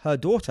Hawke, her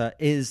daughter,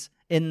 is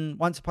in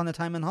Once Upon a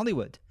Time in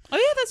Hollywood. Oh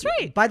yeah, that's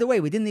right. By the way,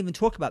 we didn't even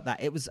talk about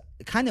that. It was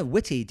kind of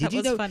witty. Did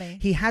you know funny.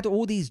 He had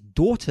all these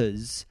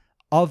daughters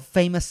of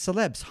famous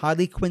celebs?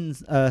 Harley Quinn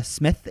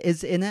Smith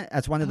is in it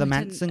as one of the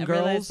Manson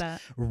girls.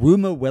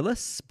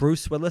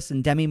 Bruce Willis,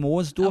 and Demi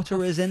Moore's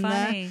daughter is in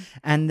there.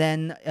 And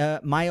then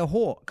Maya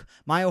Hawke.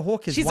 Maya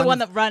Hawke is she's the one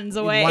that runs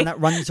away. One that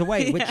runs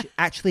away, which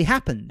actually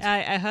happened.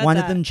 I heard one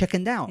that. of them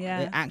chickened out.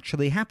 Yeah. It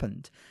actually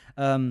happened.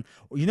 You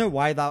know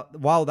why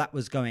while that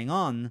was going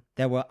on,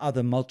 there were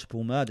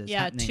multiple murders.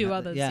 Yeah, happening 2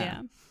 others.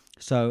 Yeah.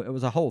 So it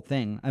was a whole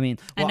thing. I mean,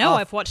 I know.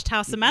 I've watched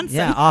House of Manson.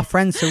 Yeah, our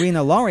friend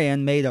Serena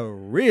Lorian made a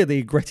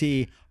really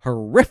gritty,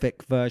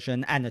 horrific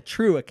version and a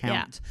true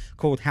account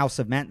called House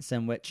of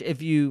Manson. Which,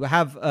 if you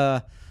have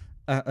a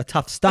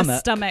tough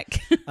stomach,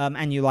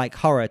 and you like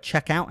horror,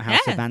 check out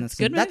House of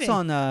Manson. That's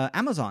on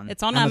Amazon.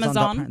 It's on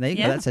Amazon. There you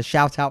go. That's a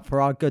shout out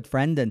for our good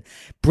friend and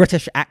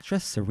British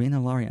actress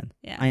Serena Lorian.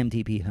 Yeah.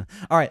 IMDb her.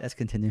 All right, let's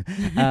continue.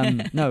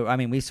 No, I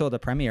mean, we saw the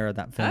premiere of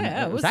that film. Oh,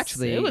 yeah, it was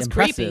actually creepy.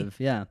 impressive.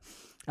 Yeah.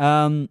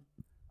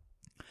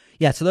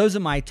 So those are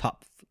my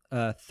top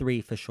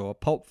 3 for sure.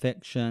 Pulp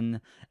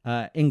Fiction,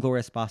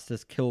 Inglourious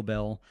Basterds, Kill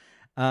Bill.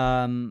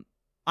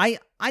 I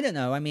don't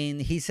know. I mean,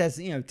 he says,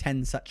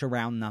 10 such a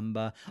round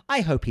number.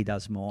 I hope he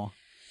does more.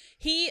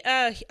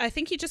 I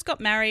think he just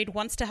got married,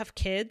 wants to have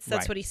kids.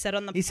 That's what he said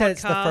on the podcast. He said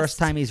it's the first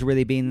time he's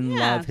really been in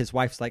love. His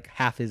wife's like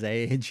half his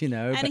age,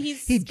 And but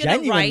he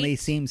genuinely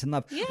seems in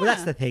love. Yeah. Well,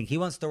 that's the thing. He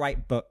wants to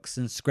write books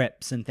and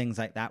scripts and things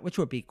like that, which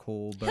would be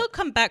cool. But he'll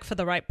come back for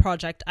the right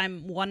project.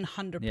 I'm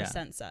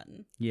 100%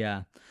 certain.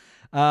 Yeah.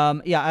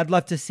 I'd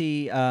love to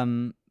see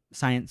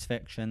science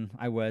fiction.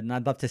 I would. And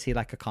I'd love to see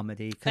like a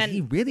comedy because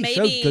he really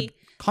showed good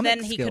comic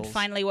then he skills. could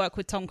finally work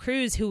with Tom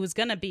Cruise, who was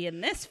going to be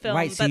in this film,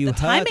 right, so but you the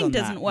timing heard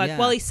doesn't that. work. Yeah.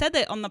 Well, he said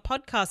that on the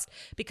podcast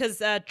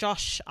because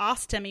Josh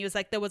asked him. He was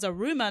like, there was a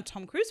rumor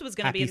Tom Cruise was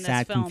going to be in this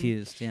sad, film.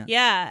 Confused, yeah.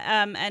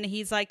 Yeah, and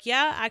he's like,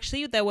 yeah,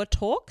 actually, there were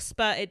talks,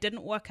 but it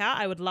didn't work out.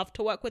 I would love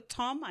to work with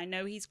Tom. I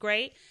know he's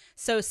great.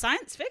 So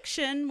science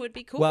fiction would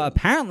be cool. Well,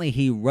 apparently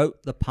he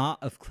wrote the part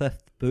of Cliff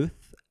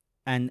Booth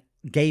and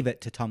gave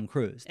it to Tom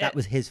Cruise. That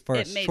was his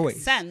first choice. It made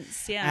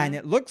sense, yeah. And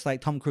it looks like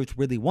Tom Cruise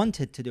really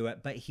wanted to do it,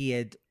 but he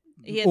had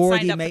signed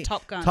already up made for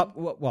Top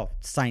Gun.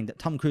 Signed up.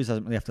 Tom Cruise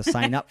doesn't really have to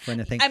sign up for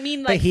anything. I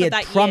mean, but like, he for had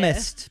that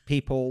promised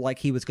people like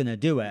he was going to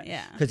do it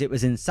because Yeah. it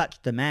was in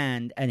such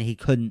demand and he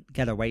couldn't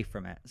get away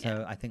from it.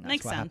 So I think that's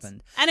Makes what sense.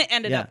 happened. And it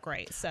ended up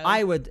great. So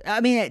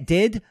it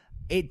did.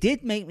 It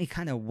did make me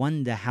kind of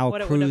wonder how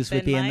Cruise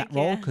would be in that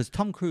role because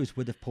Tom Cruise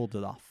would have pulled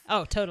it off.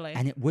 Oh, totally.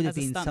 And it would have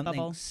As a been stunt something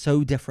double.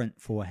 so different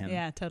for him.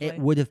 Yeah, totally. It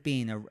would have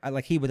been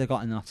he would have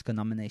got an Oscar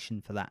nomination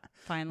for that.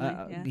 Finally,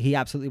 yeah. He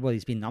absolutely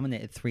he's been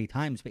nominated 3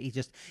 times, but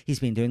he's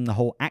been doing the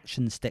whole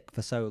action stick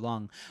for so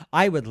long.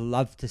 I would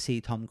love to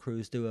see Tom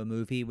Cruise do a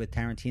movie with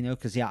Tarantino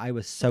because I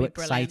was so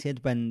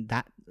excited when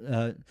that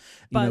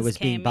was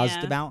being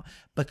buzzed about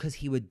because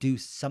he would do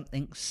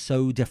something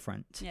so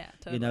different. Yeah,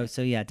 totally.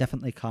 So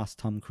definitely cast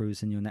Tom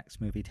Cruise in your next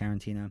movie,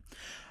 Tarantino.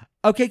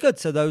 Okay, good.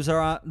 So those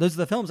are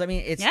the films. I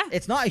mean,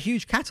 it's not a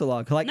huge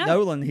catalog like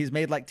Nolan. He's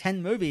made like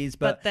 10 movies,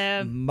 but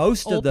they're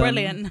most all of them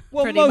brilliant.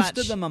 Well, pretty most much.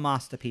 of them are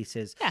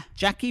masterpieces. Yeah.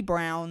 Jackie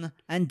Brown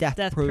and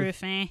Death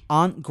Proof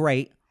aren't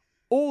great.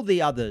 All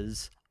the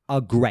others are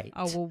great.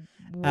 Oh,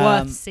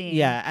 well, worth seeing.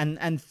 Yeah,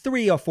 and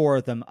 3 or 4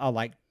 of them are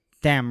like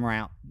damn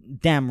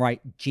right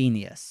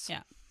genius.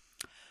 Yeah.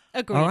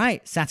 Agreed. All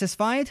right,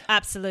 satisfied?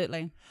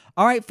 Absolutely.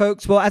 All right,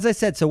 folks. Well, as I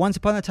said, so Once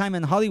Upon a Time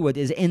in Hollywood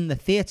is in the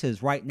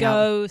theaters right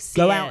now.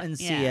 Go out and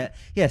see it.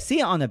 Yeah, see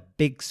it on a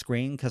big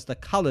screen because the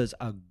colors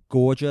are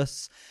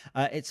gorgeous.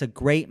 It's a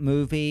great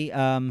movie.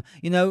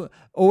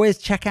 Always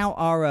check out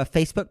our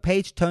Facebook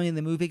page, Tony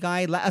the Movie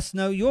Guy. Let us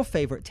know your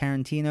favorite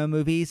Tarantino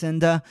movies,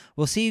 and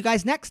we'll see you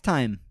guys next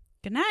time.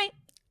 Good night.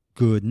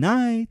 Good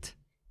night.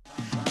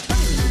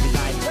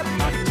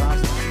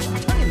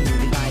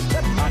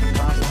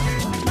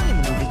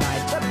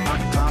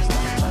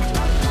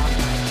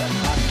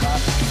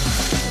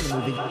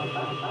 Movie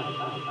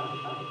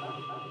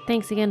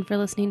Thanks again for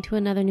listening to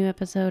another new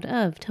episode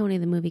of Tony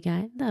the Movie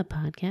Guy, the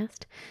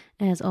podcast.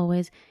 As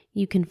always,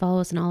 you can follow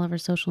us on all of our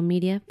social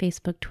media,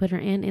 Facebook, Twitter,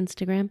 and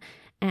Instagram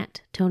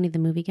at Tony the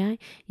Movie Guy.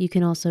 You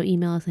can also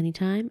email us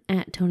anytime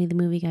at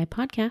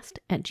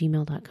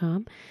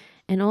tonythemovieguypodcast@gmail.com.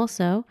 And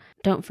also,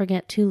 don't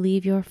forget to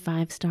leave your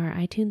 5-star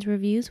iTunes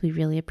reviews. We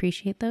really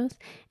appreciate those.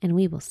 And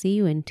we will see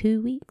you in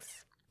 2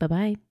 weeks.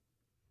 Bye-bye.